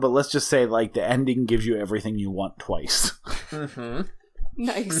episode, but let's just say, like, the ending gives you everything you want twice. Mm-hmm.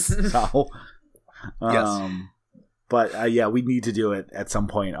 Nice. So, Yes. But, yeah, we need to do it at some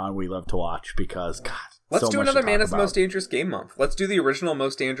point on We Love to Watch because, God, Let's so do much to another talk Man is about. Most Dangerous Game month. Let's do the original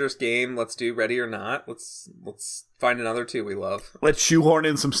Most Dangerous Game. Let's do Ready or Not. Let's find another two we love. Let's shoehorn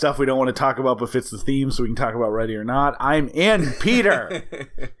in some stuff we don't want to talk about but fits the theme so we can talk about Ready or Not. I'm in. Peter.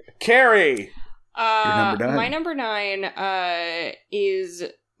 Carrie. Your number 9. My number 9 is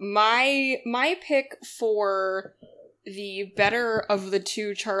my pick for the better of the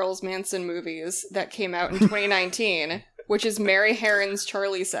two Charles Manson movies that came out in 2019, which is Mary Harron's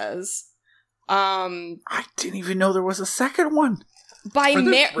Charlie Says. I didn't even know there was a second one. By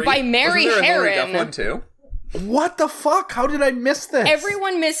Mary Wasn't there a Hilary Duff Harron. one too? What the fuck? How did I miss this?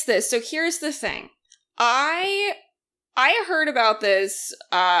 Everyone missed this. So here's the thing. I heard about this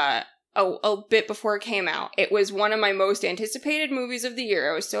a bit before it came out. It was one of my most anticipated movies of the year.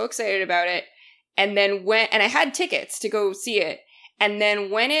 I was so excited about it. And then and I had tickets to go see it. And then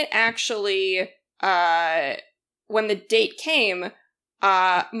when it actually when the date came,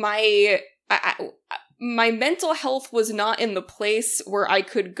 my mental health was not in the place where I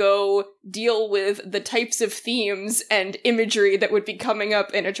could go deal with the types of themes and imagery that would be coming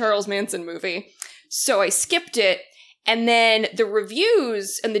up in a Charles Manson movie. So I skipped it, and then the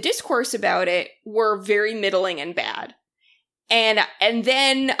reviews and the discourse about it were very middling and bad. And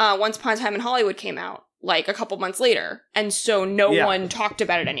then Once Upon a Time in Hollywood came out, like a couple months later, and so no one talked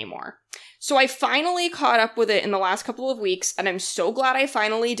about it anymore. So I finally caught up with it in the last couple of weeks, and I'm so glad I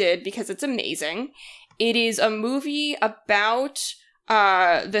finally did because it's amazing. It is a movie about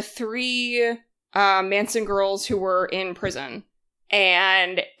the 3 Manson girls who were in prison,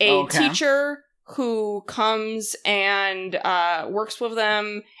 and a teacher who comes and works with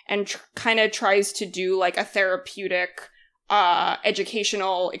them and kind of tries to do like a therapeutic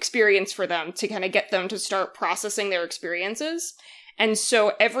educational experience for them to kind of get them to start processing their experiences. And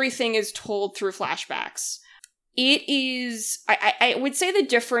so everything is told through flashbacks. It is, I would say the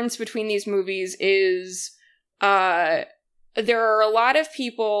difference between these movies is there are a lot of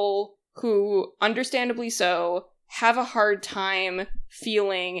people who, understandably so, have a hard time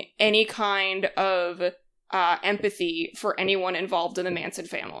feeling any kind of empathy for anyone involved in the Manson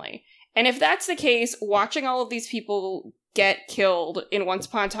family. And if that's the case, watching all of these people get killed in Once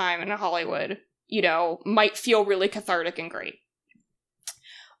Upon a Time in Hollywood, might feel really cathartic and great.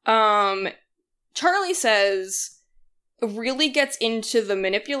 Charlie Says really gets into the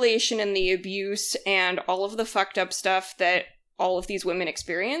manipulation and the abuse and all of the fucked up stuff that all of these women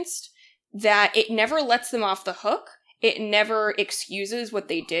experienced, that it never lets them off the hook. It never excuses what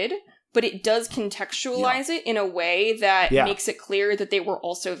they did, but it does contextualize it in a way that makes it clear that they were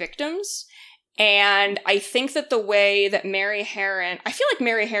also victims. And I think that the way that Mary Harron, I feel like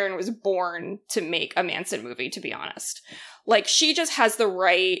Mary Harron was born to make a Manson movie, to be honest. Like, she just has the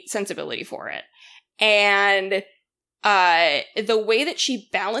right sensibility for it. And the way that she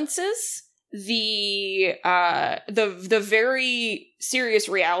balances the very serious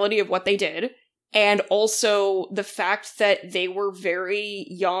reality of what they did, and also the fact that they were very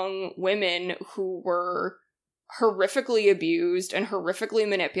young women who were horrifically abused and horrifically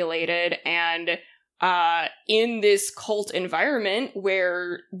manipulated, and in this cult environment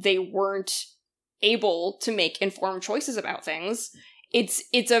where they weren't able to make informed choices about things.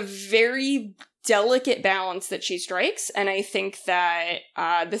 It's a very delicate balance that she strikes, and I think that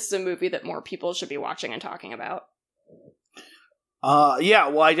this is a movie that more people should be watching and talking about. Yeah,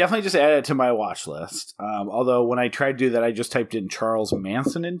 well, I definitely just added it to my watch list. Although when I tried to do that, I just typed in Charles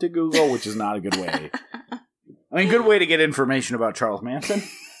Manson into Google, which is not a good way. I mean, good way to get information about Charles Manson.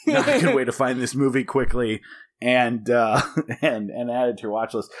 Not a good way to find this movie quickly and add it to your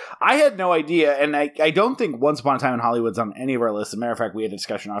watch list. I had no idea, and I don't think Once Upon a Time in Hollywood's on any of our lists. As a matter of fact, we had a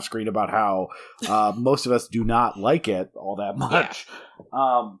discussion off screen about how most of us do not like it all that much.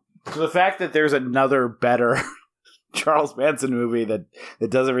 Yeah. So the fact that there's another better Charles Manson movie that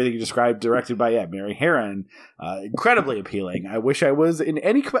does everything you described, directed by Mary Harron, incredibly appealing. I wish I was in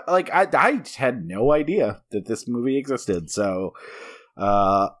any I had no idea that this movie existed. So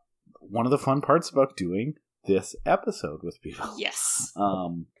one of the fun parts about doing this episode with people. Yes.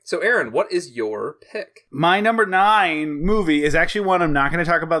 So Aaron, what is your pick? My number 9 movie is actually one I'm not going to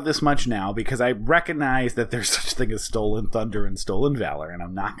talk about this much now because I recognize that there's such a thing as Stolen Thunder and Stolen Valor, and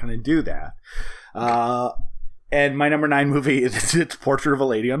I'm not going to do that. And my number 9 movie is Portrait of a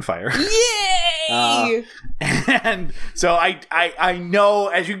Lady on Fire. Yay! Yay! And so I know,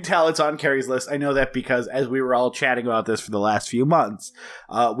 as you can tell, it's on Carrie's list. I know that because as we were all chatting about this for the last few months,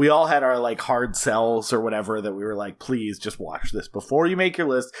 we all had our like hard sells or whatever that we were like, please just watch this before you make your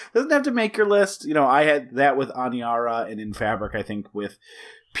list. Doesn't have to make your list. You know, I had that with Aniara and In Fabric, I think with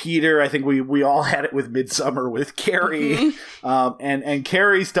Peter. I think we all had it with Midsummer with Carrie. And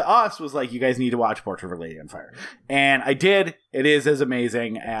Carrie's to us was like, you guys need to watch Portrait of a Lady on Fire. And I did. It is as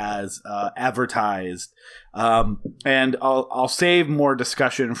amazing as advertised. And I'll save more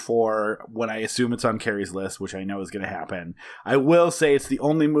discussion for when I assume it's on Carrie's list, which I know is going to happen. I will say it's the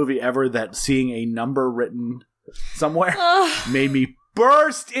only movie ever that seeing a number written somewhere made me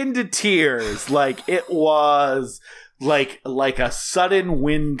burst into tears. Like it was like a sudden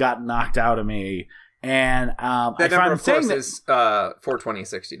wind got knocked out of me. And that I number, of course, that is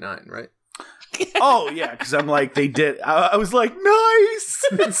 42069, right? Oh yeah, because I'm like they did. I was like, nice,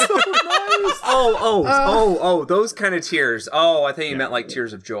 it's so nice. Oh, those kind of tears. Oh, I thought you meant like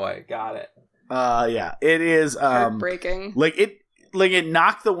tears of joy. Got it. Yeah, it is Heartbreaking. Like it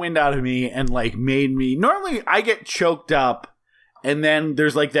knocked the wind out of me and like made me. Normally, I get choked up. And then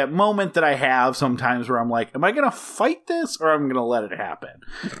there's like that moment that I have sometimes where I'm like, am I going to fight this or am I going to let it happen?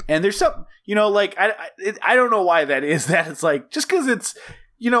 And there's some, you know, like, I don't know why that is that. It's like, just because it's,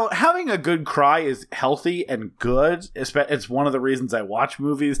 you know, having a good cry is healthy and good. It's one of the reasons I watch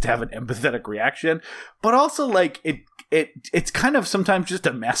movies, to have an empathetic reaction. But also, like, it's kind of sometimes just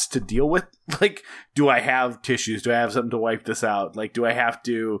a mess to deal with. Like, do I have tissues? Do I have something to wipe this out? Like, do I have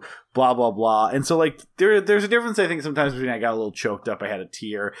to blah, blah, blah? And so, like, there's a difference, I think, sometimes between I got a little choked up, I had a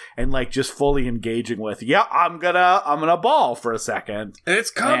tear, and, like, just fully engaging with, yeah, I'm gonna bawl for a second. It's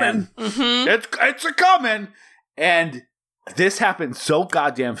coming. It's a coming. And this happened so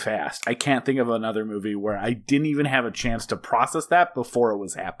goddamn fast. I can't think of another movie where I didn't even have a chance to process that before it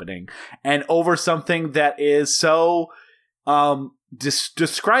was happening. And over something that is so...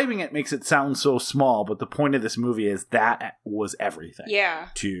 describing it makes it sound so small, but the point of this movie is that was everything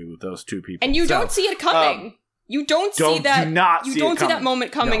to those two people. And you don't see it coming. You don't see that. You don't see that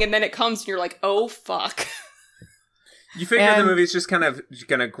moment coming, and then it comes and you're like, oh, fuck. You figure the movie's just kind of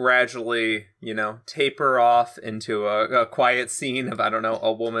going to gradually, you know, taper off into a quiet scene of, I don't know,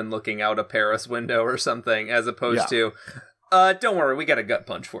 a woman looking out a Paris window or something, as opposed to, don't worry, we got a gut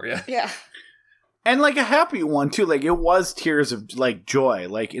punch for you. Yeah. And, like, a happy one, too. Like, it was tears of, like, joy.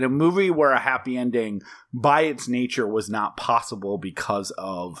 Like, in a movie where a happy ending, by its nature, was not possible because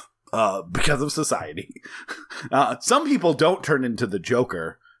of society. Some people don't turn into the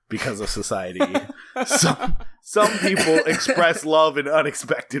Joker because of society. Some people express love in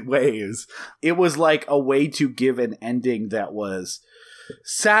unexpected ways. It was, like, a way to give an ending that was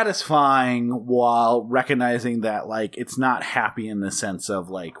satisfying while recognizing that, like, it's not happy in the sense of,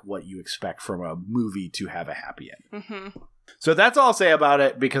 like, what you expect from a movie to have a happy end. Mm-hmm. So that's all I'll say about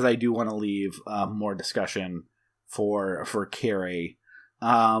it, because I do want to leave more discussion for Carrie.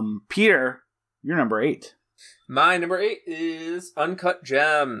 Peter, you're number 8. My number 8 is Uncut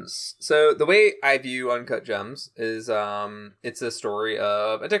Gems. So the way I view Uncut Gems is it's a story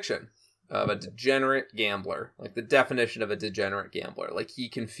of addiction. Of a degenerate gambler. Like, the definition of a degenerate gambler. Like, he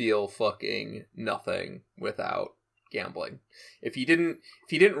can feel fucking nothing without gambling. If he didn't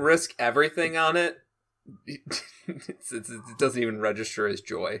risk everything on it, it doesn't even register as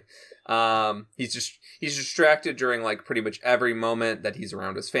joy. He's distracted during, like, pretty much every moment that he's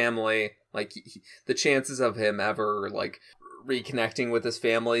around his family. Like, the chances of him ever, like, reconnecting with his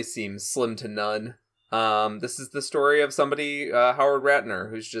family seems slim to none. This is the story of somebody, Howard Ratner,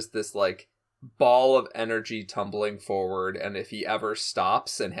 who's just this, like, ball of energy tumbling forward, and if he ever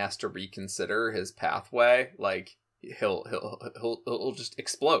stops and has to reconsider his pathway, like, he'll just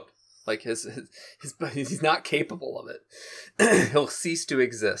explode. Like, he's not capable of it. He'll cease to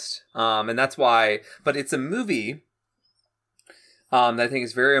exist. And that's why, but it's a movie, that I think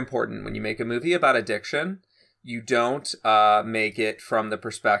is very important. When you make a movie about addiction, you don't, make it from the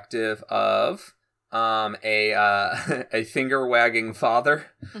perspective of, a finger wagging father,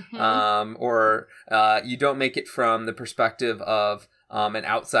 or you don't make it from the perspective of an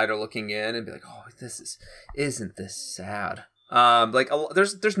outsider looking in and be like, oh, isn't this sad?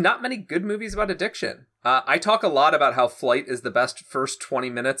 There's not many good movies about addiction. I talk a lot about how Flight is the best first 20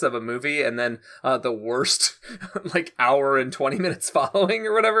 minutes of a movie, and then the worst like hour and 20 minutes following,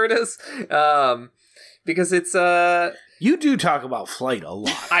 or whatever it is, because it's You do talk about Flight a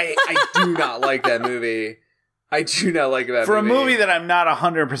lot. I do not like that movie. I do not like that movie. For a movie that I'm not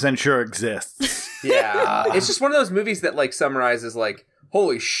 100% sure exists. Yeah. It's just one of those movies that, like, summarizes, like,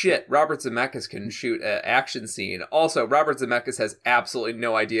 holy shit, Robert Zemeckis can shoot an action scene. Also, Robert Zemeckis has absolutely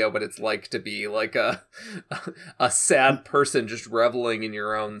no idea what it's like to be like a sad person just reveling in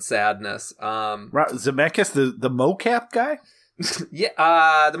your own sadness. Zemeckis, the mocap guy?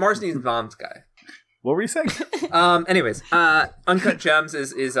 Yeah, the Mars Needs Moms guy. What were you saying? Anyways, Uncut Gems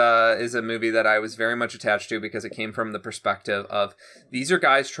is a movie that I was very much attached to because it came from the perspective of these are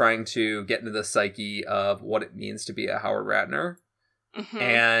guys trying to get into the psyche of what it means to be a Howard Ratner. Mm-hmm.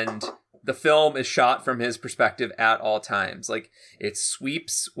 And the film is shot from his perspective at all times. Like it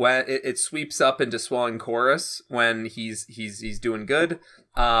sweeps it sweeps up into swelling chorus when he's doing good.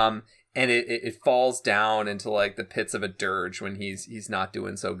 And it falls down into like the pits of a dirge when he's not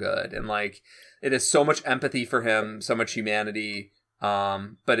doing so good. And like it is so much empathy for him, so much humanity.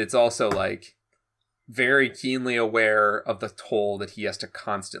 But it's also like very keenly aware of the toll that he has to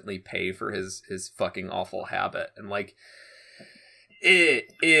constantly pay for his fucking awful habit. And like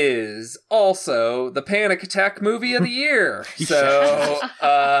it is also the Panic Attack movie of the year. So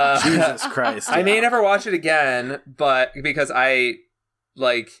Jesus Christ. I may never watch it again, but because I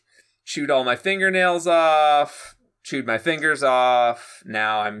like chewed all my fingernails off, chewed my fingers off.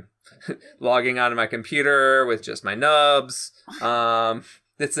 Now I'm logging onto my computer with just my nubs.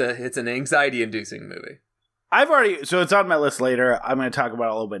 It's an anxiety-inducing movie. So it's on my list later. I'm going to talk about it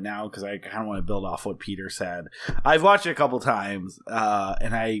a little bit now because I kind of want to build off what Peter said. I've watched it a couple times,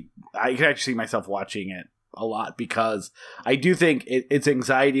 and I can actually see myself watching it a lot because I do think it's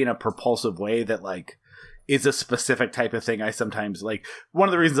anxiety in a propulsive way that like is a specific type of thing I sometimes like. One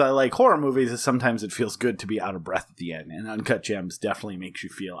of the reasons I like horror movies is sometimes it feels good to be out of breath at the end, and Uncut Gems definitely makes you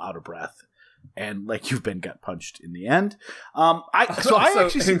feel out of breath and like you've been gut punched in the end. I'm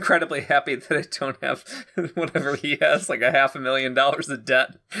actually incredidly happy that I don't have whatever he has, like $500,000 of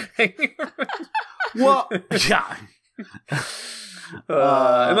debt. Well, yeah.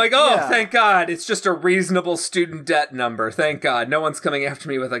 I'm like, thank God, it's just a reasonable student debt number. Thank God, no one's coming after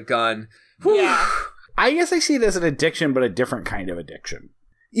me with a gun. Whew. Yeah. I guess I see it as an addiction, but a different kind of addiction.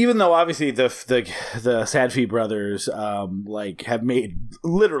 Even though obviously the Sadfi brothers like have made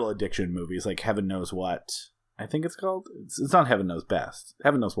literal addiction movies, like Heaven Knows What, I think it's called. It's not Heaven Knows Best.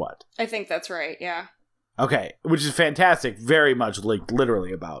 Heaven Knows What. I think that's right. Yeah. Okay, which is fantastic. Very much like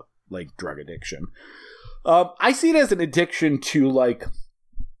literally about like drug addiction. I see it as an addiction to like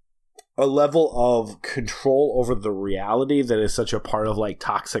a level of control over the reality that is such a part of like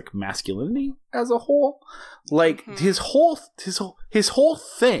toxic masculinity as a whole. Like his whole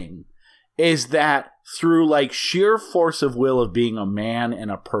thing is that through like sheer force of will of being a man and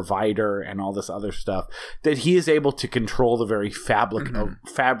a provider and all this other stuff, that he is able to control the very fabric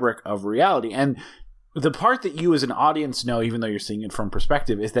of reality. And the part that you as an audience know, even though you're seeing it from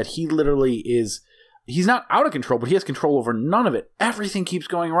perspective, is that he literally is. He's not out of control, but he has control over none of it. Everything keeps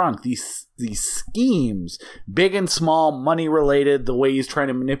going wrong. These schemes, big and small, money related, the way he's trying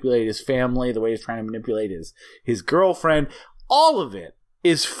to manipulate his family, the way he's trying to manipulate his girlfriend, all of it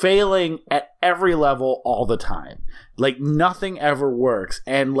is failing at every level all the time. Like nothing ever works.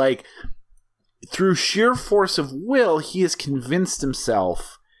 And like through sheer force of will, he has convinced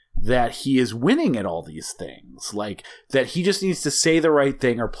himself that he is winning at all these things. Like that he just needs to say the right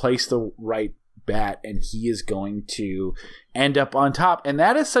thing or place the right bet and he is going to end up on top. And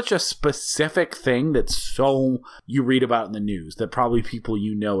that is such a specific thing that so you read about in the news that probably people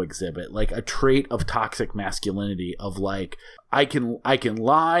you know exhibit, like a trait of toxic masculinity of like I can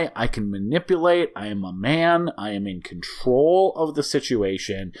lie, I can manipulate, I am a man, I am in control of the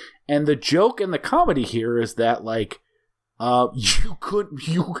situation. And the joke and the comedy here is that like you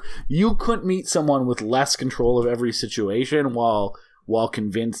couldn't meet someone with less control of every situation while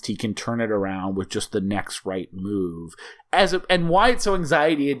convinced he can turn it around with just the next right move. And why it's so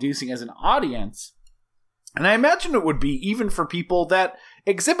anxiety-inducing as an audience, and I imagine it would be even for people that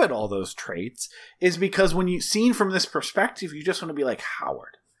exhibit all those traits, is because when you're seen from this perspective, you just want to be like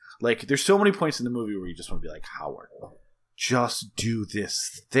Howard. Like, there's so many points in the movie where you just want to be like, Howard, just do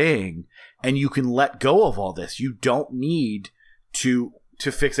this thing, and you can let go of all this. You don't need to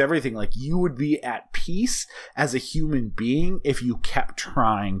fix everything. Like you would be at peace as a human being if you kept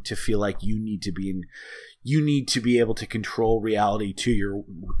trying to feel like you need to be able to control reality to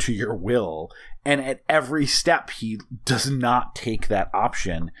your will. And at every step he does not take that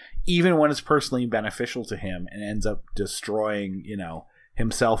option, even when it's personally beneficial to him, and ends up destroying,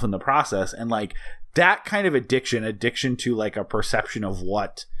 himself in the process. And like that kind of addiction to like a perception of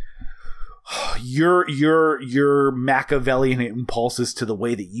what your Machiavellian impulses to the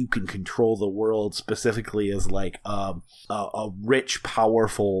way that you can control the world, specifically as like a rich,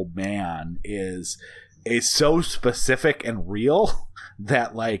 powerful man, is so specific and real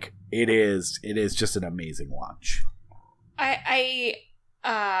that like it is just an amazing watch.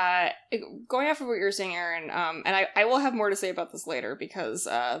 Going off of what you're saying, Aaron, and I will have more to say about this later because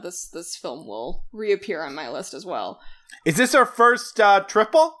this film will reappear on my list as well. Is this our first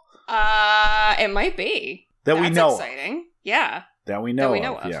triple? It might be. That we know exciting. Of. Yeah. That we know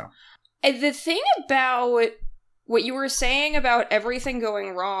of. Yeah. And the thing about what you were saying about everything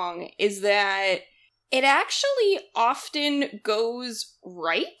going wrong is that it actually often goes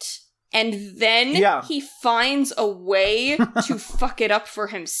right. And then he finds a way to fuck it up for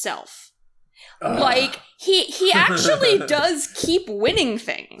himself. Like, he actually does keep winning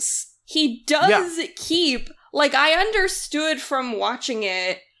things. He does keep... Like, I understood from watching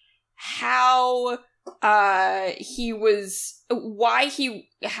it how he was... Why he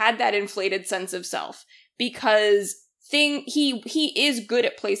had that inflated sense of self. Because he is good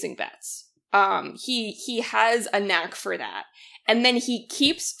at placing bets. He has a knack for that. And then he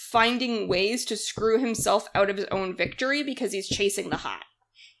keeps finding ways to screw himself out of his own victory because he's chasing the high.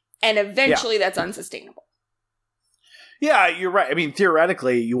 And eventually that's unsustainable. Yeah, you're right. I mean,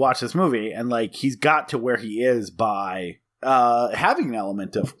 theoretically, you watch this movie and like he's got to where he is by having an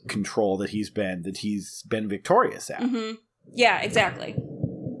element of control that he's been victorious at. Mm-hmm. Yeah, exactly.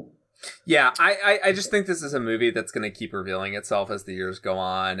 Yeah, I just think this is a movie that's going to keep revealing itself as the years go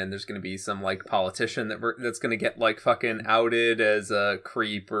on, and there's going to be some, like, politician that's going to get, like, fucking outed as a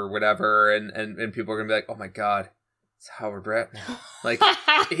creep or whatever, and people are going to be like, oh my god, it's Howard Ratner. Like,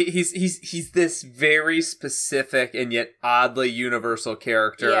 he's this very specific and yet oddly universal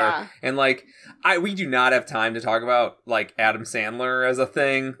character. Yeah. And, like, we do not have time to talk about, like, Adam Sandler as a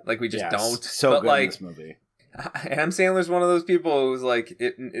thing. Like, we just don't. So but, good like, in this movie. Adam Sandler's one of those people who's like,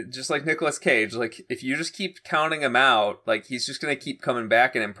 just like Nicolas Cage, like, if you just keep counting him out, like, he's just going to keep coming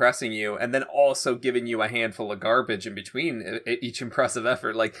back and impressing you, and then also giving you a handful of garbage in between each impressive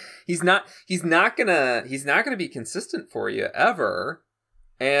effort. Like, he's not gonna be consistent for you ever,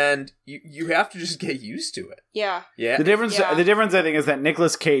 and you have to just get used to it. Yeah. Yeah. The difference I think is that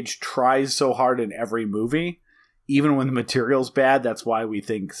Nicolas Cage tries so hard in every movie. Even when the material's bad, that's why we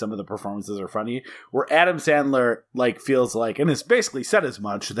think some of the performances are funny. Where Adam Sandler, like, feels like, and has basically said as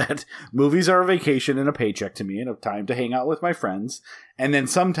much, that movies are a vacation and a paycheck to me and a time to hang out with my friends. And then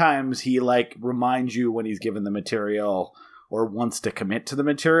sometimes he, like, reminds you when he's given the material or wants to commit to the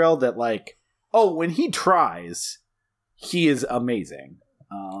material that, like, oh, when he tries, he is amazing.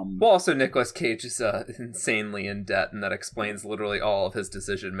 Well, also Nicolas Cage is insanely in debt, and that explains literally all of his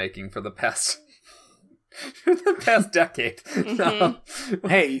decision making for the past... the past decade. Mm-hmm.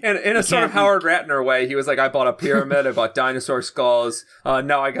 Hey, in a sort of Howard Ratner way, he was like, I bought a pyramid, I bought dinosaur skulls,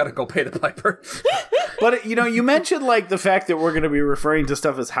 now I gotta go pay the piper. But, you know, you mentioned, like, the fact that we're going to be referring to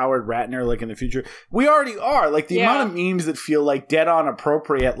stuff as Howard Ratner, like, in the future. We already are. Like, the amount of memes that feel, like, dead on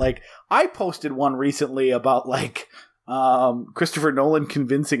appropriate. Like, I posted one recently about, like, Christopher Nolan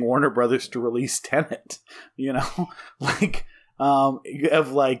convincing Warner Brothers to release Tenet. You know? Like...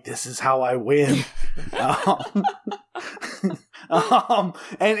 of like, this is how I win. And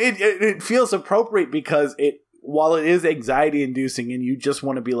it feels appropriate because while it is anxiety inducing and you just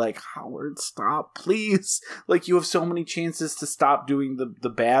want to be like, Howard, stop, please. Like, you have so many chances to stop doing the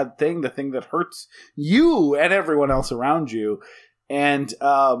bad thing, the thing that hurts you and everyone else around you. And,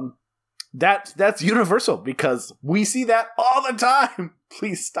 that's universal because we see that all the time.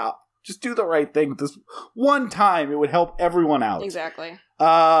 Please stop. Just do the right thing this one time. It would help everyone out. Exactly.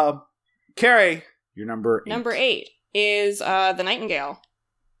 Carrie, you're number 8. Number 8 is The Nightingale.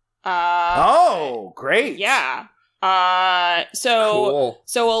 Oh, great. Yeah. Cool.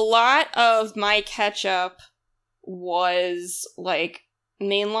 So a lot of my catch-up was, like,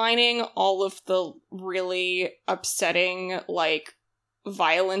 mainlining all of the really upsetting, like,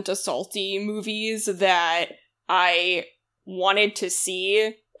 violent, assaulty movies that I wanted to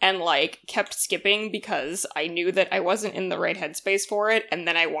see and, like, kept skipping because I knew that I wasn't in the right headspace for it, and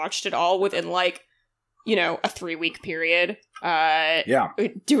then I watched it all within, like, you know, a 3-week period.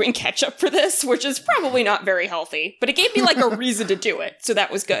 Doing catch-up for this, which is probably not very healthy, but it gave me, like, a reason to do it, so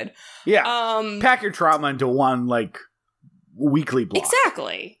that was good. Yeah. Pack your trauma into one, like, weekly block.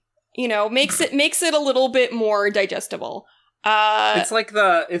 Exactly. You know, makes it a little bit more digestible. It's like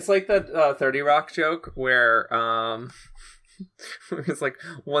the 30 Rock joke where it's like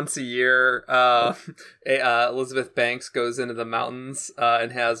once a year Elizabeth Banks goes into the mountains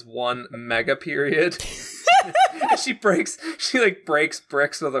and has one mega period. she breaks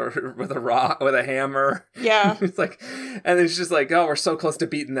bricks with a hammer. Yeah. It's like, and it's just like, oh, we're so close to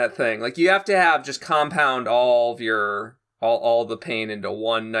beating that thing. Like, you have to have just compound all of your all the pain into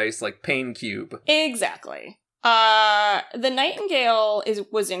one nice, like, pain cube. Exactly. The Nightingale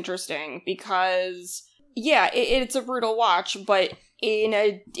was interesting because, yeah, it's a brutal watch, but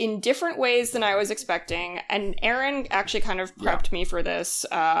in different ways than I was expecting. And Aaron actually kind of prepped me for this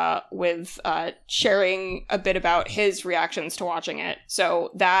with sharing a bit about his reactions to watching it. So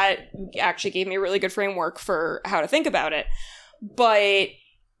that actually gave me a really good framework for how to think about it. But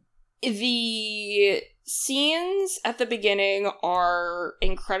the scenes at the beginning are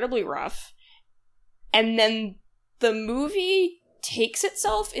incredibly rough. And then the movie takes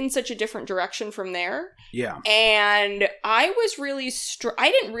itself in such a different direction from there. Yeah. And I was really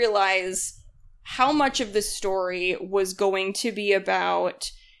I didn't realize how much of the story was going to be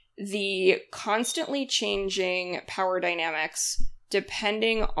about the constantly changing power dynamics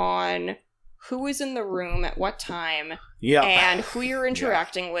depending on who is in the room at what time and who you're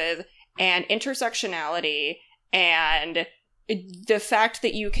interacting with and intersectionality and the fact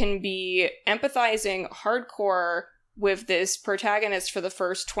that you can be empathizing hardcore with this protagonist for the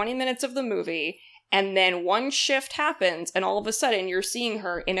first 20 minutes of the movie, and then one shift happens, and all of a sudden you're seeing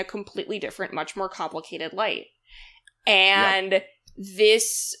her in a completely different, much more complicated light. And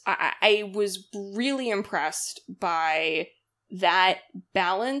this, I was really impressed by that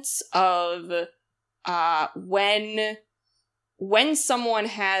balance of when someone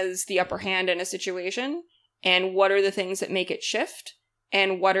has the upper hand in a situation, and what are the things that make it shift,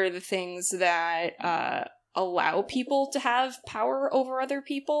 and what are the things that allow people to have power over other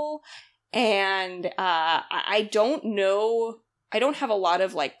people. And I don't know, I don't have a lot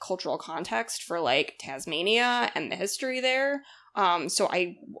of like cultural context for like Tasmania and the history there. So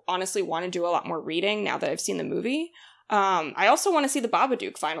I honestly want to do a lot more reading now that I've seen the movie. I also want to see the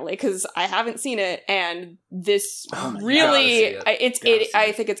Babadook finally, because I haven't seen it, and this really, I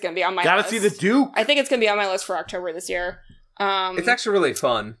think it's going to be on my list. Gotta see the Duke! I think it's going to be on my list for October this year. It's actually really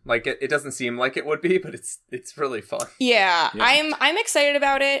fun. Like, it doesn't seem like it would be, but it's really fun. Yeah, I'm excited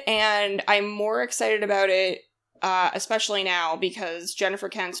about it, and I'm more excited about it, especially now, because Jennifer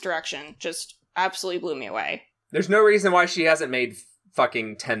Kent's direction just absolutely blew me away. There's no reason why she hasn't made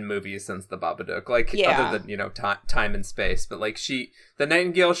fucking 10 movies since the Babadook, like, other than, time and space, but like, the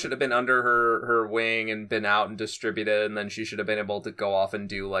Nightingale should have been under her wing and been out and distributed, and then she should have been able to go off and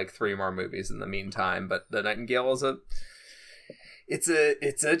do like 3 more movies in the meantime. But the Nightingale is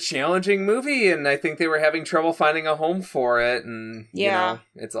it's a challenging movie, and I think they were having trouble finding a home for it, and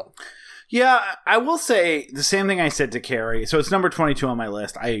it's all. Yeah, I will say the same thing I said to Carrie. So it's number 22 on my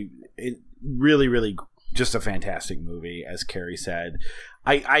list. It really, really just a fantastic movie, as Carrie said.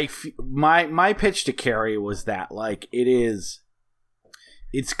 My pitch to Carrie was that, like, it's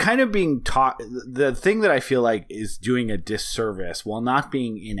kind of being taught. The thing that I feel like is doing a disservice while not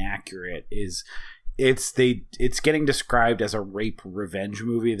being inaccurate is it's getting described as a rape revenge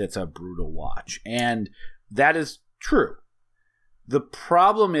movie that's a brutal watch, and that is true. The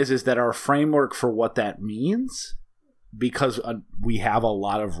problem is that our framework for what that means, because we have a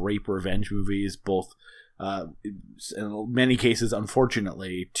lot of rape revenge movies, both in many cases,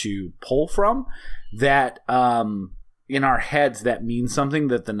 unfortunately, to pull from, that in our heads that means something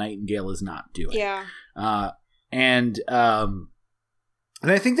that the Nightingale is not doing. Yeah. And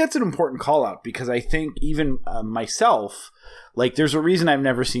I think that's an important call out, because I think even myself, like, there's a reason I've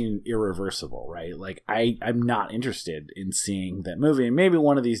never seen Irreversible, right? Like, I'm not interested in seeing that movie, and maybe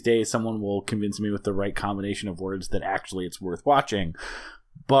one of these days someone will convince me with the right combination of words that actually it's worth watching.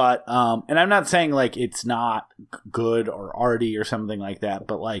 But, and I'm not saying like it's not good or arty or something like that,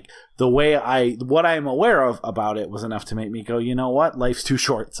 but like what I'm aware of about it was enough to make me go, you know what, life's too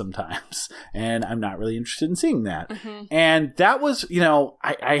short sometimes, and I'm not really interested in seeing that. Mm-hmm. And that was,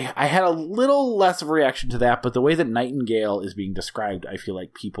 I had a little less of a reaction to that, but the way that Nightingale is being described, I feel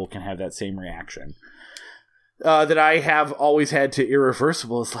like people can have that same reaction. That I have always had to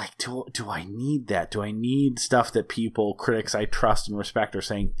Irreversible is like, do I need that? Do I need stuff that critics I trust and respect are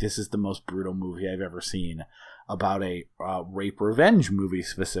saying, this is the most brutal movie I've ever seen about a rape revenge movie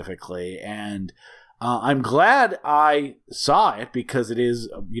specifically? And I'm glad I saw it, because it is,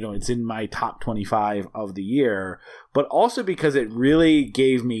 it's in my top 25 of the year, but also because it really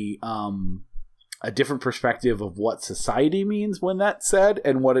gave me a different perspective of what society means when that's said,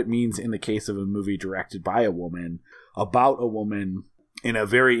 and what it means in the case of a movie directed by a woman, about a woman in a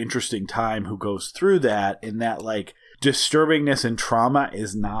very interesting time who goes through that, and that, like, disturbingness and trauma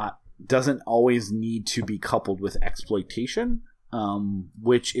doesn't always need to be coupled with exploitation,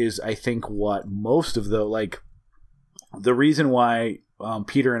 which is, I think, what most of the reason why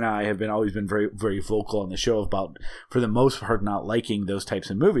Peter and I have always been very, very vocal on the show about, for the most part, not liking those types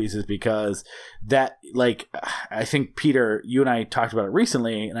of movies, is because that, like, I think, Peter, you and I talked about it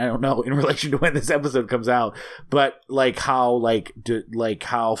recently, and I don't know in relation to when this episode comes out, but like how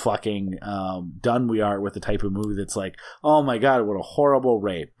how fucking done we are with the type of movie that's like, oh my god, what a horrible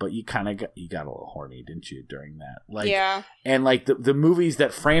rape, but you kind of got a little horny, didn't you, during that? Like, yeah. And like the movies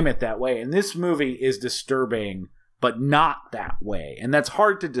that frame it that way, and this movie is disturbing, but not that way. And that's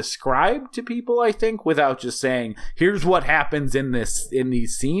hard to describe to people, I think, without just saying, here's what happens in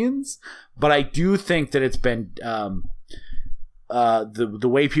these scenes. But I do think that it's been the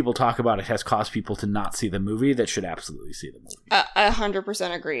way people talk about it has caused people to not see the movie that should absolutely see the movie.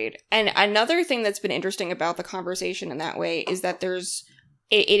 100% agreed. And another thing that's been interesting about the conversation in that way is that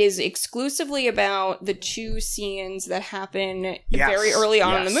it is exclusively about the two scenes that happen very early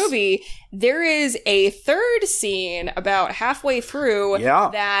on in the movie. There is a third scene about halfway through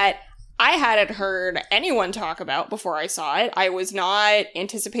that I hadn't heard anyone talk about before I saw it. I was not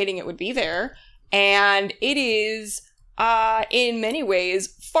anticipating it would be there. And it is, in many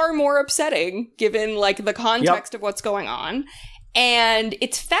ways, far more upsetting given like the context of what's going on. And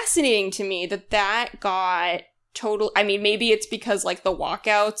it's fascinating to me that got I mean, maybe it's because like the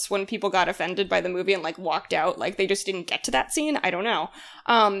walkouts, when people got offended by the movie and like walked out, like they just didn't get to that scene. I don't know.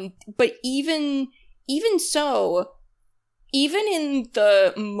 But even so, even in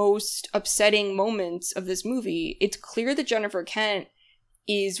the most upsetting moments of this movie, it's clear that Jennifer Kent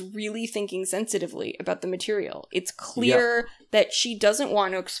is really thinking sensitively about the material. It's clear that she doesn't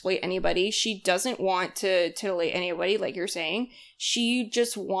want to exploit anybody. She doesn't want to titillate anybody, like you're saying. She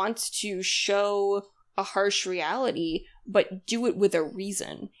just wants to show a harsh reality, but do it with a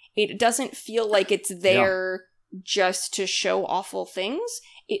reason. It doesn't feel like it's there just to show awful things.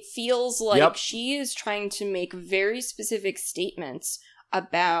 It feels like she is trying to make very specific statements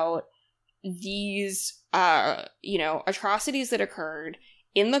about these, atrocities that occurred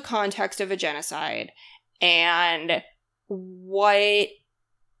in the context of a genocide and what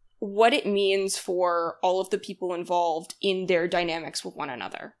it means for all of the people involved in their dynamics with one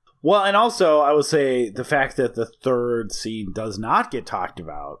another. Well, and also, I would say the fact that the third scene does not get talked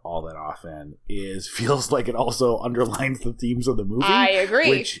about all that often feels like it also underlines the themes of the movie. I agree.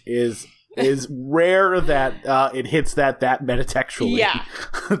 Which is rare that it hits that metatextually. Yeah.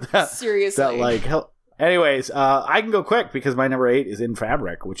 Seriously. Anyways, I can go quick because my number 8 is In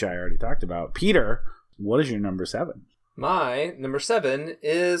Fabric, which I already talked about. Peter, what is your number 7? My number 7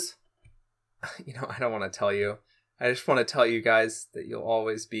 is, I don't want to tell you. I just want to tell you guys that you'll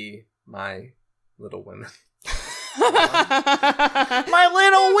always be my Little Women. My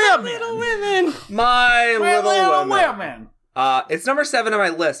Little Women! My Little Women! It's number 7 on my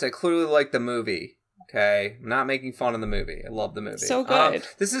list. I clearly like the movie. Okay? I'm not making fun of the movie. I love the movie. So good.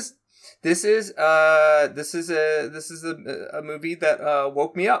 This is a movie that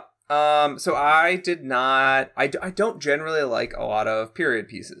woke me up. So I don't generally like a lot of period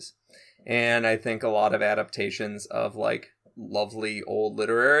pieces. And I think a lot of adaptations of like lovely old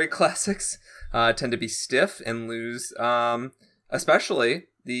literary classics tend to be stiff and lose especially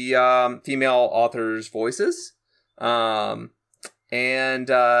the female authors' voices. And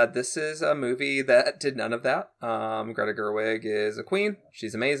this is a movie that did none of that. Greta Gerwig is a queen.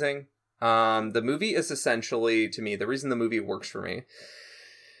 She's amazing. The movie is essentially, to me, the reason the movie works for me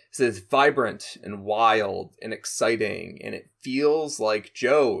is it's vibrant and wild and exciting, and it feels like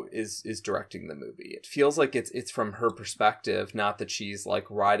Jo is directing the movie. It feels like it's from her perspective, not that she's like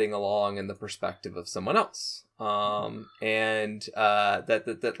riding along in the perspective of someone else. That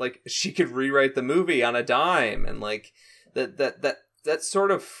like she could rewrite the movie on a dime, and like that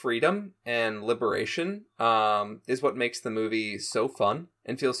sort of freedom and liberation is what makes the movie so fun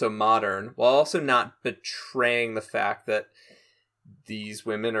and feel so modern, while also not betraying the fact that these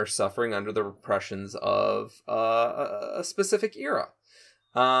women are suffering under the repressions of a specific era.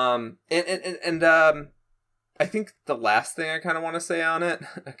 I think the last thing I kind of want to say on it,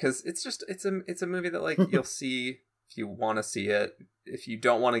 because it's a movie that like you'll see if you want to see it. If you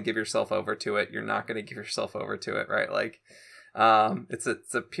don't want to give yourself over to it, you're not going to give yourself over to it, right? Like, it's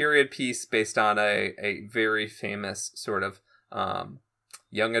a period piece based on a very famous sort of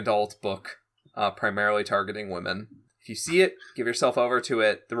young adult book, primarily targeting women. If you see it, give yourself over to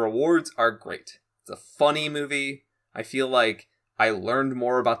it. The rewards are great. It's a funny movie. I feel like I learned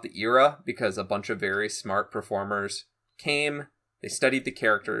more about the era because a bunch of very smart performers came, they studied the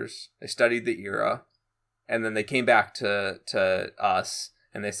characters, they studied the era, and then they came back to us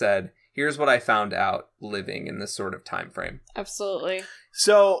and they said, here's what I found out living in this sort of time frame. Absolutely.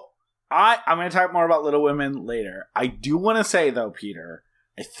 So I'm going to talk more about Little Women later. I do want to say, though, Peter,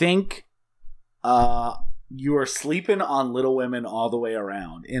 I think you are sleeping on Little Women all the way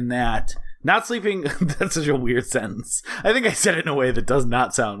around, in that not sleeping. That's such a weird sentence. I think I said it in a way that does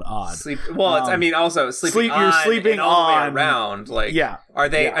not sound odd. Also sleeping on, you're sleeping and all the way on around. Like, yeah, are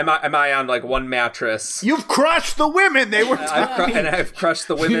they? Yeah. Am I on like one mattress? You've crushed the women. They were I've crushed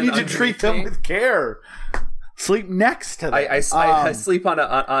the women. You need to treat them with care. Sleep next to them. I sleep on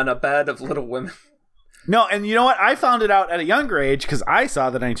a bed of Little Women. No, and you know what? I found it out at a younger age because I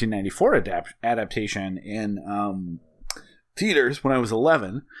saw the 1994 adaptation in theaters when I was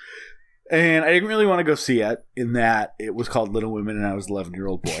 11. And I didn't really want to go see it, in that it was called Little Women and I was an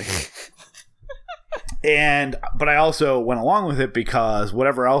 11-year-old boy. But I also went along with it because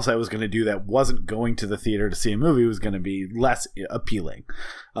whatever else I was going to do that wasn't going to the theater to see a movie was going to be less appealing,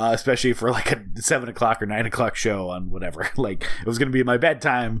 especially for like a 7 o'clock or 9 o'clock show on whatever. Like, it was going to be my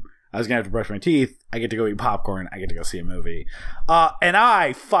bedtime. I was going to have to brush my teeth. I get to go eat popcorn. I get to go see a movie. And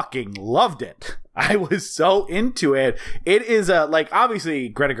I fucking loved it. I was so into it. It is obviously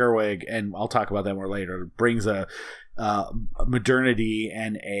Greta Gerwig, and I'll talk about that more later, brings a modernity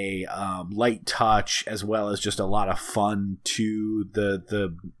and a light touch, as well as just a lot of fun to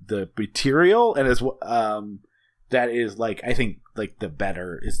the material. And as that is, like, I think, like,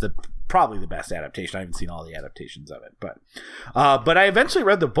 probably the best adaptation. I haven't seen all the adaptations of it, but I eventually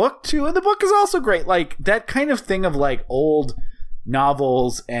read the book too, and the book is also great. Like, that kind of thing of like old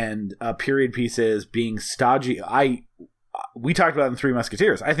novels and period pieces being stodgy. We talked about it in Three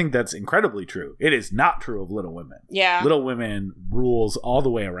Musketeers. I think that's incredibly true. It is not true of Little Women. Yeah, Little Women rules all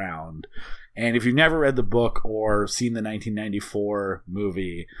the way around. And if you've never read the book or seen the 1994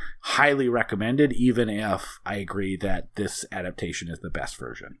 movie, highly recommended, even if I agree that this adaptation is the best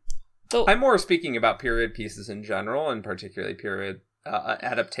version. So, I'm more speaking about period pieces in general, and particularly period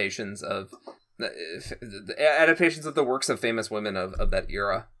adaptations of the works of famous women of that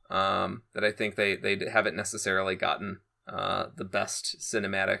era. That I think they haven't necessarily gotten the best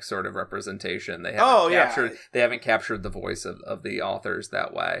cinematic sort of representation. They haven't captured the voice of the authors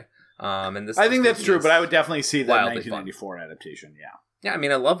that way. And this, I think that's true, but I would definitely see the wildly 1994 adaptation. Yeah. Yeah, I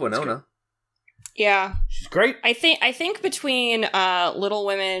mean, I love Winona. yeah, She's great. I think between Little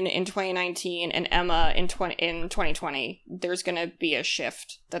Women in 2019 and Emma in 2020, there's going to be a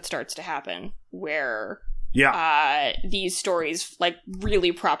shift that starts to happen where these stories like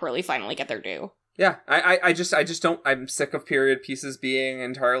really properly finally get their due. Yeah, I just don't. I'm sick of period pieces being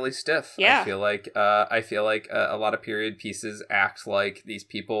entirely stiff. Yeah. I feel like a lot of period pieces act like these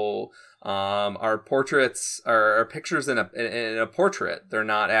people are portraits or pictures in a portrait. They're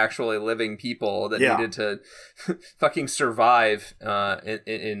not actually living people that needed to fucking survive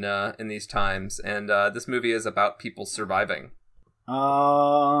in these times. And this movie is about people surviving.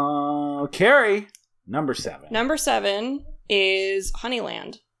 Carrie, number 7. Number 7 is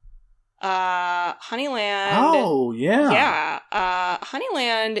Honeyland. Honeyland. Oh, yeah. Yeah.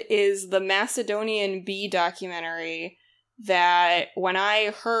 Honeyland is the Macedonian bee documentary that when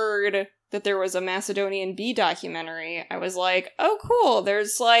I heard that there was a Macedonian bee documentary, I was like, oh, cool.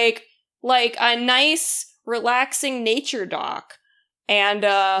 There's like a nice, relaxing nature doc. And,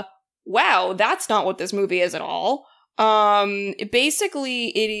 wow, that's not what this movie is at all. Basically,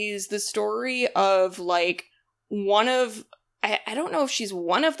 it is the story of like one of, I don't know if she's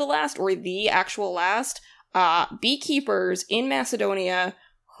one of the last or the actual last beekeepers in Macedonia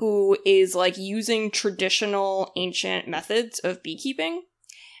who is like using traditional ancient methods of beekeeping.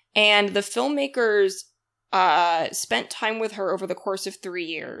 And the filmmakers spent time with her over the course of 3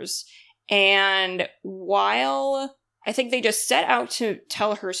 years. And while I think they just set out to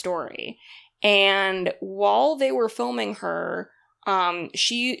tell her story, and while they were filming her,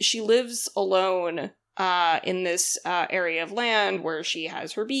 she lives alone in this area of land where she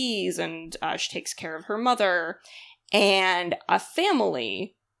has her bees and she takes care of her mother. And a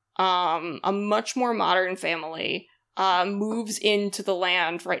family, a much more modern family, moves into the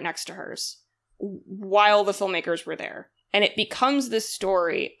land right next to hers while the filmmakers were there. And it becomes this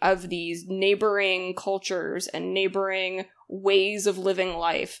story of these neighboring cultures and neighboring ways of living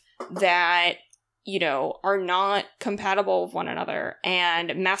life that, you know, are not compatible with one another,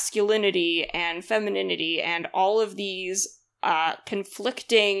 and masculinity and femininity and all of these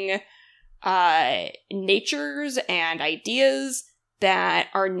conflicting natures and ideas that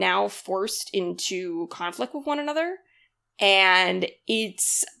are now forced into conflict with one another. And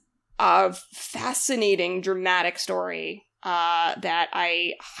it's a fascinating, dramatic story that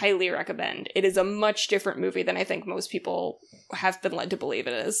I highly recommend. It is a much different movie than I think most people have been led to believe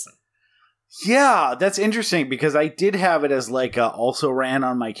it is. Yeah, that's interesting because I did have it as like also ran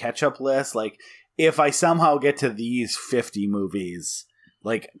on my catch-up list. Like, if I somehow get to these 50 movies,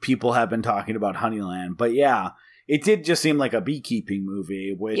 like people have been talking about Honeyland. But yeah, it did just seem like a beekeeping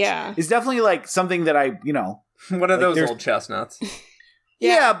movie, which is definitely like something that I, you know. One of those old chestnuts.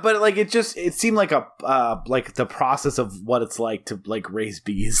 Yeah, but like it seemed like a like the process of what it's like to like raise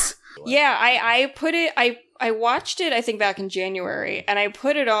bees. Yeah, I watched it I think back in January, and I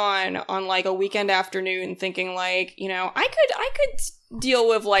put it on like a weekend afternoon thinking like, you know, I could deal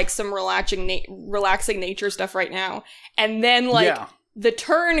with like some relaxing nature stuff right now. And then like the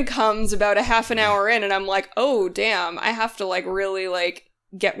turn comes about a half an hour in and I'm like, "Oh, damn, I have to like really like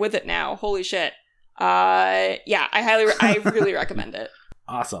get with it now. Holy shit." I really recommend it.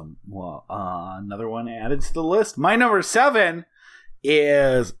 Awesome. Well, another one added to the list. My number 7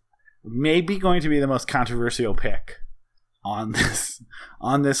 is maybe going to be the most controversial pick on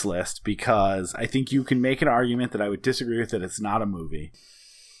this list because I think you can make an argument that I would disagree with that it's not a movie.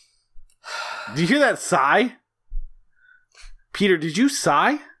 Did you hear that sigh? Peter, did you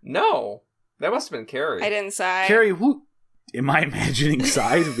sigh? No. That must have been Carrie. I didn't sigh. Carrie, who... Am I imagining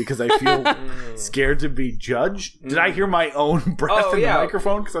sighs because I feel scared to be judged? Did I hear my own breath in the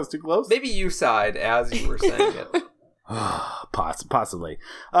microphone because I was too close? Maybe you sighed as you were saying it. Possibly.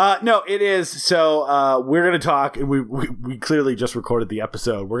 No, it is. So we're going to talk. We clearly just recorded the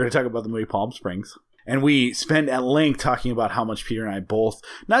episode. We're going to talk about the movie Palm Springs. And we spend at length talking about how much Peter and I both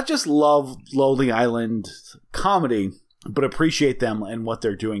not just love Lonely Island comedy, but appreciate them and what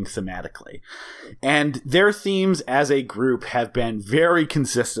they're doing thematically. And their themes as a group have been very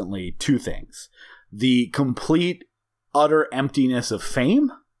consistently two things. The complete, utter emptiness of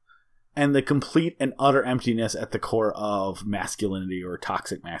fame and the complete and utter emptiness at the core of masculinity or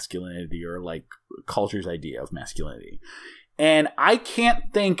toxic masculinity or like culture's idea of masculinity. And I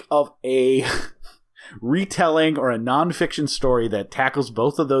can't think of a retelling or a nonfiction story that tackles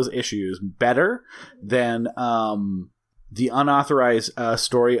both of those issues better than the unauthorized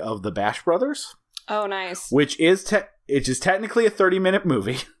story of the Bash Brothers. Oh, nice. Which is technically a 30-minute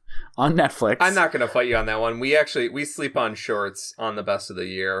movie on Netflix. I'm not going to fight you on that one. We sleep on shorts on the best of the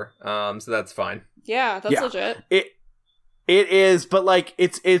year, so that's fine. Yeah, that's legit. It is, but like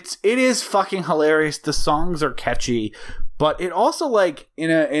it is fucking hilarious. The songs are catchy, but it also like in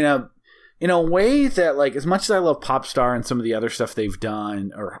a way that like as much as I love Popstar and some of the other stuff they've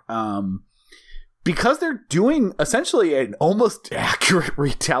done, or because they're doing essentially an almost accurate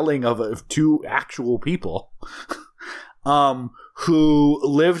retelling of two actual people who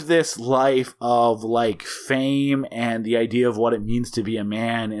lived this life of like fame and the idea of what it means to be a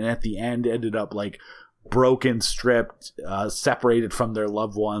man, and at the end ended up like broken, stripped, separated from their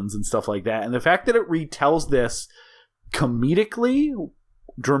loved ones and stuff like that. And the fact that it retells this comedically,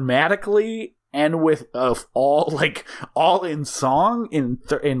 dramatically, and with all in song in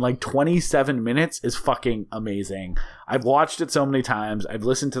like 27 minutes is fucking amazing. I've watched it so many times. I've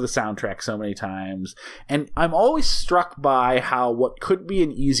listened to the soundtrack so many times, and I'm always struck by how what could be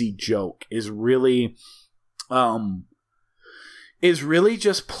an easy joke is really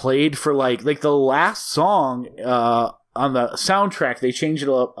just played for like the last song on the soundtrack. They changed it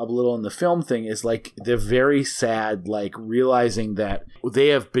up a little in the film thing, is like they're very sad, like realizing that they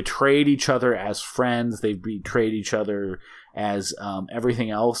have betrayed each other as friends. They've betrayed each other as everything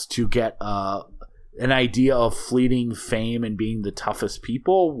else to get an idea of fleeting fame and being the toughest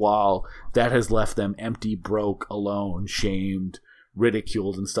people, while that has left them empty, broke, alone, shamed,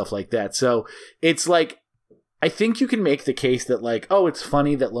 ridiculed, and stuff like that. So it's like, I think you can make the case that like, oh, it's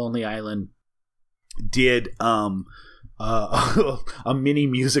funny that Lonely Island did a mini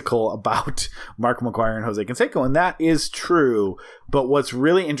musical about Mark McGuire and Jose Canseco, and that is true. But what's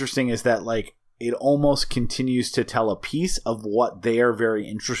really interesting is that like it almost continues to tell a piece of what they are very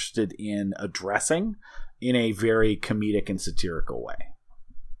interested in addressing in a very comedic and satirical way.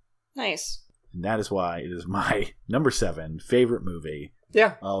 Nice. And that is why it is my number 7 favorite movie.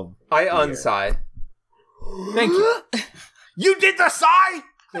 Yeah. I unsigh. Thank you. You did the sigh?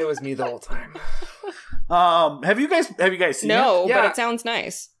 It was me the whole time. Have you guys seen it? No, Yeah. but it sounds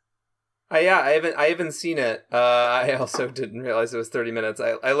nice. I haven't seen it. I also didn't realize it was 30 minutes.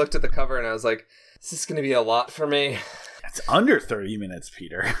 I looked at the cover and I was like, this is going to be a lot for me. It's under 30 minutes,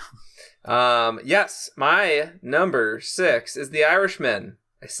 Peter. Yes, my number 6 is The Irishman.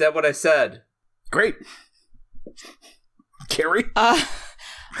 I said what I said. Great. Carrie?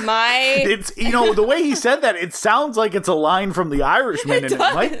 It's, you know, the way he said that, it sounds like it's a line from The Irishman, and it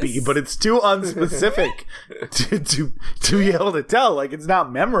might be, but it's too unspecific to be able to tell. Like, it's not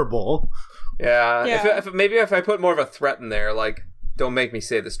memorable. Yeah. If I put more of a threat in there, like, don't make me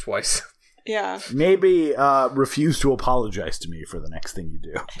say this twice. Yeah. Maybe refuse to apologize to me for the next thing you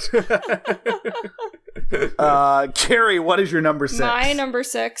do. Carrie, what is your number 6? My number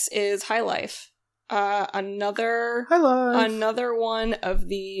 6 is High Life. Another one of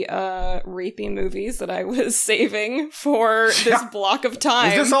the rapey movies that I was saving for this block of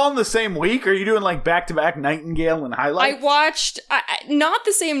time. Is this all in the same week? Are you doing like back-to-back Nightingale and High Life? I watched, not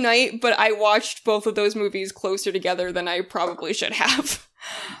the same night, but I watched both of those movies closer together than I probably should have.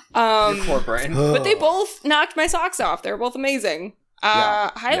 Your poor brain. But they both knocked my socks off. They're both amazing.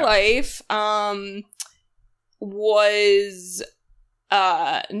 High Life was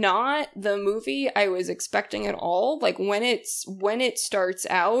not the movie I was expecting at all. Like when it starts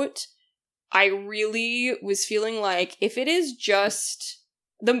out, I really was feeling like if it is just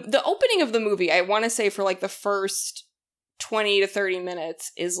the opening of the movie, I want to say for like the first 20 to 30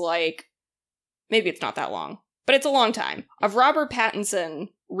 minutes is like, maybe it's not that long, but it's a long time, of Robert Pattinson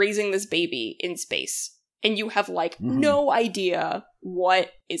raising this baby in space. And you have like no idea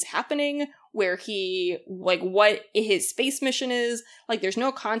what is happening, where he, like what his space mission is. Like there's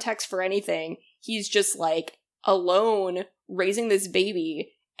no context for anything. He's just like alone raising this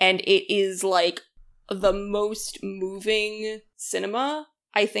baby. And it is like the most moving cinema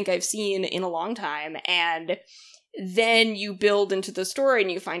I think I've seen in a long time. And then you build into the story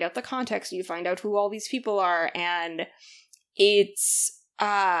and you find out the context, and you find out who all these people are, and it's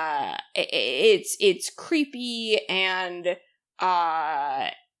creepy, and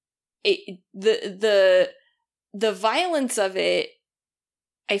the violence of it,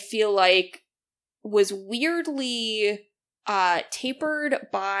 I feel like, was weirdly tapered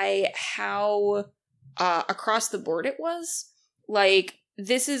by how across the board it was. Like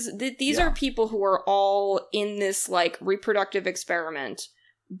these are people who are all in this like reproductive experiment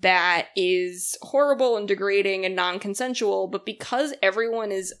that is horrible and degrading and non-consensual, but because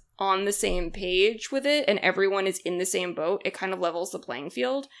everyone is on the same page with it and everyone is in the same boat, it kind of levels the playing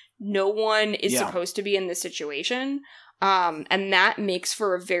field. No one is supposed to be in this situation. And that makes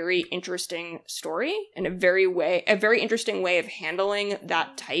for a very interesting story and a very interesting way of handling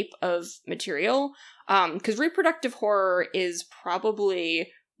that type of material. Because reproductive horror is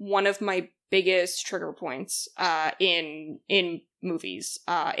probably one of my biggest trigger points in movies.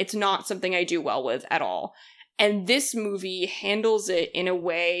 It's not something I do well with at all. And this movie handles it in a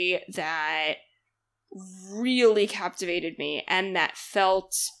way that really captivated me and that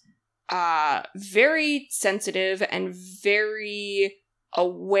felt very sensitive and very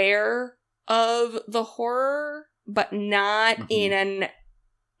aware of the horror, but not in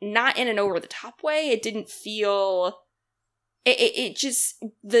an over the top way. It didn't feel it just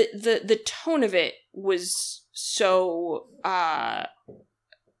the tone of it was so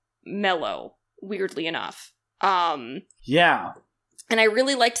mellow, weirdly enough. And I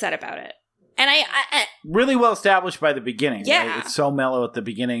really liked that about it. And I really well established by the beginning. Yeah. Right? It's so mellow at the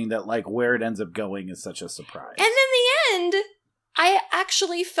beginning that like where it ends up going is such a surprise. And then the end, I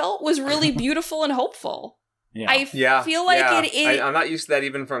actually felt was really beautiful and hopeful. Yeah. I feel like I'm not used to that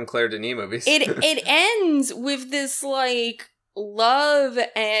even from Claire Denis movies. It ends with this like love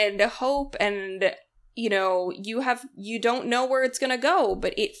and hope, and you know, you don't know where it's gonna go,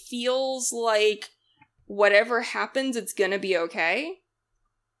 but it feels like whatever happens, it's gonna be okay.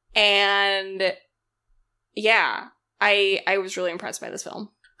 And yeah, I was really impressed by this film.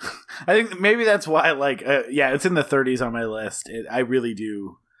 I think maybe that's why, like, it's in the 30s on my list. I really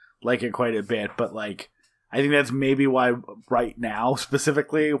do like it quite a bit, but like, I think that's maybe why right now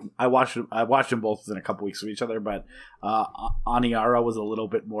specifically I watched them both within a couple weeks of each other, but Aniara was a little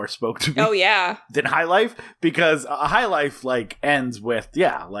bit more spoke to me. Oh yeah, than High Life, because High Life like ends with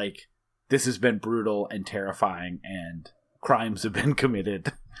like this has been brutal and terrifying and crimes have been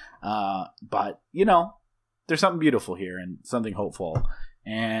committed, but you know, there's something beautiful here and something hopeful.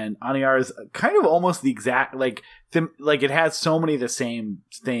 And Aniara is kind of almost the exact like it has so many of the same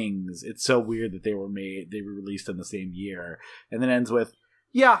things. It's so weird that they were released in the same year, and then ends with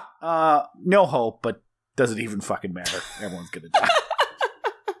no hope, but does it even fucking matter? Everyone's gonna die.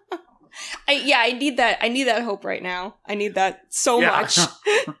 I need that hope right now. I need that so much.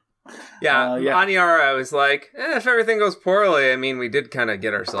 Aniara, I was like, if everything goes poorly, I mean, we did kind of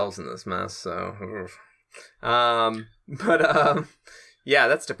get ourselves in this mess, so yeah,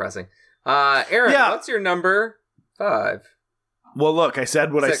 that's depressing. Aaron, what's your number 5? Well, look, I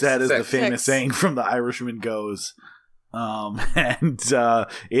said what 6, I said is the 6. famous saying from The Irishman goes. And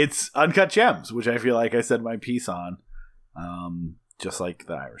it's Uncut Gems, which I feel like I said my piece on. just like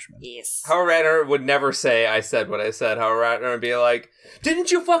The Irishman. Yes. Howard Ratner would never say, I said what I said. Howard Ratner would be like,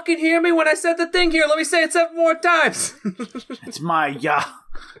 didn't you fucking hear me when I said the thing here? Let me say it 7 more times. It's my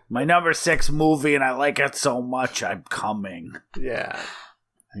number 6 movie, and I like it so much, I'm coming. Yeah.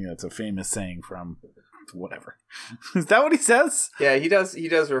 I think that's a famous saying from whatever. Is that what he says? Yeah, he does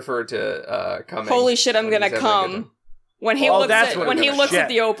refer to coming. Holy shit, I'm when gonna he's having a good come. time. When he Oh, looks that's at what when I'm he gonna looks shit. at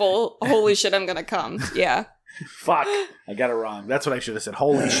the opal, holy shit, I'm gonna come. Yeah. Fuck. I got it wrong. That's what I should have said.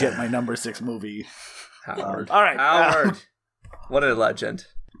 Holy shit, my number 6 movie. Howard. All right. Howard. What a legend.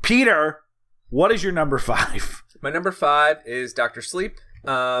 Peter, what is your number 5? My number 5 is Dr. Sleep. We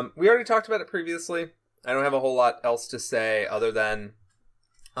already talked about it previously. I don't have a whole lot else to say other than...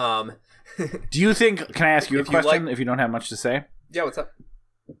 Do you think, can I ask you a If you question like- if you don't have much to say? Yeah, what's up?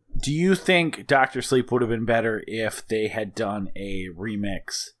 Do you think Dr. Sleep would have been better if they had done a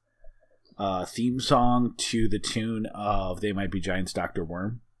remix theme song to the tune of They Might Be Giants, Dr.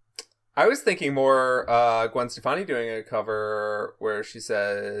 Worm? I was thinking more Gwen Stefani doing a cover where she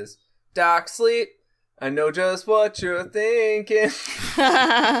says, Doc Sleep, I know just what you're thinking.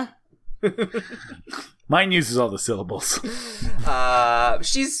 Mine uses all the syllables.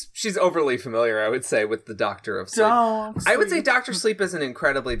 She's overly familiar, I would say, with the Doctor of Sleep. I would say Doctor Sleep is an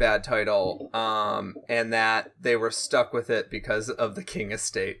incredibly bad title, and that they were stuck with it because of the King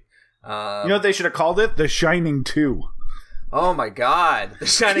estate. You know what they should have called it? The Shining 2. Oh my God, The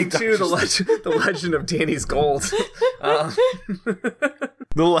Shining 2, the Legend of Danny's Gold.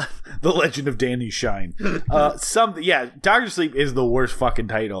 The Legend of Danny Shine. Dr. Sleep is the worst fucking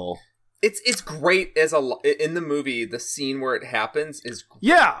title. It's great in the movie. The scene where it happens is great.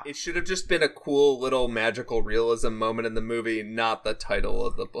 Yeah. It should have just been a cool little magical realism moment in the movie, not the title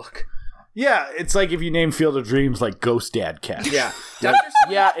of the book. Yeah, it's like if you name Field of Dreams like Ghost Dad Cash. Yeah,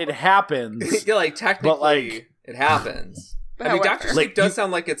 Yeah, it happens. yeah, like technically, But, like- it happens. I mean, However. Dr. Sleep Like, does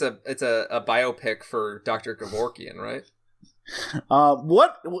sound like it's a biopic for Dr. Kevorkian, right?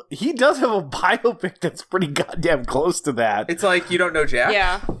 What he does have a biopic that's pretty goddamn close to that. It's like You Don't Know Jack.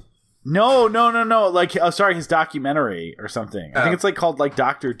 Yeah. No. Like, sorry, his documentary or something. I think it's like called like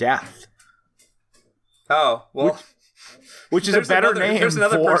Dr. Death, Oh well. which is a better name there's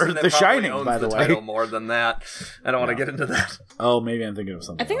another for person that The probably Shining, owns by the way. title more than that. I don't want to get into that. Oh, maybe I'm thinking of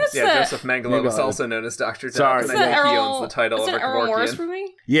something. I think else. that's Yeah, the Joseph Mengele is Maybe also known as Dr. Death, Sorry. and is I that think he Errol, owns the title is over that Errol Morris Kevorkian. movie?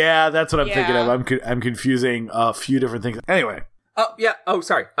 Yeah, that's what I'm thinking Yeah. of. I'm confusing a few different things. Anyway, Oh, yeah. Oh,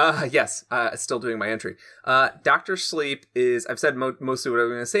 sorry. Yes. Still doing my entry. Dr. Sleep is, I've said mostly what I'm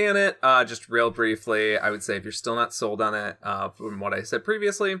going to say on it. Just real briefly, I would say if you're still not sold on it, from what I said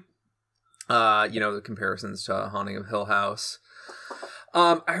previously, the comparisons to Haunting of Hill House,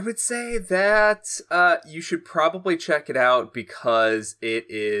 I would say that you should probably check it out because it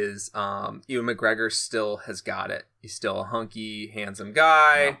is, Ewan McGregor still has got it. He's still a hunky, handsome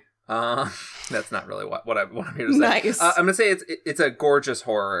guy. That's not really what I'm here to say. Nice. I'm gonna say it's a gorgeous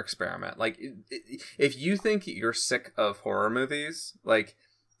horror experiment. Like, if you think you're sick of horror movies, like,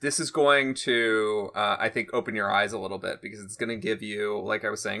 this is going to, I think, open your eyes a little bit because it's going to give you, like I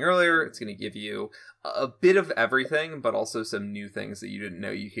was saying earlier, it's going to give you a bit of everything, but also some new things that you didn't know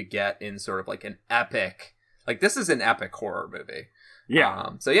you could get in sort of like an epic. Like, this is an epic horror movie. yeah.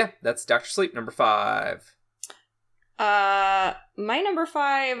 So yeah, that's Dr. Sleep, number 5. My number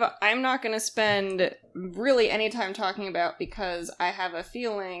 5, I'm not going to spend really any time talking about because I have a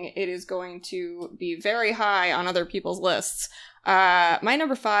feeling it is going to be very high on other people's lists. My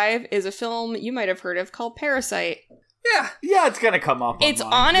number 5 is a film you might have heard of called Parasite. Yeah, it's gonna come up. It's on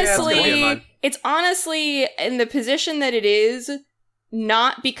mine. Yeah, it's gonna be in mine. it's honestly in the position that it is,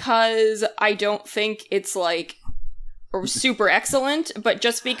 not because I don't think it's like super excellent, but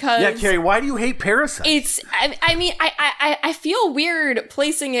just because Yeah, Carrie, why do you hate Parasite? it's I mean I feel weird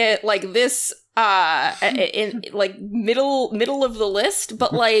placing it like this in like middle of the list,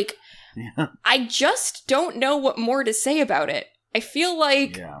 but like Yeah. I just don't know what more to say about it. I feel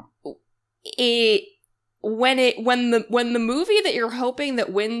like Yeah. when the movie that you're hoping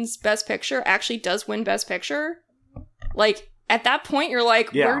that wins Best Picture actually does win Best Picture, like at that point you're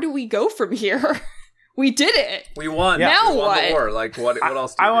like, Yeah. where do we go from here? We did it. We won. Yeah. Now we won what? the war. Like, what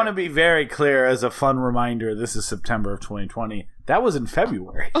else do I you want do? to be very clear as a fun reminder. This is September of 2020. That was in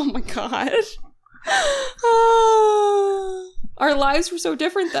February. Oh my god. Our lives were so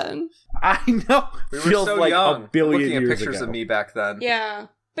different then. I know. We were Feels so like young. a billion Looking at years pictures ago. of me back then. Yeah.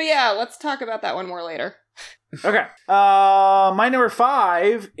 But yeah, let's talk about that one more later. Okay. My number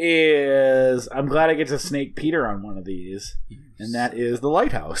 5 is, I'm glad I get to snake Peter on one of these, and that is The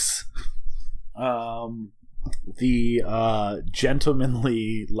Lighthouse. the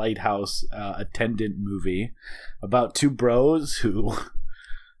Gentlemanly Lighthouse Attendant movie about two bros who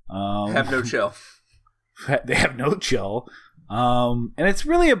Have no chill. They have no chill. And it's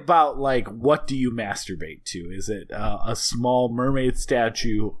really about, like, what do you masturbate to? Is it a small mermaid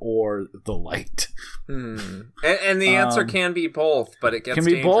statue or the light? And the answer can be both, but it gets Can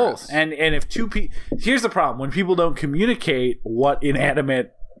be dangerous. both. And if two people... Here's the problem. When people don't communicate what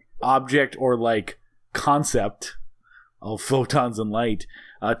inanimate object or, like, concept of photons and light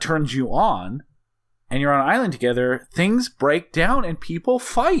turns you on, and you're on an island together, things break down and people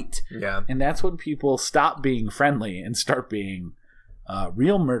fight. Yeah. And that's when people stop being friendly and start being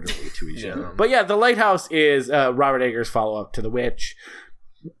real murdery to each other. But yeah, The Lighthouse is Robert Eggers' follow-up to The Witch.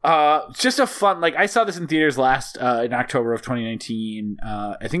 It's just a fun... Like, I saw this in theaters in October of 2019.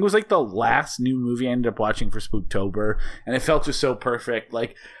 I think it was, like, the last new movie I ended up watching for Spooktober. And it felt just so perfect.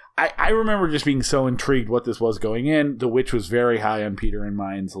 Like, I remember just being so intrigued what this was going in. The Witch was very high on Peter and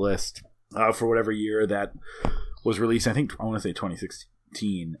mine's list. For whatever year that was released. I think I want to say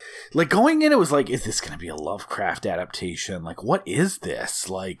 2016. Like, going in, it was like, is this going to be a Lovecraft adaptation? Like, what is this?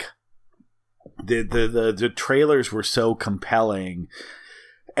 Like, the trailers were so compelling,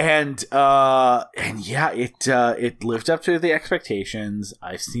 and yeah, it lived up to the expectations.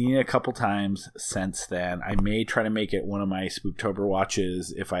 I've seen it a couple times since then. I may try to make it one of my Spooktober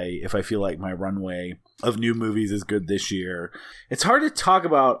watches if I feel like my runway of new movies is good this year. It's hard to talk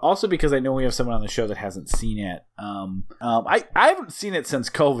about, also because I know we have someone on the show that hasn't seen it. I haven't seen it since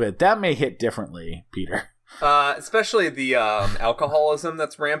COVID. That may hit differently, Peter. Especially the alcoholism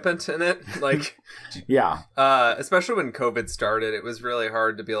that's rampant in it. Like, yeah. Especially when COVID started, it was really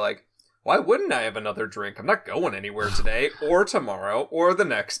hard to be like, why wouldn't I have another drink? I'm not going anywhere today or tomorrow or the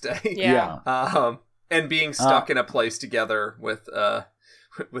next day. Yeah. And being stuck in a place together with a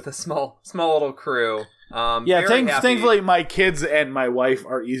small little crew. Yeah, thankfully my kids and my wife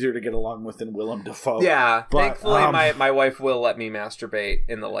are easier to get along with than Willem Dafoe. Yeah, but, thankfully my wife will let me masturbate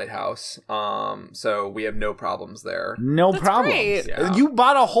in the lighthouse. So we have no problems there. No That's problems. great. Yeah. You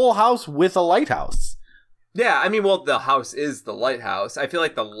bought a whole house with a lighthouse. Yeah, I mean, well, the house is the lighthouse. I feel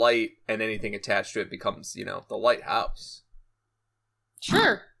like the light and anything attached to it becomes, the lighthouse.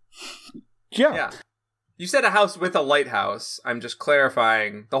 Sure. Yeah. You said a house with a lighthouse. I'm just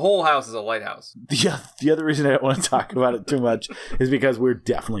clarifying. The whole house is a lighthouse. The other reason I don't want to talk about it too much is because we're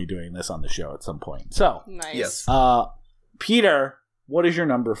definitely doing this on the show at some point. So, Nice. Yes. Peter, what is your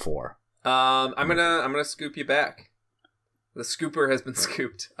number 4? I'm gonna scoop you back. The scooper has been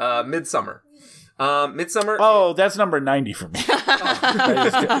scooped. Midsummer. Midsummer. Oh, that's number 90 for me.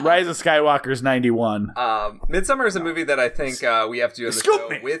 Rise of Skywalker's 91. Midsummer is a movie that I think we have to do in the Scoop show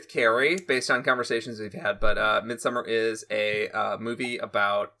me. with Carrie, based on conversations we've had. But Midsummer is a movie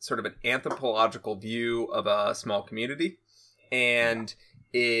about sort of an anthropological view of a small community, and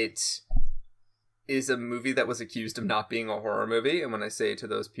it is a movie that was accused of not being a horror movie. And when I say to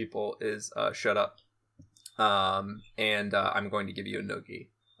those people is shut up, and I'm going to give you a noogie.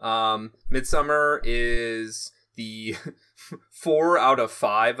 Midsummer is the 4 out of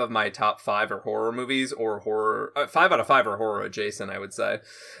 5 of my top 5 are horror movies, or horror 5 out of 5 are horror adjacent, I would say.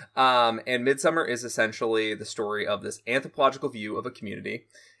 And Midsummer is essentially the story of this anthropological view of a community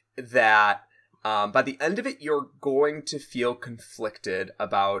that by the end of it, you're going to feel conflicted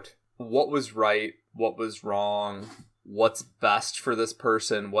about what was right, what was wrong, what's best for this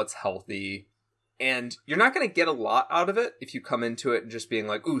person, what's healthy. And you're not going to get a lot out of it if you come into it just being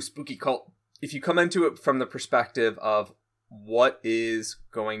like, ooh, spooky cult. If you come into it from the perspective of what is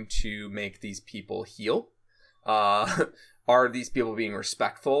going to make these people heal, are these people being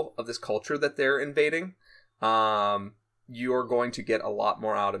respectful of this culture that they're invading, you're going to get a lot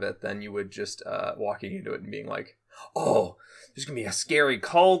more out of it than you would just walking into it and being like, oh, there's going to be a scary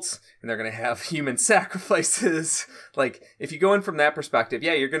cult, and they're going to have human sacrifices. Like, if you go in from that perspective,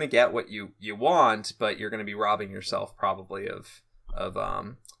 yeah, you're going to get what you want, but you're going to be robbing yourself probably of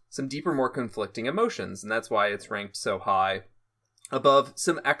some deeper, more conflicting emotions, and that's why it's ranked so high above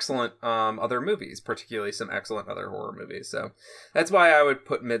some excellent other movies, particularly some excellent other horror movies. So that's why I would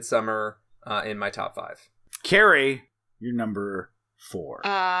put Midsummer in my top 5. Carrie, your number 4.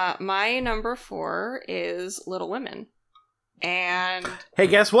 My number 4 is Little Women. And Hey,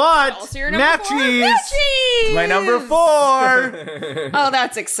 guess what? also your number Matchies! 4? Matchies! My number 4! Oh,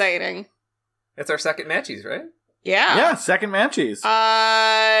 that's exciting. It's our second Matchies, right? Yeah. Yeah, second Matchies.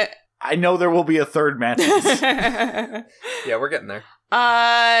 Uh, I know there will be a third Matchies. Yeah, we're getting there.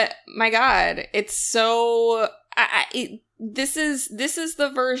 my God, it's so. This is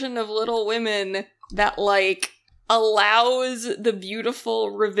the version of Little Women that like allows the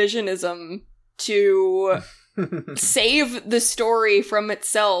beautiful revisionism to save the story from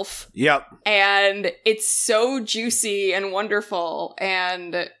itself. Yep. And it's so juicy and wonderful.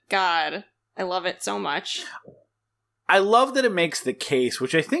 And God, I love it so much. I love that it makes the case,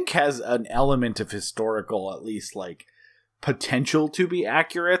 which I think has an element of historical, at least, like, potential to be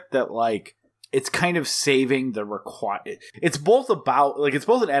accurate, that, like, it's kind of saving the it's both about, like, it's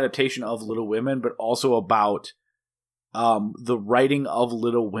both an adaptation of Little Women, but also about the writing of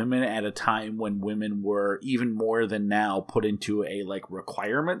Little Women at a time when women were, even more than now, put into a, like,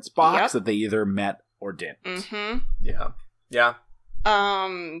 requirements box that they either met or didn't. Mm-hmm. Yeah.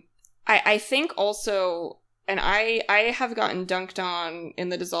 I think also, and I have gotten dunked on in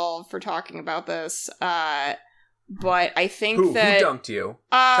the Dissolve for talking about this, but I think Who that... dunked you?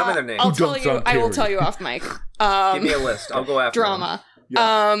 Tell me their name. I will tell you off mic. Give me a list. I'll go after drama. them.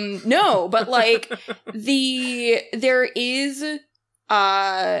 Yeah. No, but like there is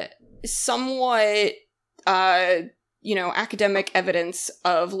somewhat academic evidence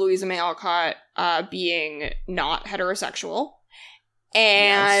of Louisa May Alcott being not heterosexual.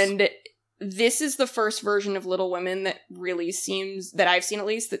 And this is the first version of Little Women that really seems, that I've seen at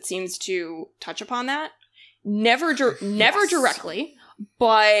least, that seems to touch upon that. Never directly,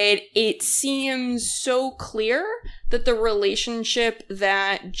 but it seems so clear that the relationship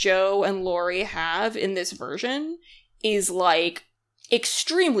that Jo and Laurie have in this version is, like,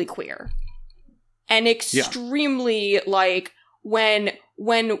 extremely queer. And extremely, like, when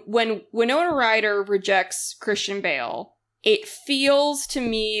Winona Ryder rejects Christian Bale, it feels to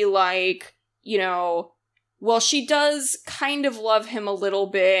me like, well, she does kind of love him a little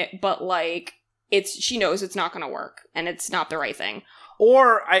bit, but, like, she knows it's not going to work, and it's not the right thing.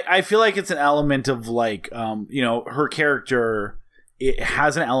 Or I feel like it's an element of, like, her character, it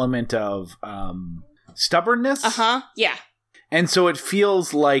has an element of stubbornness. Yeah. And so it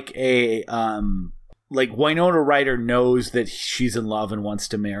feels like like Winona Ryder knows that she's in love and wants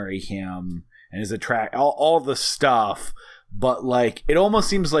to marry him and is all the stuff, but, like, it almost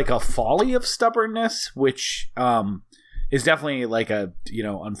seems like a folly of stubbornness, which is definitely, like, a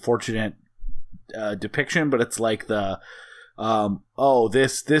unfortunate depiction, but it's like the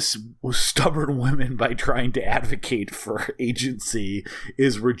this stubborn woman, by trying to advocate for agency,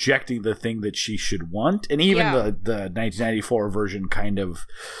 is rejecting the thing that she should want. And even the 1994 version kind of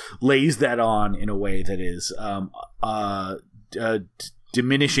lays that on in a way that is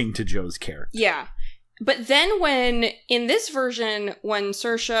diminishing to Jo's character. Yeah. But then in this version, when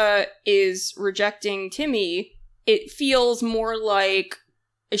Saoirse is rejecting Timmy, it feels more like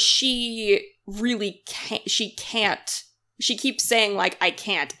she really can't, she keeps saying, like, I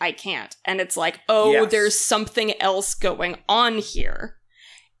can't. And it's like, there's something else going on here.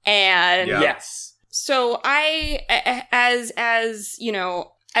 And so I, as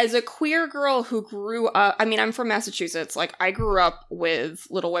a queer girl who grew up, I mean, I'm from Massachusetts, like, I grew up with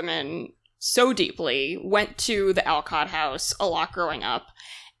Little Women so deeply, went to the Alcott house a lot growing up,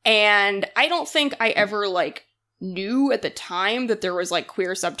 and I don't think I ever, like, knew at the time that there was, like,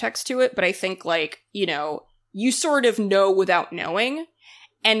 queer subtext to it, but I think, like, you sort of know without knowing,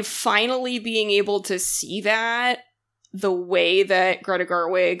 and finally being able to see that the way that Greta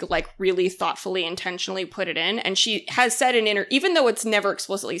Gerwig, like, really thoughtfully, intentionally put it in, and she has said in even though it's never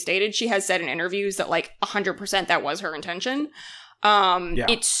explicitly stated, she has said in interviews that, like, 100% that was her intention.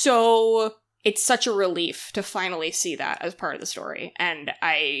 It's such a relief to finally see that as part of the story, and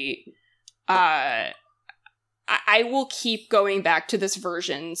I will keep going back to this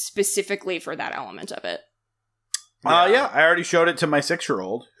version specifically for that element of it. I already showed it to my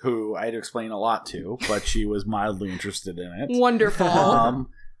 6-year-old, who I had to explain a lot to, but she was mildly interested in it. Wonderful.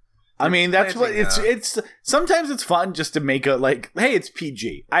 I mean, that's what it's sometimes it's fun just to make a, like, hey, it's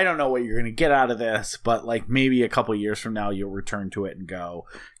PG. I don't know what you're going to get out of this, but, like, maybe a couple years from now you'll return to it and go,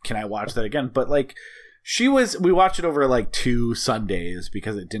 can I watch that again? But, like, we watched it over, like, 2 Sundays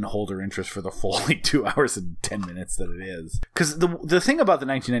because it didn't hold her interest for the full, like, 2 hours and 10 minutes that it is. Because the thing about the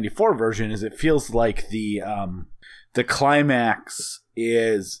 1994 version is it feels like the climax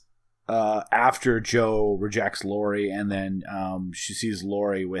is after Jo rejects Laurie, and then she sees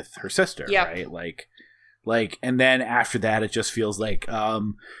Laurie with her sister, right? Like, and then after that, it just feels like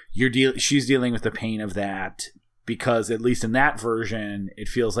she's dealing with the pain of that, because at least in that version, it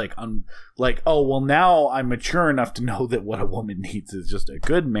feels like oh, well, now I'm mature enough to know that what a woman needs is just a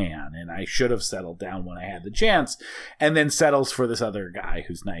good man, and I should have settled down when I had the chance, and then settles for this other guy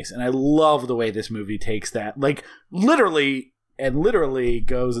who's nice. And I love the way this movie takes that, like, literally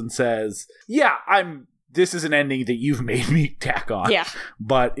goes and says, yeah, I'm this is an ending that you've made me tack on. Yeah.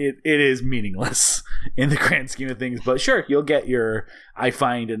 But it is meaningless in the grand scheme of things. But sure, you'll get your, I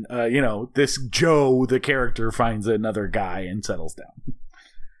find, this Joe, the character, finds another guy and settles down.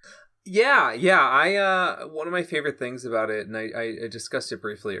 Yeah. I one of my favorite things about it, and I discussed it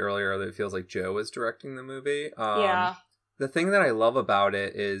briefly earlier, that it feels like Joe is directing the movie. Yeah. The thing that I love about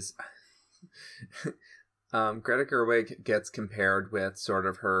it is Greta Gerwig gets compared with sort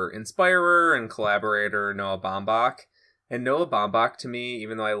of her inspirer and collaborator, Noah Baumbach. And Noah Baumbach, to me,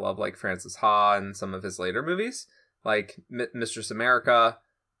 even though I love like Francis Ha and some of his later movies, like Mistress America,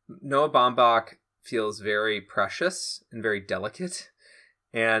 Noah Baumbach feels very precious and very delicate.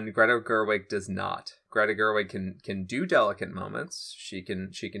 And Greta Gerwig does not. Greta Gerwig can do delicate moments. She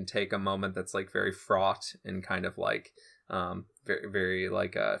can take a moment that's like very fraught and kind of like very very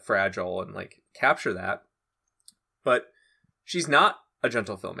like fragile and like capture that. But she's not a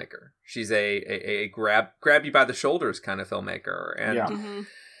gentle filmmaker. She's a grab you by the shoulders kind of filmmaker, and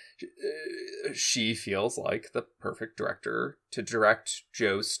she feels like the perfect director to direct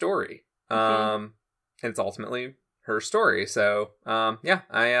Joe's story. And it's ultimately her story. So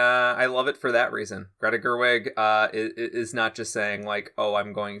I love it for that reason. Greta Gerwig is not just saying like, oh,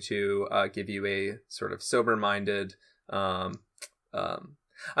 I'm going to give you a sort of sober-minded I'm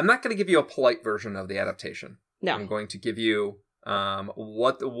not going to give you a polite version of the adaptation. No. I'm going to give you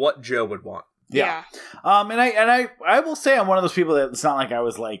what Joe would want. Yeah. And I will say I'm one of those people that it's not like I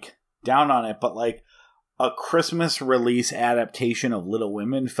was like down on it, but like a Christmas release adaptation of Little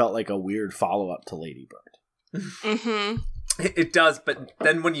Women felt like a weird follow-up to Lady Bird. Mm-hmm. It does, but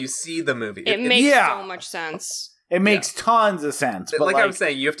then when you see the movie, It makes so much sense. It makes tons of sense. But like I was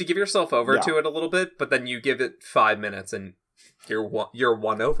saying, you have to give yourself over to it a little bit, but then you give it 5 minutes and you're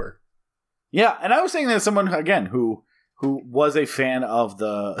won over. Yeah, and I was saying that someone again who was a fan of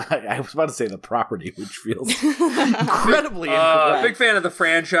the I was about to say the property, which feels incredibly incorrect. Big fan of the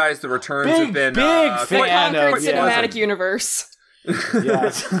franchise. The returns have been big fan of cinematic universe.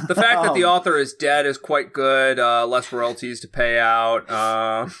 Yes. The fact that the author is dead is quite good. Less royalties to pay out.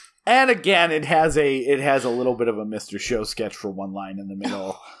 And again, it has a little bit of a Mr. Show sketch for one line in the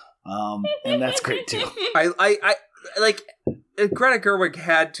middle, and that's great too. I like Greta Gerwig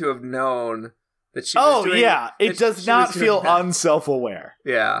had to have known that she. Was doing, it does not feel unself-aware.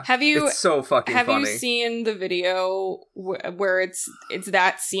 Yeah, it's so fucking funny. Have you seen the video where it's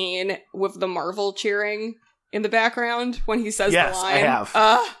that scene with the Marvel cheering in the background when he says the line? Yes, I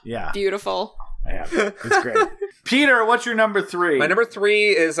have. Yeah, beautiful. I have. It's great. Peter, what's your number 3? My number 3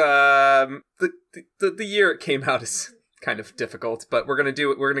 is the year it came out is kind of difficult, but we're gonna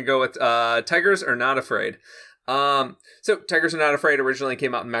go with Tigers Are Not Afraid. So Tigers Are Not Afraid originally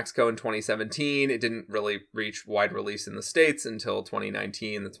came out in Mexico in 2017. It didn't really reach wide release in the States until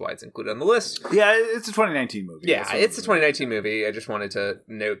 2019. That's why it's included on the list. Yeah, it's a 2019 movie. Yeah, it's a 2019 movie. I just wanted to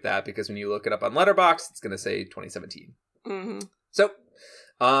note that because when you look it up on Letterboxd, it's going to say 2017. Mm-hmm. So,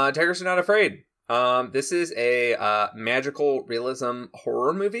 Tigers Are Not Afraid. This is a magical realism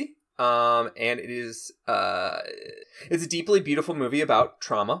horror movie. And it is it's a deeply beautiful movie about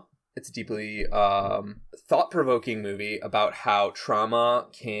trauma. It's a deeply thought-provoking movie about how trauma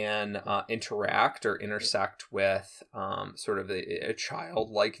can interact or intersect with sort of a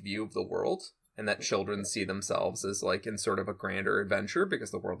childlike view of the world, and that children see themselves as like in sort of a grander adventure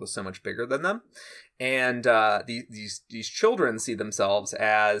because the world is so much bigger than them. And these children see themselves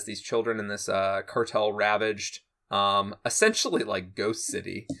as these children in this cartel-ravaged, essentially like Ghost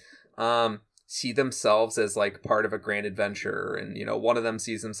City, see themselves as like part of a grand adventure, and one of them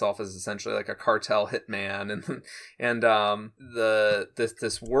sees himself as essentially like a cartel hitman, and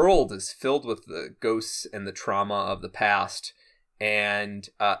this world is filled with the ghosts and the trauma of the past, and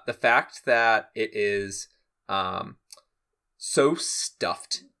the fact that it is so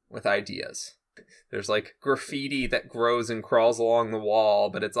stuffed with ideas. There's like graffiti that grows and crawls along the wall,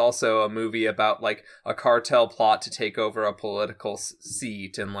 but it's also a movie about like a cartel plot to take over a political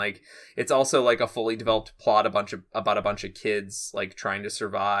seat, and like it's also like a fully developed plot about a bunch of kids like trying to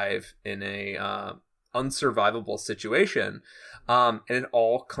survive in a unsurvivable situation, and it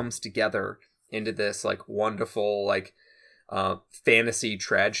all comes together into this like wonderful like fantasy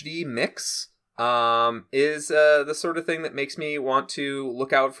tragedy mix. Is the sort of thing that makes me want to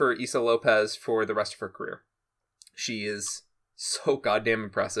look out for Issa Lopez for the rest of her career. She is so goddamn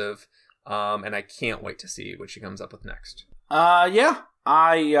impressive, and I can't wait to see what she comes up with next. This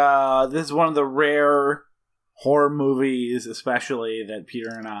is one of the rare horror movies, especially that Peter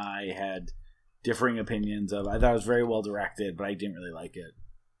and I had differing opinions of. I thought it was very well directed, but I didn't really like it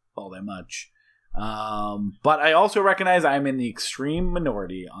all that much. But I also recognize I'm in the extreme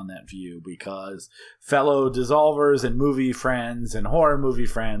minority on that view because fellow dissolvers and movie friends and horror movie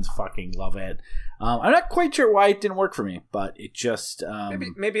friends fucking love it. I'm not quite sure why it didn't work for me, but it just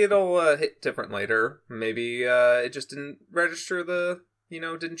maybe it'll hit different later. Maybe it just didn't register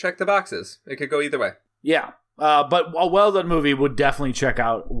didn't check the boxes. It could go either way. Yeah. But a well-done movie. Would definitely check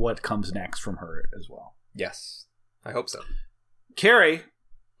out what comes next from her as well. Yes, I hope so. Carrie,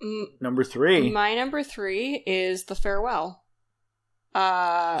 number 3. My number 3 is The Farewell.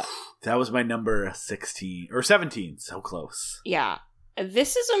 That was my number 16 or 17. So close. Yeah.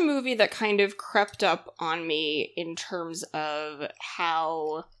 This is a movie that kind of crept up on me in terms of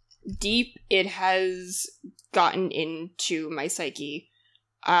how deep it has gotten into my psyche.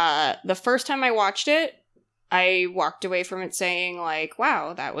 The first time I watched it, I walked away from it saying, like,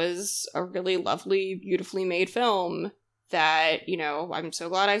 wow, that was a really lovely, beautifully made film that, I'm so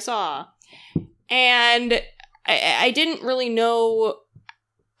glad I saw. And I didn't really know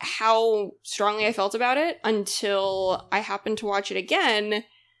how strongly I felt about it until I happened to watch it again.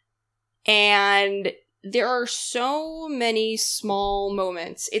 And there are so many small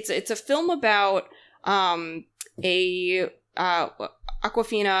moments. It's a film about Awkwafina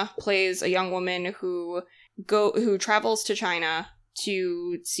plays a young woman who travels to China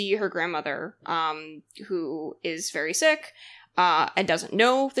to see her grandmother, who is very sick, and doesn't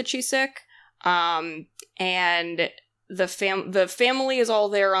know that she's sick. And the family is all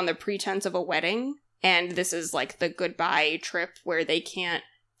there on the pretense of a wedding, and this is like the goodbye trip where they can't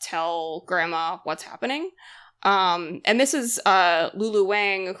tell grandma what's happening. And this is Lulu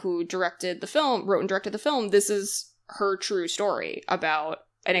Wang, who wrote and directed the film. This is her true story about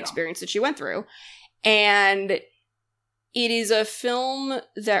an experience that she went through. And it is a film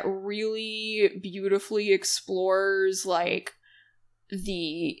that really beautifully explores, like,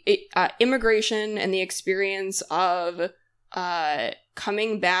 the immigration and the experience of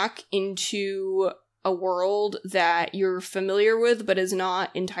coming back into a world that you're familiar with but is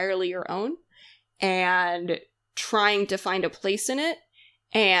not entirely your own, and trying to find a place in it,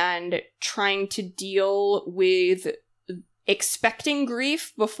 and trying to deal with expecting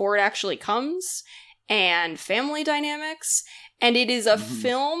grief before it actually comes, and family dynamics. And it is a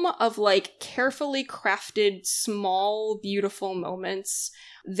film of, like, carefully crafted, small, beautiful moments.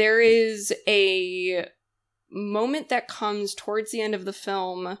 There is a moment that comes towards the end of the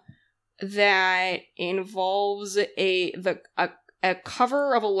film that involves a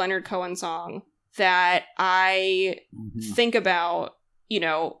cover of a Leonard Cohen song that I think about,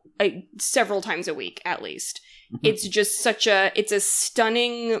 several times a week, at least. It's just it's a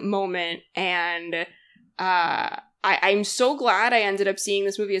stunning moment, and I'm so glad I ended up seeing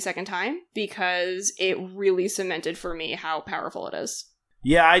this movie a second time, because it really cemented for me how powerful it is.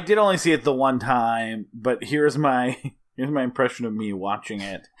 Yeah, I did only see it the one time, but here's my impression of me watching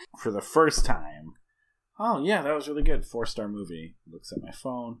it for the first time. Oh yeah, that was really good. 4-star movie. Looks at my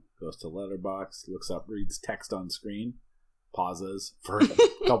phone, goes to Letterboxd, looks up, reads text on screen, pauses for a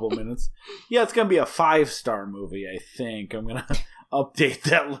couple minutes. Yeah, it's gonna be a 5-star movie, I think. I'm gonna update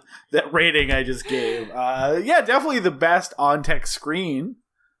that rating I just gave. Yeah, definitely the best on-text screen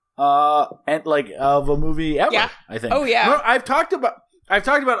and like of a movie ever. Yeah. I think. Oh yeah. Well, I've talked about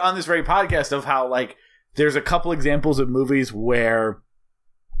on this very podcast of how, like, there's a couple examples of movies where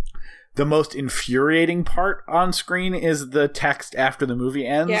the most infuriating part on screen is the text after the movie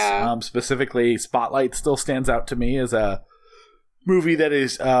ends. Yeah. Specifically, Spotlight still stands out to me as a movie that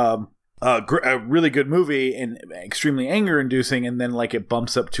is a really good movie and extremely anger-inducing, and then, like, it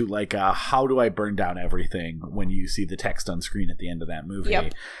bumps up to, like, how do I burn down everything when you see the text on screen at the end of that movie.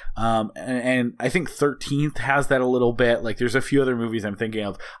 Yep. And I think 13th has that a little bit. Like, there's a few other movies I'm thinking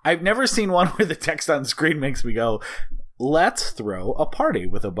of. I've never seen one where the text on screen makes me go, let's throw a party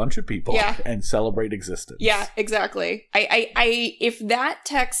with a bunch of people and celebrate existence. Yeah, exactly. I if that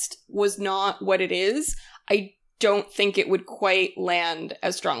text was not what it is, I don't think it would quite land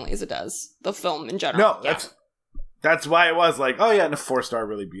as strongly as it does, the film in general. No, that's why it was like, oh yeah, and a 4-star,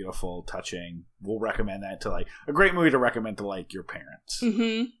 really beautiful, touching. We'll recommend that to, like, a great movie to recommend to, like, your parents.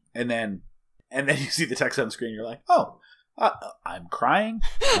 Mm-hmm. And then you see the text on screen, you're like, oh, I'm crying.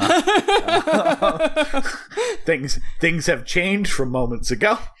 Things have changed from moments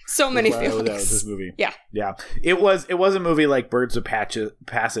ago. So many feelings. That was this movie. Yeah. It was a movie like Birds of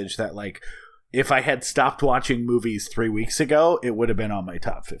Passage that, like, if I had stopped watching movies 3 weeks ago, it would have been on my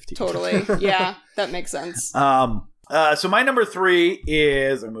top 50. Totally. Yeah, that makes sense. So my number 3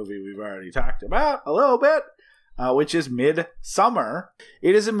 is a movie we've already talked about a little bit, which is Midsommar.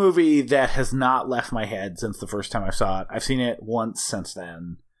 It is a movie that has not left my head since the first time I saw it. I've seen it once since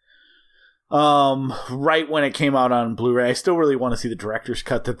then. right when it came out on Blu-ray. I still really want to see the director's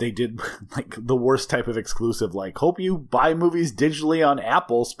cut that they did, like the worst type of exclusive. Like, hope you buy movies digitally on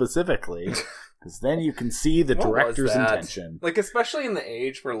Apple specifically, because then you can see the director's intention. Like, especially in the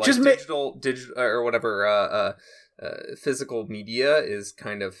age where like Just digital or whatever physical media is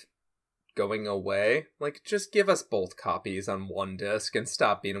kind of going away. Like, just give us both copies on one disc and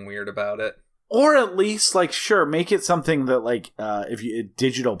stop being weird about it. Or at least, like, sure, make it something that, like, if you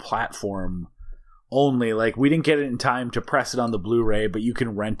digital platform only. Like, we didn't get it in time to press it on the Blu-ray, but you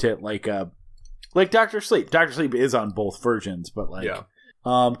can rent it like Dr. Sleep. Dr. Sleep is on both versions, but like,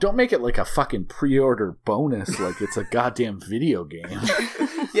 don't make it like a fucking pre-order bonus, like it's a goddamn video game.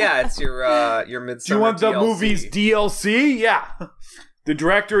 Yeah, it's your Midsummer. Do you want the DLC. movie's DLC? Yeah. The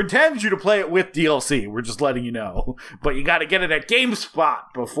director intends you to play it with DLC. We're just letting you know, but you got to get it at GameSpot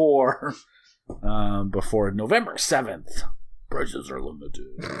before November 7th. Prices are limited.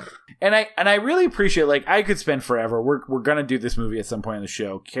 And I really appreciate, like, I could spend forever. We're gonna do this movie at some point on the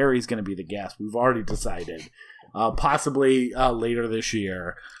show. Carrie's gonna be the guest. We've already decided. Possibly later this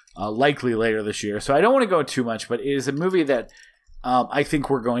year. Likely later this year. So I don't want to go too much, but it is a movie that I think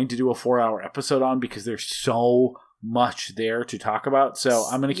we're going to do a 4-hour episode on because there's so much there to talk about. So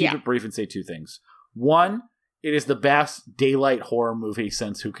I'm going to keep it brief and say two things. One, it is the best daylight horror movie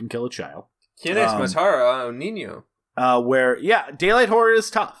since Who Can Kill a Child. ¿Quién es Matara o Niño? Where, daylight horror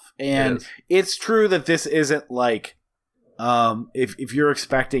is tough. And it's true that this isn't like, if you're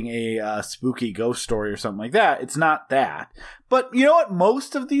expecting a spooky ghost story or something like that, it's not that. But you know what?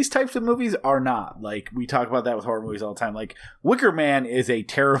 Most of these types of movies are not. Like, we talk about that with horror movies all the time. Like, Wicker Man is a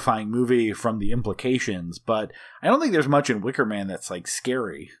terrifying movie from the implications, but I don't think there's much in Wicker Man that's, like,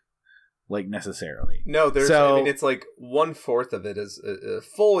 scary. Like, necessarily. No, I mean, it's like 1/4 of it is,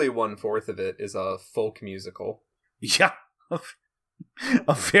 fully 1/4 of it is a folk musical. Yeah.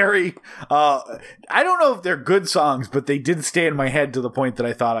 A very I don't know if they're good songs, but they did stay in my head to the point that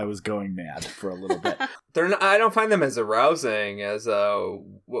I thought I was going mad for a little bit. They're not, I don't find them as arousing as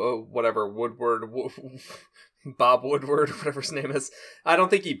whatever Bob Woodward, whatever his name is. I don't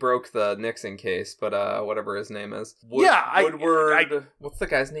think he broke the Nixon case, but whatever his name is. Woodward. What's the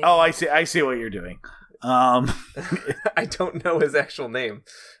guy's name? Oh, I see what you're doing. I don't know his actual name.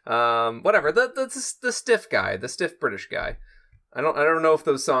 Whatever. The stiff guy, the stiff British guy. I don't know if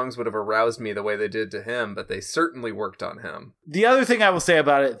those songs would have aroused me the way they did to him, but they certainly worked on him. The other thing I will say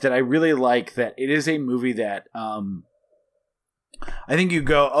about it that I really like, that it is a movie that I think you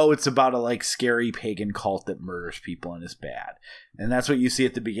go, oh, it's about a like scary pagan cult that murders people and is bad. And that's what you see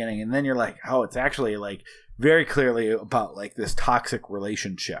at the beginning. And then you're like, oh, it's actually like very clearly about like this toxic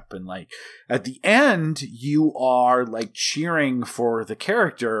relationship. And like at the end, you are like cheering for the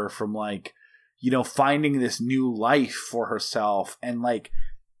character from like, you know, finding this new life for herself. And like,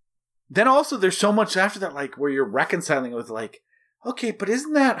 then also there's so much after that, like where you're reconciling with like, okay, but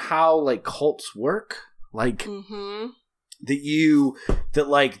isn't that how like cults work? Like that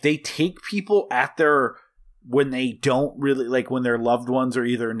like they take people at their, when they don't really like, when their loved ones are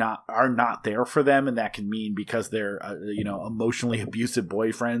either not there for them. And that can mean because they're, emotionally abusive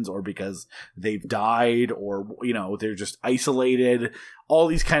boyfriends, or because they've died, or, you know, they're just isolated, all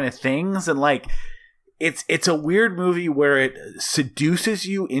these kind of things. And like, it's a weird movie where it seduces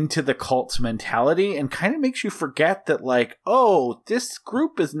you into the cult's mentality and kind of makes you forget that like, oh, this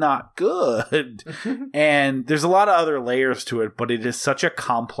group is not good. And there's a lot of other layers to it, but it is such a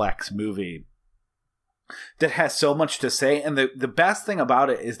complex movie that has so much to say. And the best thing about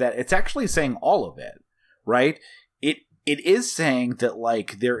it is that it's actually saying all of it, right? It is saying that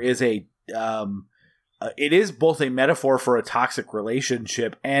like there is a it is both a metaphor for a toxic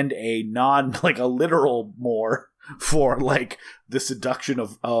relationship and a like a literal more for like the seduction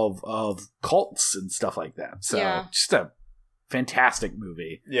of cults and stuff like that. So just a fantastic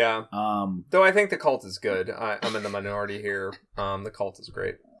movie. Yeah. Though I think the cult is good. I'm in the minority here. The cult is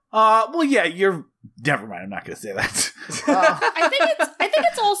great. Well, yeah, never mind. I'm not going to say that. I think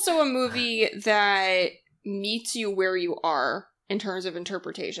it's also a movie that meets you where you are in terms of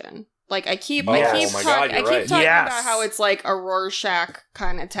interpretation. Like I keep talking about how it's like a Rorschach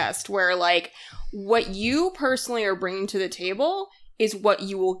kind of test where like what you personally are bringing to the table is what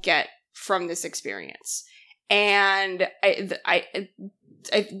you will get from this experience. And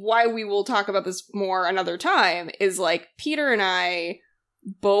why we will talk about this more another time is like Peter and I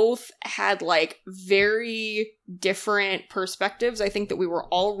both had like very different perspectives, I think, that we were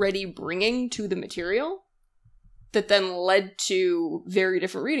already bringing to the material that then led to very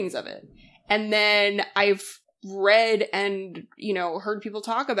different readings of it. And then I've read and, you know, heard people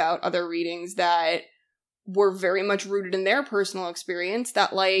talk about other readings that were very much rooted in their personal experience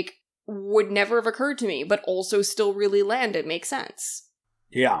that like would never have occurred to me, but also still really land and make sense.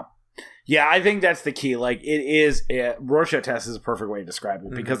 Yeah. Yeah, I think that's the key. Like, it is, Rorschach test is a perfect way to describe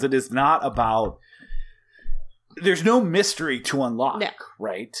it, because it is not about, there's no mystery to unlock,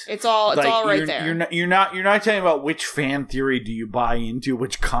 right? It's all right there. You're not telling about which fan theory do you buy into,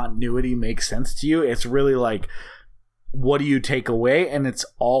 which continuity makes sense to you. It's really like, what do you take away? And it's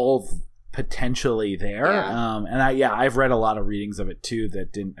all potentially there. Yeah. I've read a lot of readings of it too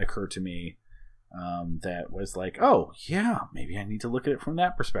that didn't occur to me. That was like, oh yeah, maybe I need to look at it from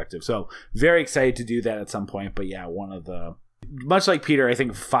that perspective. So very excited to do that at some point. But yeah, much like Peter, I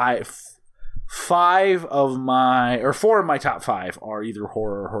think four of my top 5 are either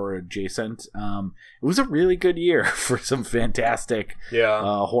horror or horror adjacent. It was a really good year for some fantastic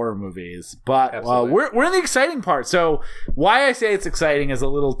horror movies. But we're in the exciting part. So why I say it's exciting is a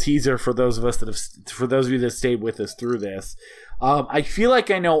little teaser for those of you that stayed with us through this. I feel like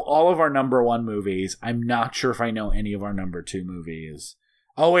I know all of our number 1 movies. I'm not sure if I know any of our number 2 movies.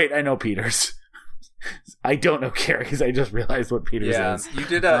 Oh wait, I know Peter's. I don't know Carrie's. I just realized what Peter's is. You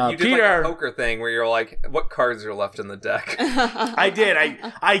did like a poker thing where you're like, what cards are left in the deck? I did.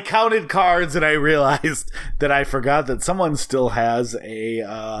 I counted cards and I realized that I forgot that someone still has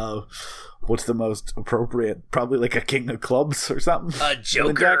a what's the most appropriate? Probably like a king of clubs or something. A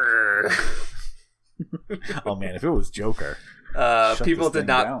Joker. Oh man, if it was Joker. People did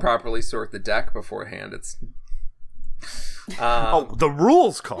not properly sort the deck beforehand. It's the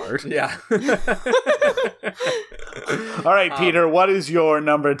rules card. Yeah. All right, Peter, what is your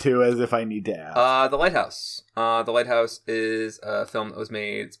number 2, as if I need to ask? The Lighthouse. The Lighthouse is a film that was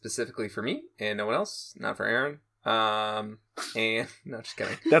made specifically for me and no one else, not for Aaron. And no, just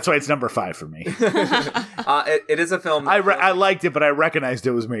kidding. That's why it's number 5 for me. It is a film. I liked it, but I recognized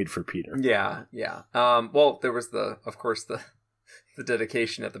it was made for Peter. Yeah. Well, there was the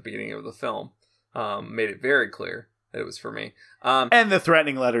dedication at the beginning of the film. Made it very clear that it was for me. And the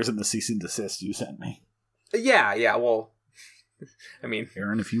threatening letters and the cease and desist you sent me. Yeah. Well, I mean,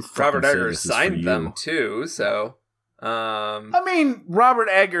 Aaron, if you Robert Eggers signed them too, so. I mean, Robert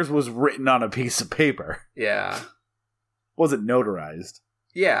Eggers was written on a piece of paper. Yeah. Wasn't notarized.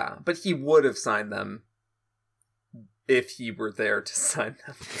 Yeah, but he would have signed them if he were there to sign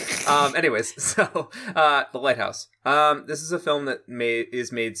them. Anyways, so The Lighthouse. This is a film that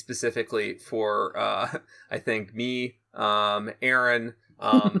is made specifically for I think me, Aaron,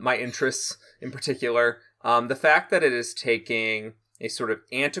 my interests in particular. The fact that it is taking a sort of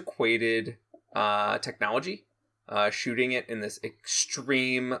antiquated technology, shooting it in this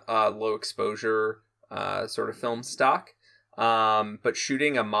extreme low exposure sort of film stock, but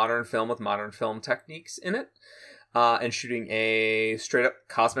shooting a modern film with modern film techniques in it. And shooting a straight-up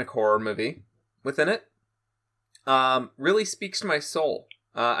cosmic horror movie within it, really speaks to my soul.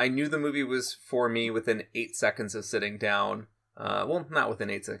 I knew the movie was for me within 8 seconds of sitting down. Well, not within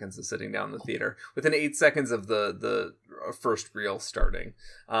 8 seconds of sitting down in the theater. Within 8 seconds of the first reel starting.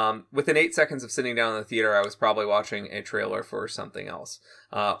 Within 8 seconds of sitting down in the theater, I was probably watching a trailer for something else.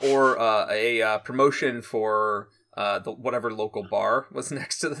 Or a promotion for... whatever local bar was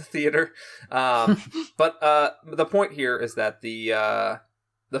next to the theater. But the point here is that the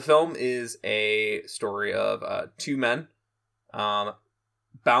film is a story of 2 men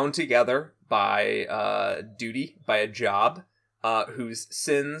bound together by duty, by a job, whose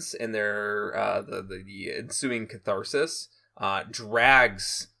sins and their the ensuing catharsis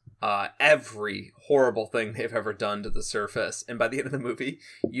drags every horrible thing they've ever done to the surface. And by the end of the movie,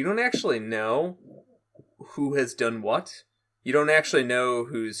 you don't actually know who has done what. You don't actually know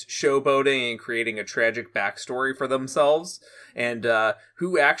who's showboating and creating a tragic backstory for themselves, and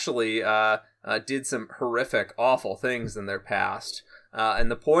who actually did some horrific, awful things in their past.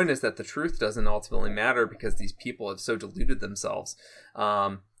 And the point is that the truth doesn't ultimately matter, because these people have so deluded themselves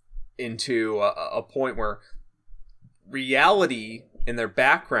into a point where reality in their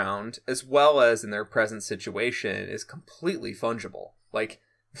background, as well as in their present situation, is completely fungible. Like,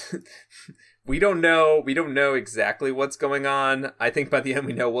 we don't know exactly what's going on. I think by the end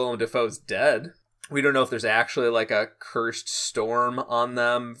we know Willem Dafoe's dead. We don't know if there's actually like a cursed storm on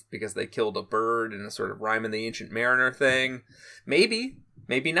them because they killed a bird in a sort of Rime in the Ancient Mariner thing. Maybe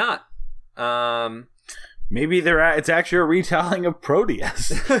not. Maybe it's actually a retelling of Proteus.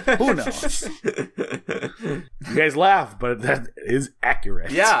 Who knows? You guys laugh, but that is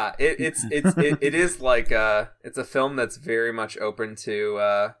accurate. Yeah, it is like it's a film that's very much open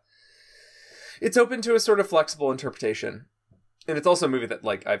to it's open to a sort of flexible interpretation, and it's also a movie that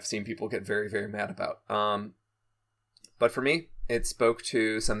like I've seen people get very, very mad about. But for me, it spoke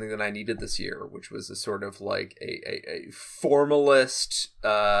to something that I needed this year, which was a sort of like a formalist,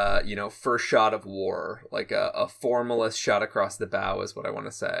 first shot of war, like a formalist shot across the bow is what I want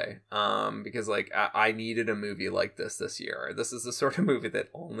to say. Because like I needed a movie like this year. This is the sort of movie that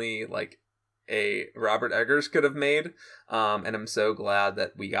only like a Robert Eggers could have made. And I'm so glad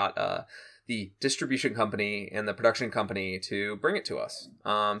that we got the distribution company and the production company to bring it to us.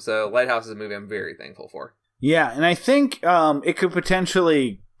 So Lighthouse is a movie I'm very thankful for. Yeah, and I think it could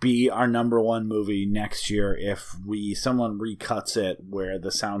potentially be our number one movie next year if someone recuts it where the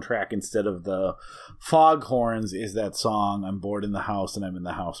soundtrack instead of the foghorns is that song "I'm bored in the house and I'm in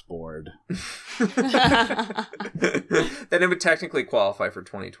the house bored." Then it would technically qualify for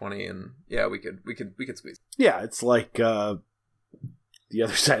 2020, and yeah, we could squeeze. Yeah, it's like the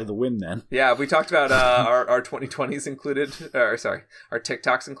other side of the wind. Then yeah, we talked about our 2020s included, our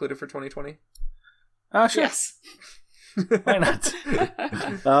TikToks included for 2020. Sure. Yes. Why not?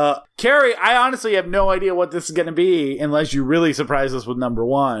 Carrie, I honestly have no idea what this is going to be unless you really surprise us with number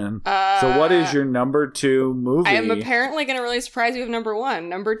one. So what is your number two movie? I am apparently going to really surprise you with number one.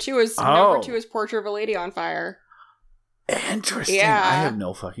 Number two is Portrait of a Lady on Fire. Interesting. Yeah. I have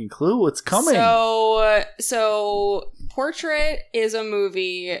no fucking clue what's coming. So Portrait is a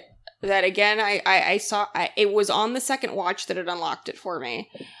movie that, again, I saw. It was on the second watch that it unlocked it for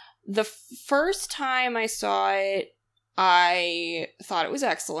me. The first time I saw it, I thought it was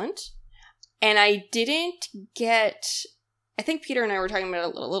excellent, and I didn't get. I think Peter and I were talking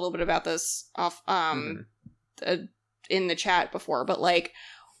about a little bit about this off in the chat before, but like,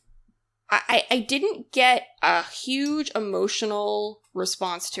 I didn't get a huge emotional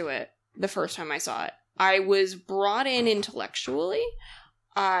response to it the first time I saw it. I was brought in intellectually.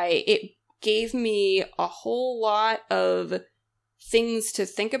 It gave me a whole lot of things to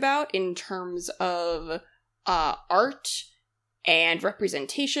think about in terms of art and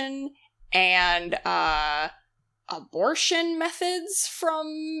representation and abortion methods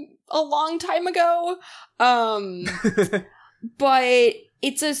from a long time ago. But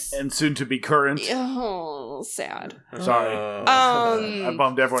it's and soon to be current. Oh, sad. Sorry. I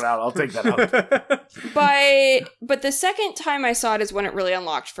bummed everyone out. I'll take that out. But the second time I saw it is when it really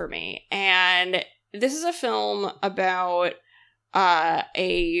unlocked for me. And this is a film about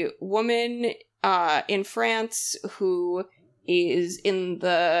a woman in France who is in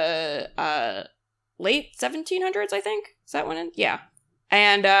the late 1700s, I think. Is that one? Yeah.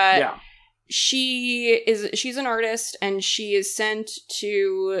 And she's an artist, and she is sent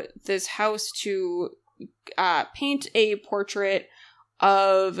to this house to paint a portrait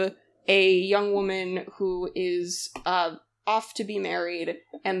of a young woman who is off to be married,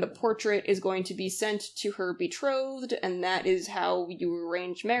 and the portrait is going to be sent to her betrothed, and that is how you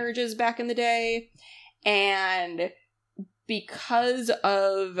arrange marriages back in the day. And because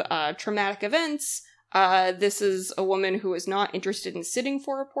of traumatic events, this is a woman who is not interested in sitting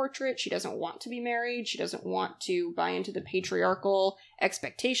for a portrait. She doesn't want to be married. She doesn't want to buy into the patriarchal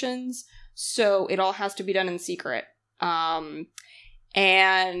expectations. So it all has to be done in secret. And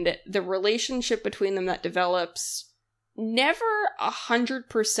the relationship between them that develops never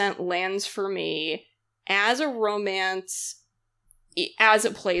 100% lands for me as a romance as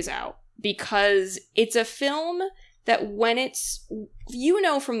it plays out, because it's a film that when it's,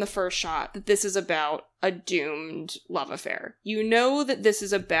 from the first shot that this is about a doomed love affair. You know that this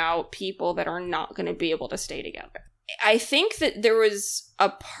is about people that are not going to be able to stay together. I think that there was a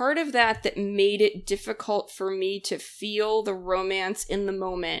part of that made it difficult for me to feel the romance in the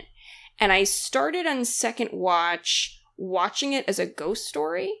moment. And I started on second watching it as a ghost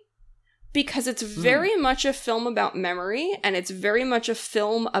story, because it's very much a film about memory, and it's very much a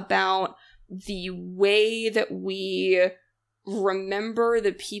film about the way that we remember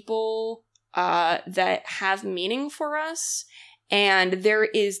the people that have meaning for us. And there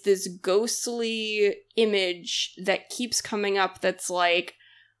is this ghostly image that keeps coming up that's like,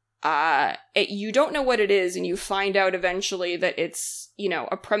 you don't know what it is, and you find out eventually that it's,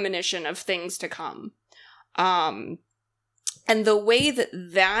 a premonition of things to come. And the way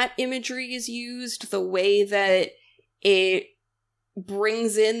that imagery is used, the way that it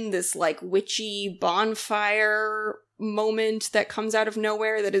brings in this like witchy bonfire moment that comes out of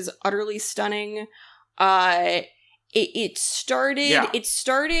nowhere that is utterly stunning. It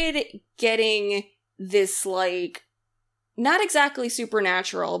started getting this like, not exactly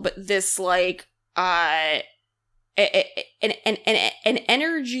supernatural, but this like an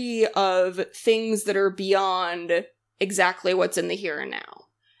energy of things that are beyond exactly what's in the here and now.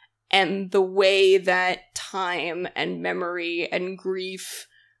 And the way that time and memory and grief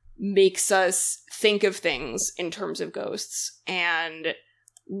makes us think of things in terms of ghosts. And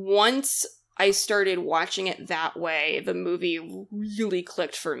once I started watching it that way, the movie really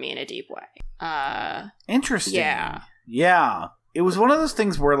clicked for me in a deep way. Interesting. Yeah. Yeah. It was one of those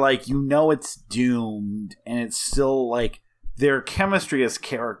things where, like, you know it's doomed, and it's still, like, their chemistry as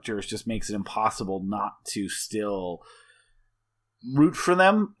characters just makes it impossible not to still root for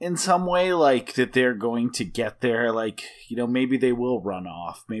them in some way, like, that they're going to get there, like, you know, maybe they will run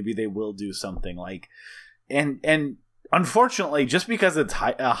off, maybe they will do something, like, and unfortunately, just because it's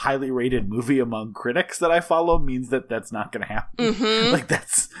a highly rated movie among critics that I follow means that that's not going to happen. Mm-hmm. Like,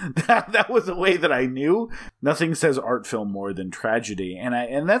 that was a way that I knew. Nothing says art film more than tragedy,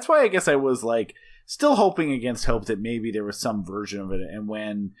 and that's why I guess I was, like, still hoping against hope that maybe there was some version of it. And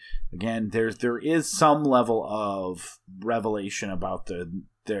when, again, there is some level of revelation about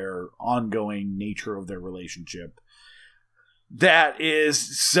their ongoing nature of their relationship that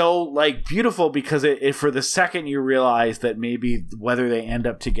is so, like, beautiful, because it for the second you realize that maybe whether they end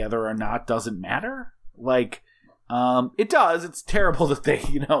up together or not doesn't matter. Like, it does. It's terrible that they,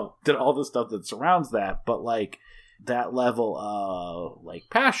 you know, did all the stuff that surrounds that, but, like, that level of, like,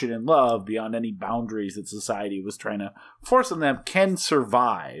 passion and love beyond any boundaries that society was trying to force on them can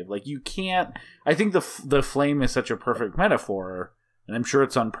survive. Like, you can't. I think the flame is such a perfect metaphor, and I'm sure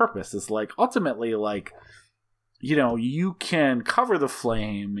it's on purpose. It's like, ultimately, like, you know, you can cover the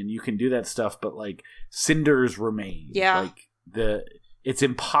flame and you can do that stuff, but, like, cinders remain. Yeah. Like, it's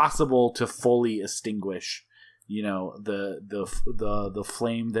impossible to fully extinguish, you know, the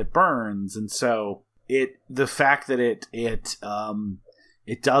flame that burns, and so the fact that it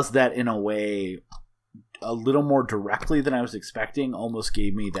does that in a way a little more directly than I was expecting almost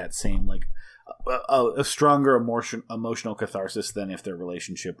gave me that same, like, a stronger emotional catharsis than if their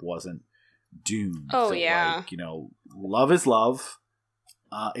relationship wasn't doomed. Oh, so, yeah. like, you know, love is love.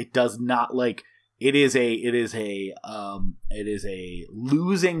 It does not, like, it is a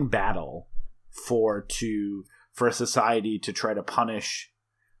losing battle for a society to try to punish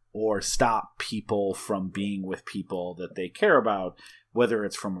or stop people from being with people that they care about, whether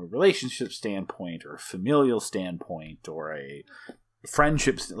it's from a relationship standpoint or a familial standpoint or a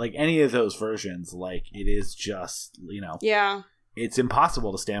friendship, like, any of those versions. Like, it is just, you know, Yeah. it's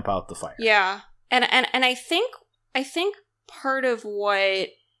impossible to stamp out the fire. Yeah. And I think part of what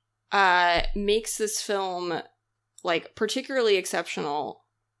makes this film, like, particularly exceptional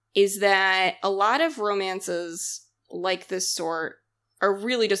is that a lot of romances like this sort are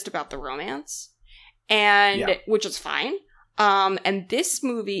really just about the romance, and which is fine. And this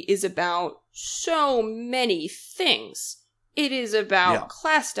movie is about so many things. It is about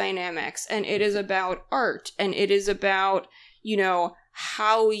class dynamics, and it is about art, and it is about, you know,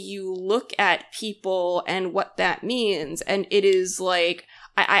 how you look at people and what that means. And it is like,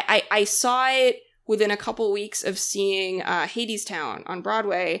 I saw it within a couple weeks of seeing Hadestown on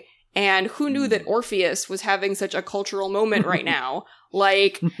Broadway, and who knew that Orpheus was having such a cultural moment right now?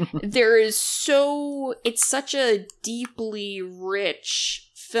 Like, it's such a deeply rich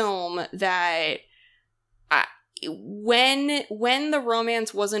film that when the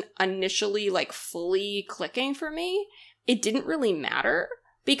romance wasn't initially, like, fully clicking for me, it didn't really matter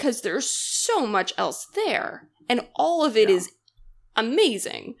because there's so much else there, and all of it is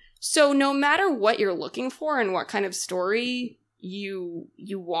amazing. So no matter what you're looking for and what kind of story you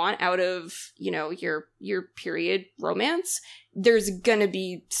want out of, you know, your period romance, there's gonna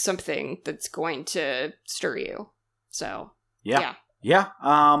be something that's going to stir you. So yeah.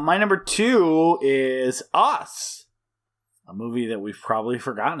 My number 2 is Us, a movie that we've probably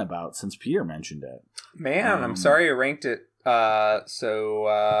forgotten about since Peter mentioned it. Man, I'm sorry I ranked it so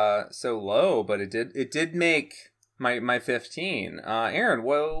low, but it did make my 15. Aaron,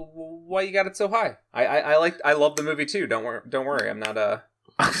 why you got it so high? I love the movie too. Don't worry. I'm not but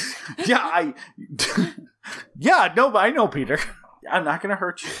I know, Peter. I'm not gonna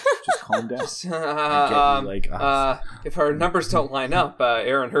hurt you. Just calm down. If our numbers don't line up,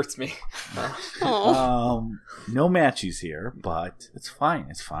 Aaron hurts me. No matchies here, but it's fine.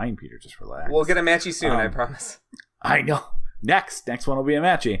 It's fine, Peter. Just relax. We'll get a matchy soon. I promise. I know. Next one will be a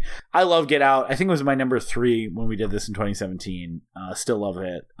matchy. I love Get Out. I think it was my number 3 when we did this in 2017. Still love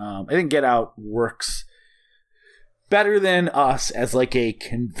it. I think Get Out works better than Us as, like, a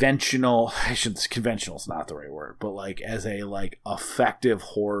conventional. Conventional is not the right word, but, like, as a, like, effective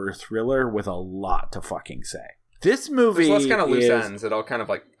horror thriller with a lot to fucking say. This movie, there's less kind of loose ends. It all kind of,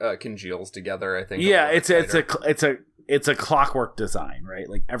 like, congeals together, I think. Yeah, it's a clockwork design, right?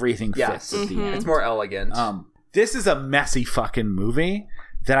 Like, everything fits at the end. It's more elegant. This is a messy fucking movie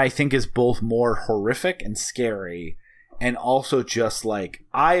that I think is both more horrific and scary and also just like,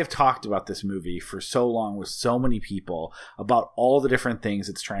 I have talked about this movie for so long with so many people about all the different things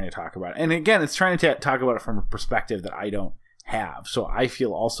it's trying to talk about. And again, it's trying to talk about it from a perspective that I don't have. So I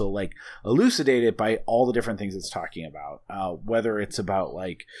feel also like elucidated by all the different things it's talking about, whether it's about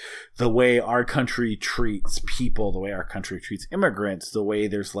like the way our country treats people, the way our country treats immigrants, the way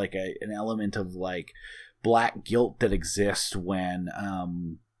there's like an element of like black guilt that exists when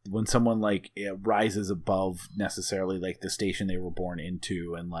someone like it rises above necessarily like the station they were born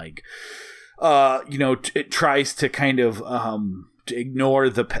into, and like it tries to kind of to ignore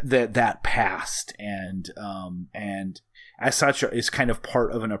that past, and as such is kind of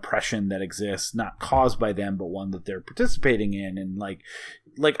part of an oppression that exists, not caused by them, but one that they're participating in. And like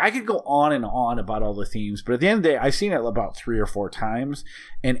I could go on and on about all the themes, but at the end of the day, I've seen it about 3 or 4 times,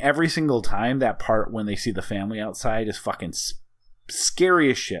 and every single time that part when they see the family outside is fucking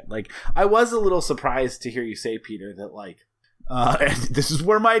scary as shit. Like, I was a little surprised to hear you say, Peter, that like and this is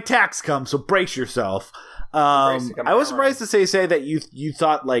where my attacks come, so brace yourself. I was surprised to say that you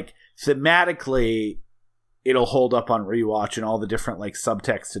thought like thematically it'll hold up on rewatch and all the different like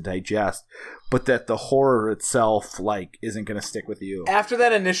subtext to digest, but that the horror itself like isn't going to stick with you. After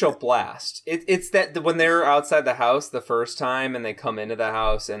that initial blast, it's that when they're outside the house the first time and they come into the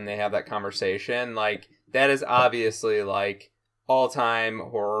house and they have that conversation, like that is obviously like all-time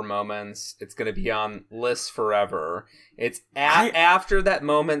horror moments. It's going to be on lists forever. It's after that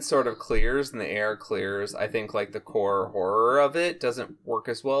moment sort of clears and the air clears, I think like the core horror of it doesn't work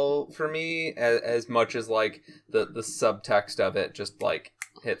as well for me as much as like the subtext of it just like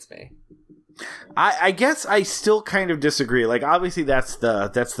hits me. I guess I still kind of disagree. Like, obviously that's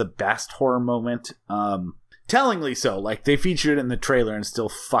the best horror moment. Tellingly so. Like, they featured it in the trailer and still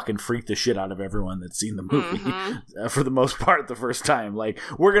fucking freaked the shit out of everyone that's seen the movie for the most part the first time. Like,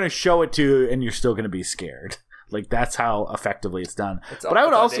 we're going to show it to you and you're still going to be scared. Like, that's how effectively it's done. But I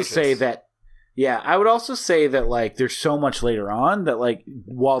would also say that, I would also say that, like, there's so much later on that, like,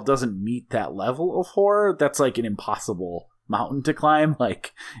 while it doesn't meet that level of horror, that's, like, an impossible mountain to climb.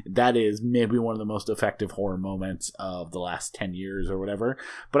 Like, that is maybe one of the most effective horror moments of the last 10 years or whatever.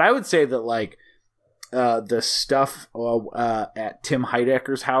 But I would say that, like, the stuff at Tim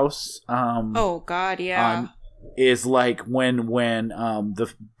Heidecker's house. Oh God, yeah. Is like when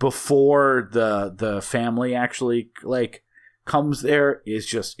before the family actually like comes there is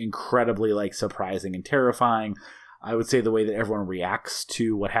just incredibly like surprising and terrifying. I would say the way that everyone reacts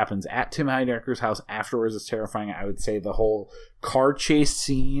to what happens at Tim Heidecker's house afterwards is terrifying. I would say the whole car chase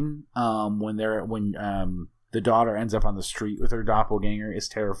scene when the daughter ends up on the street with her doppelganger is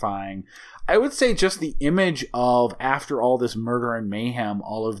terrifying. I would say just the image of, after all this murder and mayhem,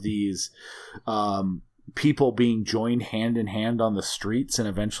 all of these people being joined hand in hand on the streets and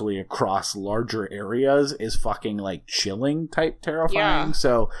eventually across larger areas is fucking like chilling type terrifying. Yeah.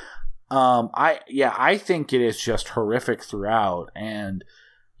 So I think it is just horrific throughout. And,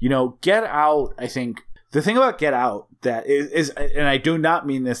 Get Out, I think the thing about Get Out that is, and I do not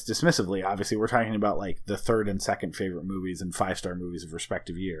mean this dismissively, obviously we're talking about like the third and second favorite movies and 5-star movies of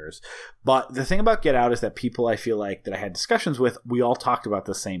respective years. But the thing about Get Out is that people I feel like that I had discussions with, we all talked about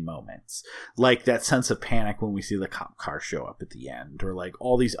the same moments. Like that sense of panic when we see the cop car show up at the end, or like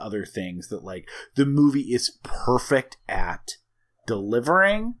all these other things that like the movie is perfect at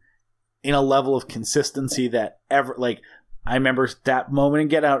delivering in a level of consistency that I remember that moment in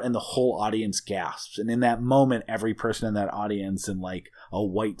Get Out and the whole audience gasps. And in that moment, every person in that audience in like a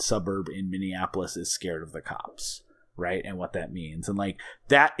white suburb in Minneapolis is scared of the cops, right? And what that means. And like,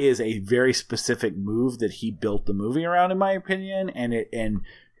 that is a very specific move that he built the movie around, in my opinion. And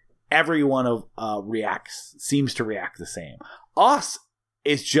everyone seems to react the same. Us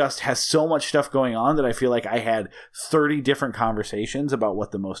has so much stuff going on that I feel like I had 30 different conversations about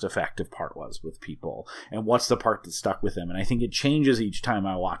what the most effective part was with people and what's the part that stuck with them. And I think it changes each time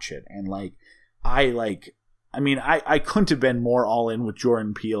I watch it. And I couldn't have been more all in with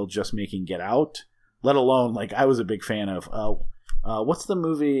Jordan Peele just making Get Out, let alone like I was a big fan of, what's the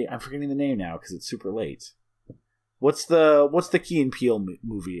movie? I'm forgetting the name now because it's super late. What's the Key and Peele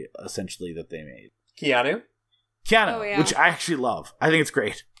movie essentially that they made? Keanu, oh, yeah. Which I actually love. I think it's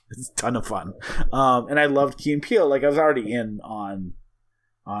great. It's a ton of fun. And I loved Key and Peele. Like, I was already in on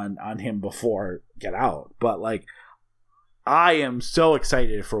him before Get Out. But, like, I am so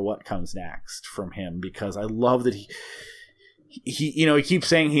excited for what comes next from him because I love that he keeps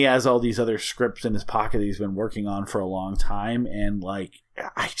saying he has all these other scripts in his pocket that he's been working on for a long time. And, like,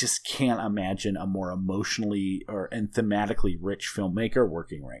 I just can't imagine a more emotionally and thematically rich filmmaker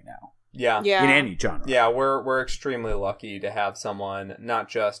working right now. Yeah. In any genre. Yeah, we're extremely lucky to have someone not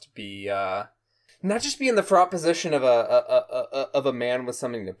just be not just be in the fraught position of a man with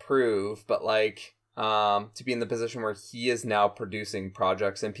something to prove, but like to be in the position where he is now producing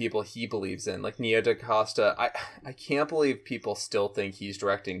projects and people he believes in, like Nia DaCosta. I can't believe people still think he's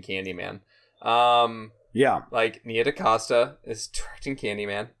directing Candyman. Yeah, like Nia DaCosta is directing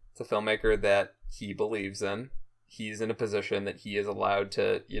Candyman. It's a filmmaker that he believes in. He's in a position that he is allowed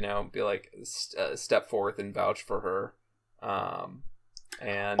to, be like step forth and vouch for her.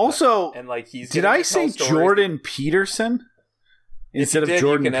 And also, and like he's. Did I say Jordan Peterson instead of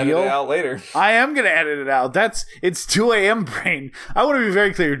Jordan Peele? You can Peele? edit it out later. I am going to edit it out. It's 2 a.m. brain. I want to be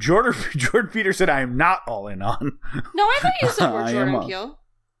very clear. Jordan Peterson, I am not all in on. No, I thought you said we're I Jordan am Peele.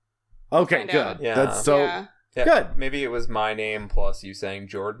 Okay, Find good. out. Yeah. That's so Yeah. Yeah, good. Maybe it was my name plus you saying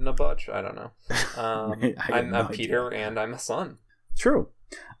Jordan a bunch. I don't know. I'm no Peter idea. and I'm a son. True.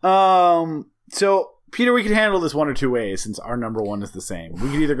 So Peter, we can handle this one or two ways since our number one is the same. We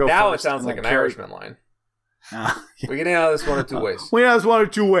can either go Now it first sounds and like let an Carrie- Irishman line. Ah, We can handle this one of two ways. we have one or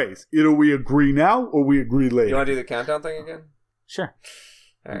two ways. Either we agree now or we agree later. You want to do the countdown thing again? Sure.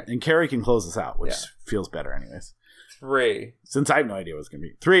 All right. And Carrie can close us out, which Yeah. feels better anyways. 3, Since I have no idea what it's going to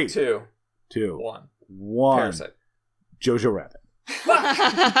be. 3, 2, 2, 1. 1. Parasite. Jojo Rabbit.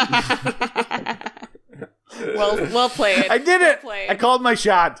 well played. I did it. Well played. I called my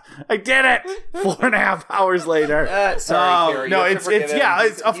shot. I did it. 4.5 hours later. Sorry, Carrie. no, you have to it's forgive him. yeah.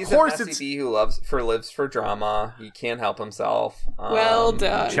 He's- It's of he's course a messy it's. bee who lives for drama. He can't help himself. Well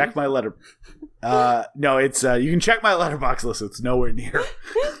done. Check my letter. No, it's you can check my letterbox list. It's nowhere near.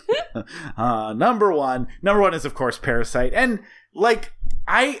 Number one is of course Parasite, and like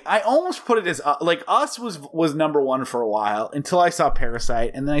I almost put it as like Us was number one for a while until I saw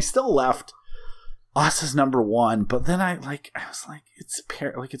Parasite, and then I still left Us as number one, but then I was like it's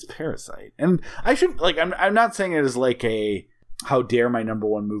Parasite, and I should like I'm not saying it as like a how dare my number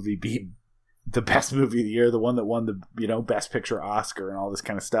one movie be the best movie of the year, the one that won the best picture Oscar and all this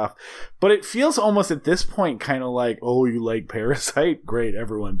kind of stuff, but it feels almost at this point kind of like, oh, you like Parasite? Great,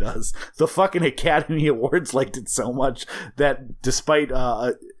 everyone does. The fucking Academy Awards liked it so much that despite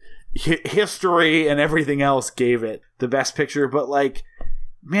history and everything else gave it the best picture, but like,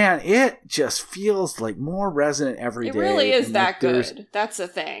 man, it just feels like more resonant every day. It really is and, that like, there's- good. That's the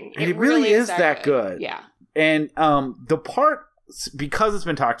thing. It really is that good. Yeah. And the part, because it's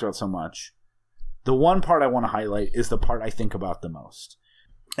been talked about so much, the one part I want to highlight is the part I think about the most.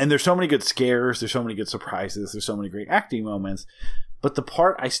 And there's so many good scares, there's so many good surprises, there's so many great acting moments, but the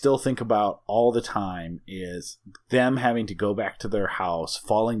part I still think about all the time is them having to go back to their house,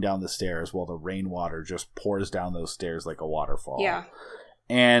 falling down the stairs while the rainwater just pours down those stairs like a waterfall. Yeah.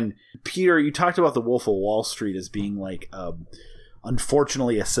 And Peter, you talked about the Wolf of Wall Street as being like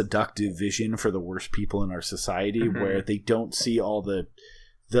unfortunately a seductive vision for the worst people in our society, where they don't see all the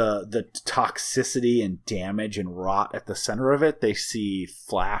toxicity and damage and rot at the center of it. They see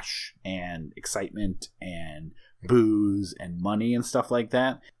flash and excitement and booze and money and stuff like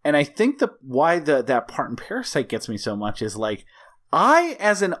that. And I think why that part in Parasite gets me so much is like, I,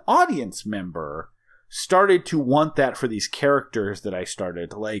 as an audience member, started to want that for these characters that I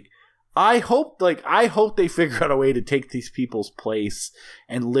started. Like, I hope they figure out a way to take these people's place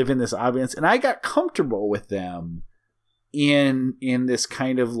and live in this audience. And I got comfortable with them in this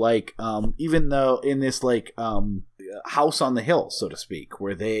kind of like even though in this like house on the hill, so to speak,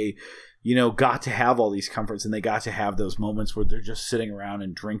 where they got to have all these comforts and they got to have those moments where they're just sitting around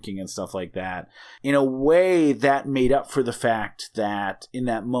and drinking and stuff like that. In a way, that made up for the fact that in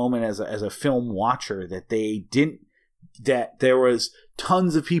that moment as a film watcher that there was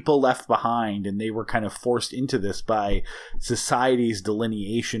tons of people left behind, and they were kind of forced into this by society's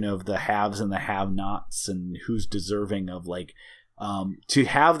delineation of the haves and the have-nots and who's deserving of like to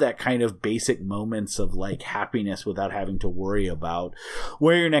have that kind of basic moments of like happiness without having to worry about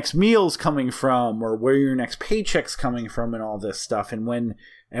where your next meal's coming from or where your next paycheck's coming from and all this stuff. And when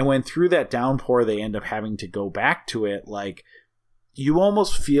through that downpour they end up having to go back to it, like you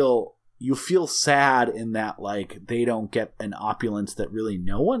almost feel sad in that like they don't get an opulence that really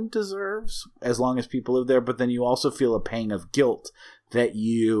no one deserves as long as people live there. But then you also feel a pang of guilt that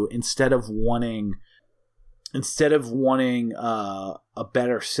you, instead of wanting a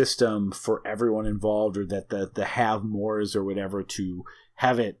better system for everyone involved, or that the have-mores or whatever to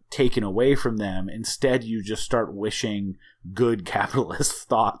have it taken away from them, instead you just start wishing good capitalist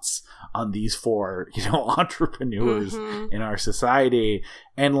thoughts on these four entrepreneurs in our society.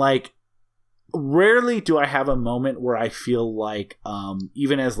 And like, rarely do I have a moment where I feel like,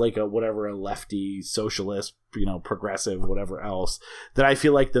 even as like a lefty socialist, progressive, whatever else, that I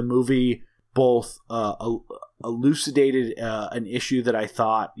feel like the movie both elucidated an issue that I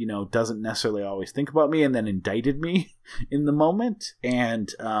thought, doesn't necessarily always think about me, and then indicted me in the moment.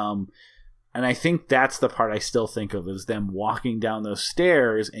 And I think that's the part I still think of, is them walking down those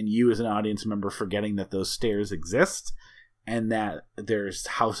stairs and you as an audience member forgetting that those stairs exist and that there's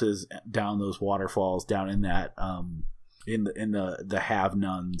houses down those waterfalls down in that in the have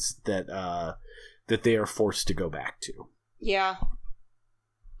nones that they are forced to go back to. Yeah,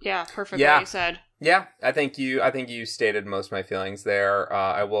 perfectly said. Yeah, I think you stated most of my feelings there.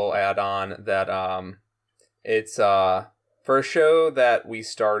 I will add on that it's for a show that we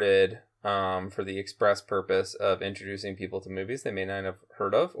started for the express purpose of introducing people to movies they may not have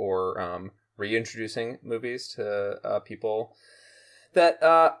heard of, or reintroducing movies to people that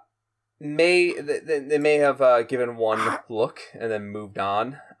they may have given one look and then moved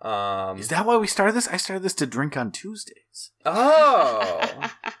on. Is that why we started this? I started this to drink on Tuesdays.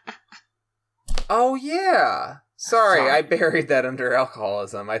 Oh yeah. Sorry, I buried that under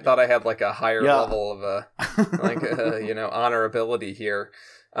alcoholism. I thought I had like a higher level of honorability here.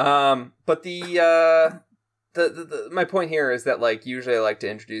 But the my point here is that, like, usually I like to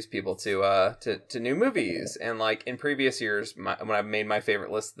introduce people to new movies, and like in previous years, when I've made my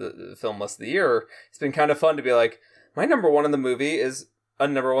favorite list, the film list of the year, it's been kind of fun to be like, my number one in the movie is a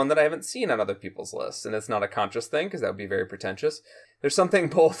number one that I haven't seen on other people's lists, and it's not a conscious thing because that would be very pretentious. There's something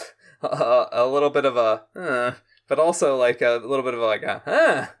both a little bit of a but also like a little bit of like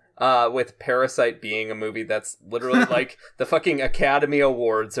a with Parasite being a movie that's literally like the fucking Academy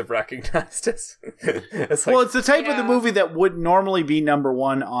Awards have recognized as. It's the type of the movie that would normally be number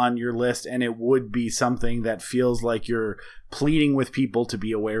one on your list, and it would be something that feels like you're pleading with people to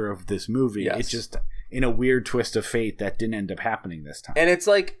be aware of this movie. Yes. It's just in a weird twist of fate that didn't end up happening this time. And it's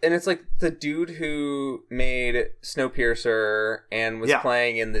like the dude who made Snowpiercer and was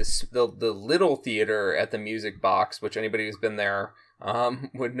playing in the little theater at the Music Box, which anybody who's been there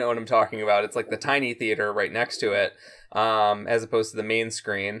would know what I'm talking about. It's like the tiny theater right next to it, as opposed to the main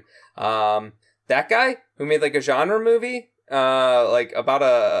screen. That guy who made like a genre movie, like about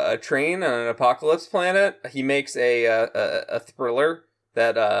a train on an apocalypse planet, he makes a thriller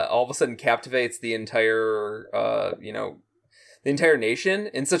that all of a sudden captivates the entire nation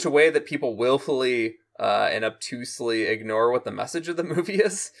in such a way that people willfully and obtusely ignore what the message of the movie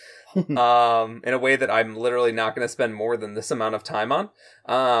is. In a way that I'm literally not going to spend more than this amount of time on.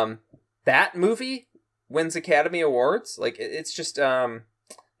 That movie wins Academy Awards. Like, it's just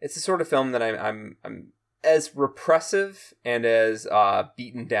it's the sort of film that I'm as repressive and as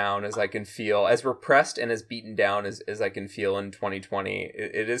beaten down as I can feel, as repressed and as beaten down as I can feel in 2020.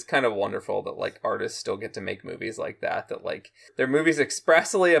 It is kind of wonderful that like artists still get to make movies like that like they're movies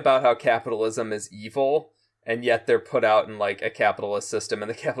expressly about how capitalism is evil, and yet they're put out in like a capitalist system, and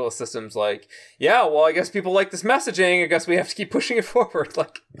the capitalist system's like, yeah, well, I guess people like this messaging. I guess we have to keep pushing it forward.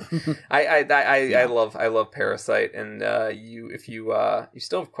 Like, I love Parasite, and if you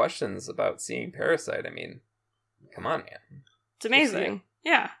still have questions about seeing Parasite, I mean, come on, man, it's amazing.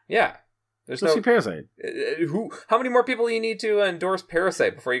 Yeah. There's see Parasite. How many more people do you need to endorse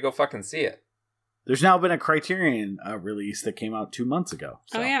Parasite before you go fucking see it? There's now been a Criterion release that came out 2 months ago.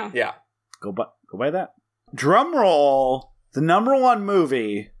 So yeah. Go buy that. Drum roll, the number one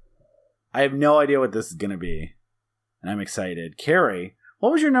movie. I have no idea what this is going to be, and I'm excited. Carrie,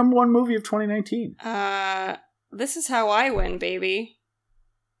 what was your number one movie of 2019? This Is How I Win, baby.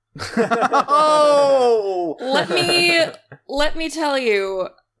 Oh! Let me tell you,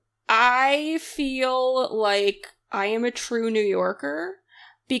 I feel like I am a true New Yorker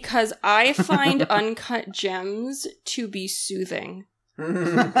because I find Uncut Gems to be soothing.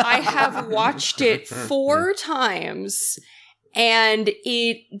 I have watched it 4 times, and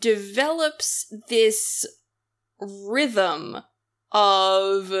it develops this rhythm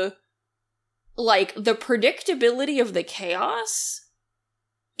of, like, the predictability of the chaos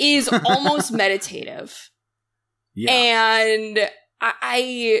is almost meditative. Yeah. And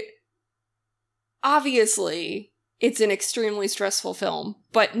I obviously, it's an extremely stressful film,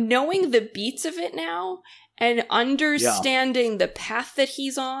 but knowing the beats of it now, and understanding the path that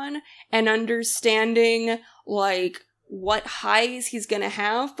he's on, and understanding, like, what highs he's gonna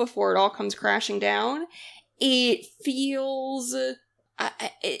have before it all comes crashing down, it feels...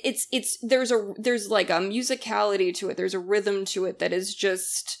 there's like a musicality to it, there's a rhythm to it that is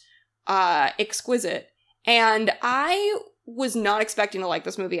just exquisite. And I was not expecting to like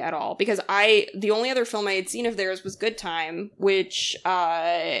this movie at all, because the only other film I had seen of theirs was Good Time, which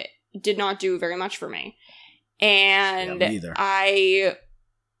did not do very much for me. And I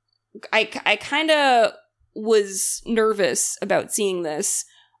kind of was nervous about seeing this.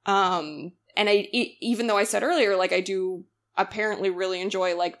 And even though I said earlier, like, I do apparently really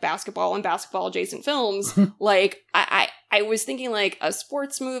enjoy, like, basketball and basketball adjacent films, like, I was thinking, like, a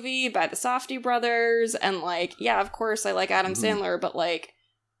sports movie by the Safdie brothers, and, like, yeah, of course I like Adam Sandler, but, like,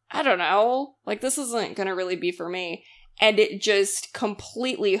 I don't know, like, this isn't gonna really be for me. And it just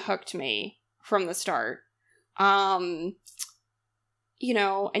completely hooked me from the start. You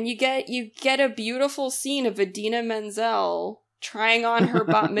know, and you get a beautiful scene of Idina Menzel trying on her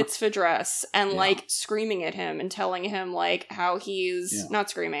bat mitzvah dress and like screaming at him and telling him like how he's not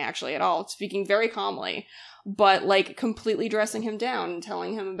screaming actually at all, speaking very calmly, but like completely dressing him down and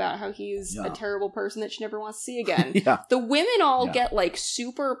telling him about how he's a terrible person that she never wants to see again. The women all get like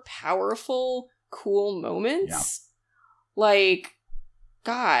super powerful, cool moments. Like,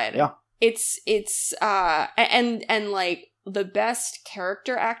 God, it's and like the best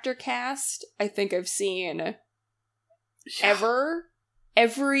character actor cast I think I've seen ever.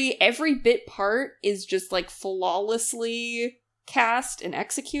 Every bit part is just like flawlessly cast and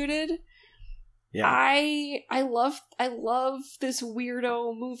executed. I love this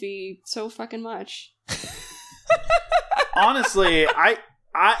weirdo movie so fucking much. Honestly, I'm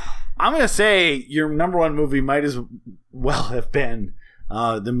gonna say your number one movie might as well have been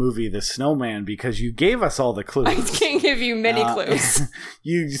the movie The Snowman, because you gave us all the clues. I can give you many clues.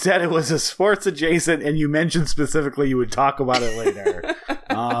 You said it was a sports adjacent, and you mentioned specifically you would talk about it later.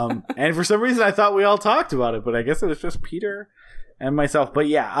 And for some reason, I thought we all talked about it, but I guess it was just Peter and myself. But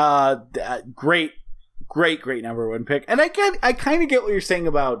yeah, great number one pick. And I kind of get what you're saying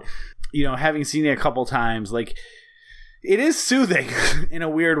about, you know, having seen it a couple times. Like, it is soothing in a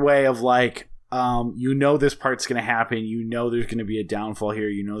weird way of like, you know this part's going to happen. You know there's going to be a downfall here.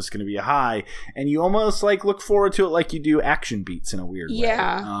 You know it's going to be a high. And you almost like look forward to it like you do action beats in a weird way.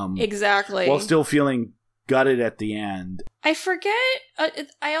 Yeah, exactly. While still feeling gutted at the end. I forget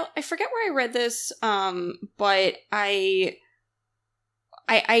I forget where I read this, but I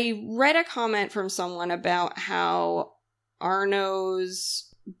read a comment from someone about how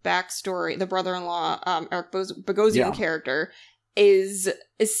Arno's backstory, the brother-in-law, Eric Bogosian character,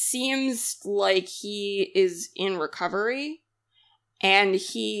 seems like he is in recovery, and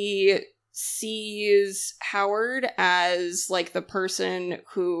he sees Howard as like the person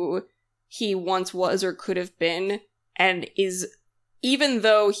who he once was or could have been, and is, even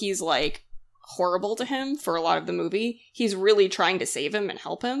though he's like horrible to him for a lot of the movie, he's really trying to save him and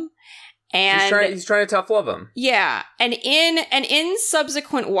help him. And he's trying to tough love him. Yeah. And in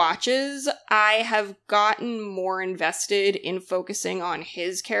subsequent watches, I have gotten more invested in focusing on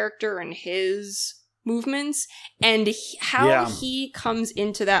his character and his movements, and how he comes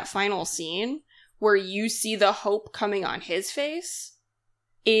into that final scene where you see the hope coming on his face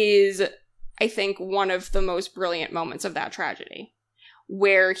is, I think, one of the most brilliant moments of that tragedy.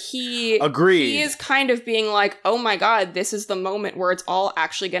 Where he is kind of being like, oh my God, this is the moment where it's all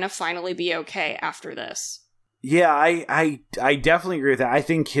actually going to finally be okay after this. Yeah, I definitely agree with that. I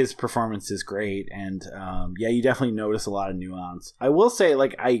think his performance is great, and you definitely notice a lot of nuance. I will say,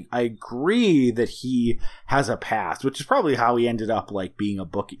 like, I agree that he has a past, which is probably how he ended up like being a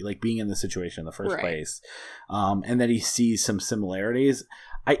bookie, like being in the situation in the first place, and that he sees some similarities.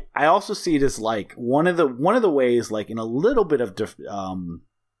 I also see it as like one of the ways, like in a little bit of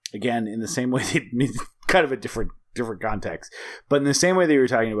again, in the same way, kind of a different context, but in the same way that you were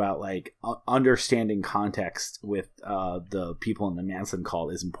talking about, like understanding context with the people in the Manson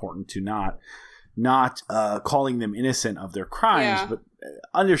cult is important to not calling them innocent of their crimes, but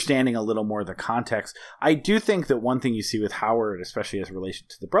understanding a little more of the context. I do think that one thing you see with Howard, especially as a relation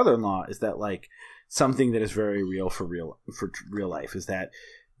to the brother-in-law, is that like something that is very real for real life is that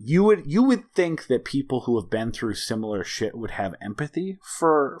you would think that people who have been through similar shit would have empathy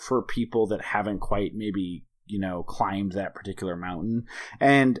for people that haven't quite maybe, you know, climbed that particular mountain.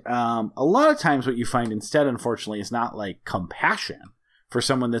 And a lot of times what you find instead, unfortunately, is not like compassion for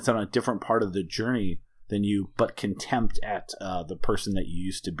someone that's on a different part of the journey than you, but contempt at the person that you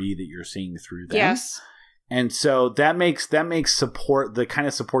used to be that you're seeing through them. Yes. And so that makes support, the kind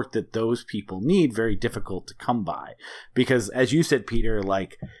of support that those people need, very difficult to come by. Because as you said, Peter,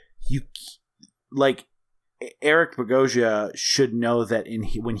 like Eric Bogosian should know that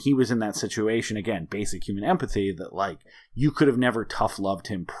when he was in that situation, again, basic human empathy, that like you could have never tough loved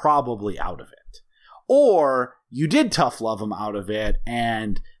him probably out of it. Or you did tough love him out of it,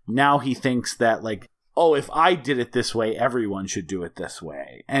 and now he thinks that like, oh, if I did it this way, everyone should do it this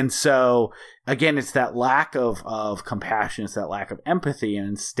way. And so, again, it's that lack of compassion, it's that lack of empathy, and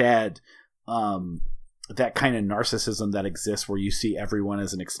instead, that kind of narcissism that exists where you see everyone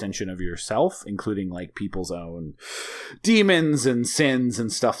as an extension of yourself, including like people's own demons and sins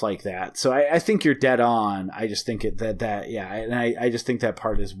and stuff like that. So I think you're dead on. I just think I just think that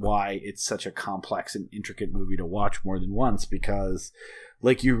part is why it's such a complex and intricate movie to watch more than once, because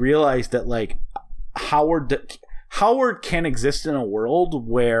like you realize that like Howard can exist in a world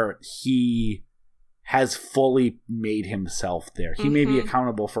where he has fully made himself there. He may be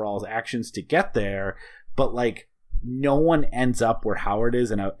accountable for all his actions to get there, but like no one ends up where Howard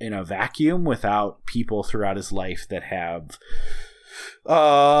is in a vacuum without people throughout his life that have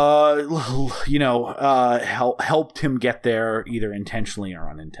helped him get there either intentionally or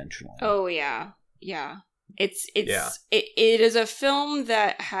unintentionally. Oh yeah. It is a film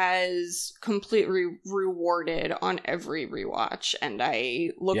that has completely rewarded on every rewatch, and I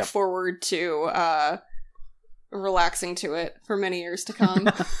look forward to relaxing to it for many years to come.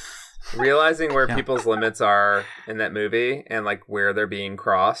 Realizing where people's limits are in that movie and like where they're being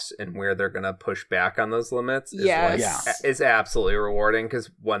crossed and where they're gonna push back on those limits is absolutely rewarding, because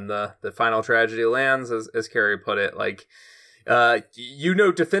when the final tragedy lands, as Carrie put it, like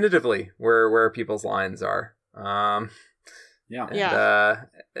definitively where people's lines are.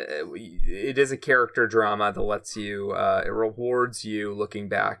 It is a character drama that lets you it rewards you looking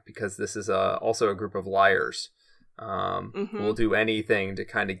back, because this is also a group of liars who will do anything to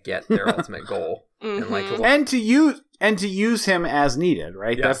kind of get their ultimate goal. And to use him as needed,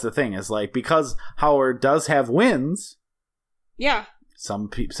 right? Yeah. That's the thing, is like, because Howard does have wins, some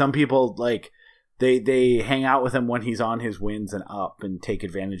people like They hang out with him when he's on his wins and up and take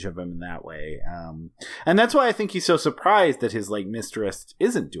advantage of him in that way. And that's why I think he's so surprised that his like mistress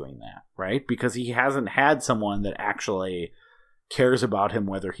isn't doing that, right? Because he hasn't had someone that actually cares about him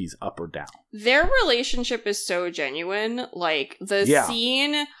whether he's up or down. Their relationship is so genuine. Like the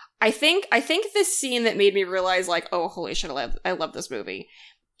scene, I think the scene that made me realize like, oh, holy shit, I love this movie,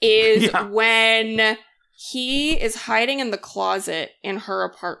 is when he is hiding in the closet in her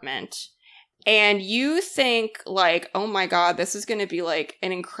apartment. And you think, like, oh my god, this is going to be, like,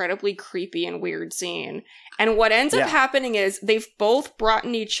 an incredibly creepy and weird scene. And what ends up happening is they've both brought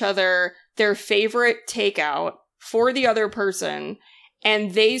in each other their favorite takeout for the other person,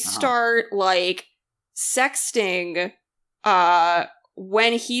 and they start, like, sexting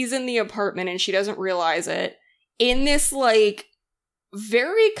when he's in the apartment and she doesn't realize it, in this, like,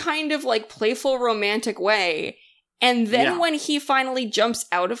 very kind of, like, playful romantic way. And then when he finally jumps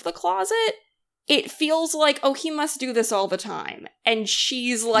out of the closet, it feels like, oh, he must do this all the time. And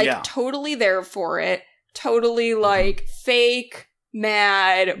she's, like, totally there for it. Totally, like, fake,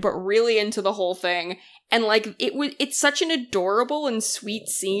 mad, but really into the whole thing. And, like, it's such an adorable and sweet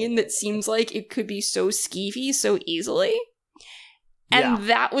scene that seems like it could be so skeevy so easily. And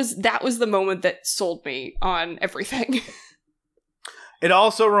that was the moment that sold me on everything. It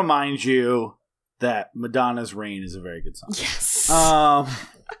also reminds you that Madonna's Rain is a very good song. Yes.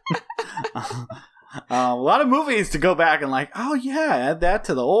 A lot of movies to go back and like, oh yeah, add that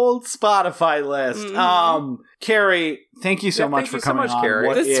to the old Spotify list. Carrie, thank you so much for coming on.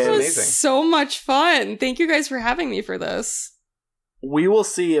 Carrie. This was amazing. So much fun. Thank you guys for having me for this. We will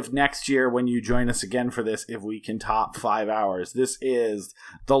see if next year when you join us again for this, if we can top 5 hours. This is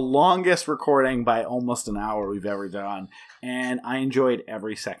the longest recording by almost an hour we've ever done, and I enjoyed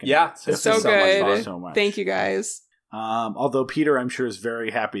every second. Yeah, it's so good. Much fun. So much. Thank you guys. Although Peter, I'm sure, is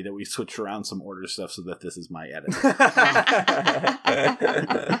very happy that we switched around some order stuff so that this is my edit.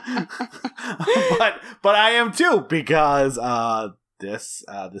 but I am too, because this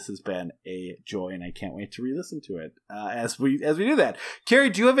has been a joy, and I can't wait to re-listen to it as we do that. Carrie,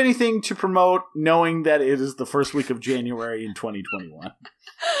 do you have anything to promote, knowing that it is the first week of January in 2021?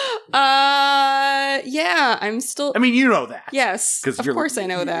 Yeah, I'm still. I mean, you know that. Yes, of course I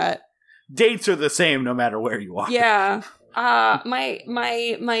know that. Dates are the same no matter where you are. Yeah. My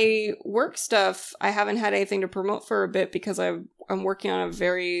work stuff, I haven't had anything to promote for a bit because I'm working on a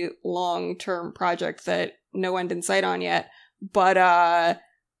very long-term project that no end in sight on yet. But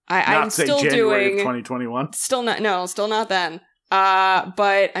I'm still January doing 2021. Still not then.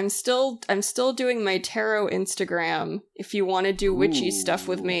 But I'm still doing my tarot Instagram. If you want to do witchy stuff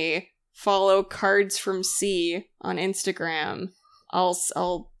with me, follow Cards from C on Instagram. I'll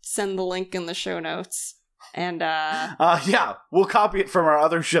send the link in the show notes. And we'll copy it from our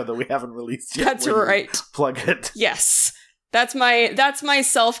other show that we haven't released yet. That's right. Plug it. Yes. That's my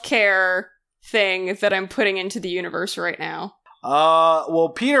self-care thing that I'm putting into the universe right now.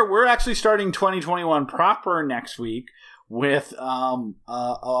 Well, Peter, we're actually starting 2021 proper next week with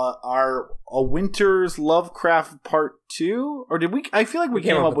our A Winter's Lovecraft Part 2, or did we? I feel like we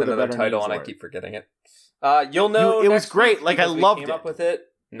came up with another a better title, name and for I keep forgetting it. You'll know. It was great. Week, like I loved we it. came up with it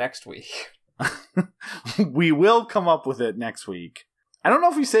next week. We will come up with it next week. I don't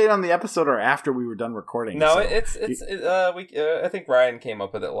know if we say it on the episode or after we were done recording. No, so. I think Ryan came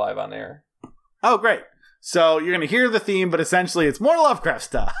up with it live on air. Oh, great. So you're going to hear the theme, but essentially it's more Lovecraft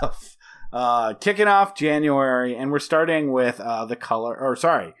stuff. Kicking off January, and we're starting with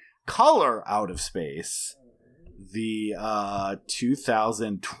Color Out of Space, the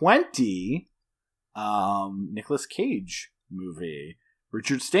 2020 Nicolas Cage movie,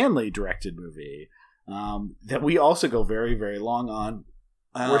 Richard Stanley directed movie, that we also go very, very long on.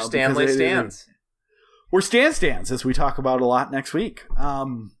 Where Stanley stands. Where Stan stands, as we talk about a lot next week.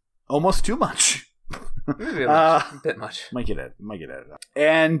 Almost too much. Maybe a bit much. Might get it.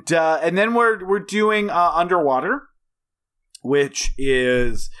 And then we're doing Underwater, which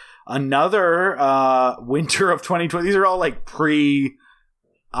is another winter of 2020. These are all like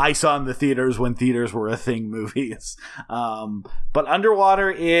I saw in the theaters when theaters were a thing movies. But Underwater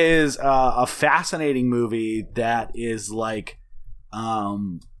is a fascinating movie that is like,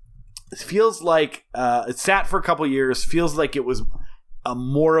 it feels like it sat for a couple years, feels like it was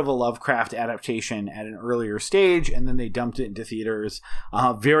more of a Lovecraft adaptation at an earlier stage, and then they dumped it into theaters.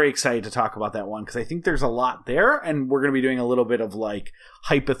 Very excited to talk about that one because I think there's a lot there, and we're going to be doing a little bit of like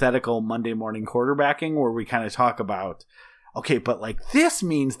hypothetical Monday morning quarterbacking where we kind of talk about, okay, but like this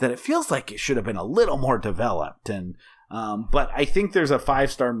means that it feels like it should have been a little more developed, and but I think there's a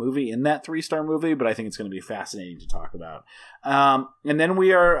 5-star movie in that 3-star movie, but I think it's going to be fascinating to talk about. And then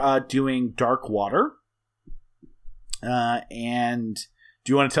we are doing Dark Water. And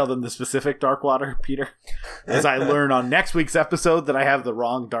do you want to tell them the specific Dark Water, Peter? As I learn on next week's episode that I have the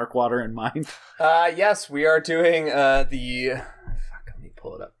wrong Dark Water in mind. Yes, we are doing let me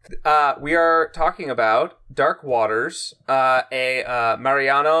pull it up. We are talking about Dark Waters, a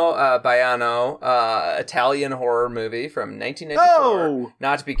Mariano Baiano Italian horror movie from 1994.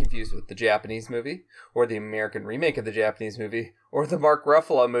 Not to be confused with the Japanese movie, or the American remake of the Japanese movie, or the Mark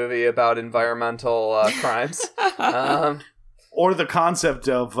Ruffalo movie about environmental crimes. Or the concept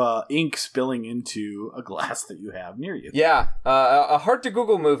of ink spilling into a glass that you have near you. Yeah, a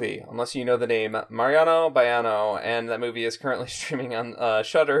hard-to-Google movie, unless you know the name Mariano Baiano, and that movie is currently streaming on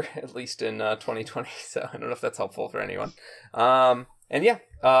Shudder, at least in 2020, so I don't know if that's helpful for anyone. And yeah,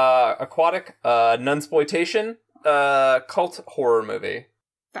 aquatic, nunsploitation, cult horror movie.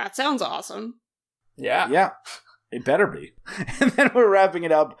 That sounds awesome. Yeah. Yeah. It better be. And then we're wrapping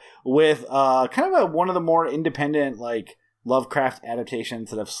it up with kind of one of the more independent, like, Lovecraft adaptations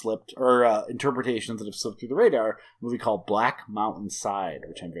that have slipped, or interpretations that have slipped through the radar, a movie called Black Mountain Side,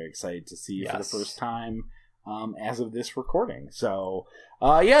 which I'm very excited to see for the first time as of this recording. So,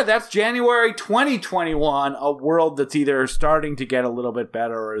 yeah, that's January 2021, a world that's either starting to get a little bit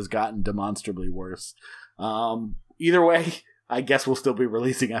better or has gotten demonstrably worse. Either way, I guess we'll still be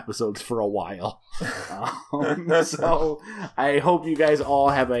releasing episodes for a while. So I hope you guys all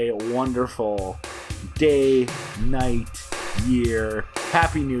have a wonderful day, night, year.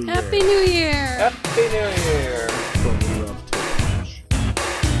 Happy New Year. Happy New Year. Happy New Year. From We Love Too Much.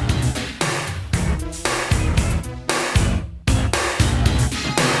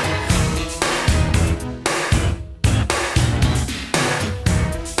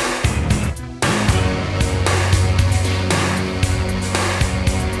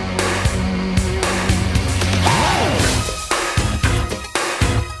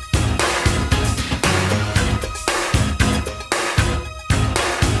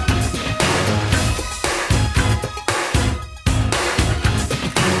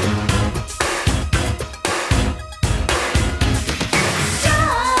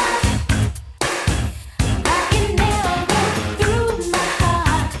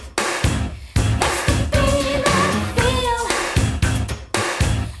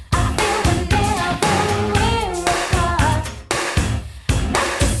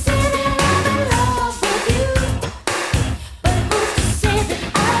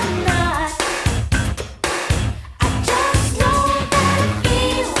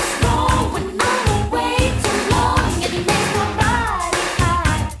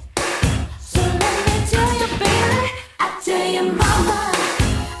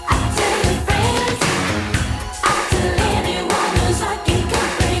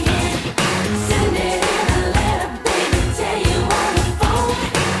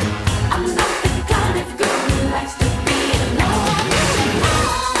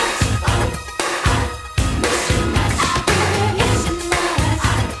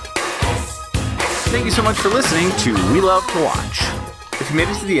 you so much for listening to We Love to Watch. If you made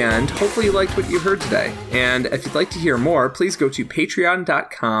it to the end, hopefully you liked what you heard today. And if you'd like to hear more, please go to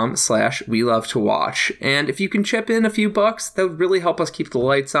patreon.com/WeLoveToWatch. And if you can chip in a few bucks, that would really help us keep the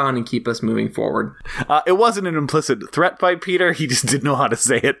lights on and keep us moving forward. It wasn't an implicit threat by Peter. He just didn't know how to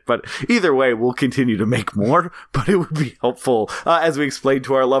say it. But either way, we'll continue to make more. But it would be helpful as we explain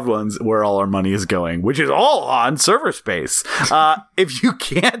to our loved ones where all our money is going, which is all on server space. If you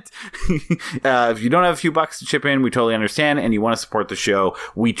can't, if you don't have a few bucks to chip in, we totally understand. And you want to support the show,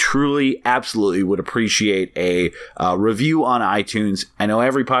 we truly, absolutely would appreciate a review on iTunes. I know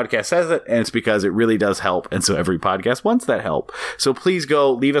every podcast says it, and it's because it really does help, and so every podcast wants that help. So please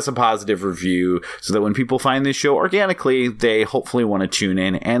go leave us a positive review so that when people find this show organically, they hopefully want to tune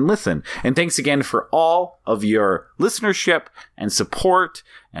in and listen. And thanks again for all of your listenership and support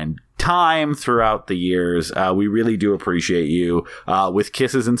and time throughout the years. We really do appreciate you. With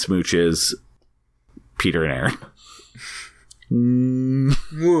kisses and smooches, Peter and Aaron.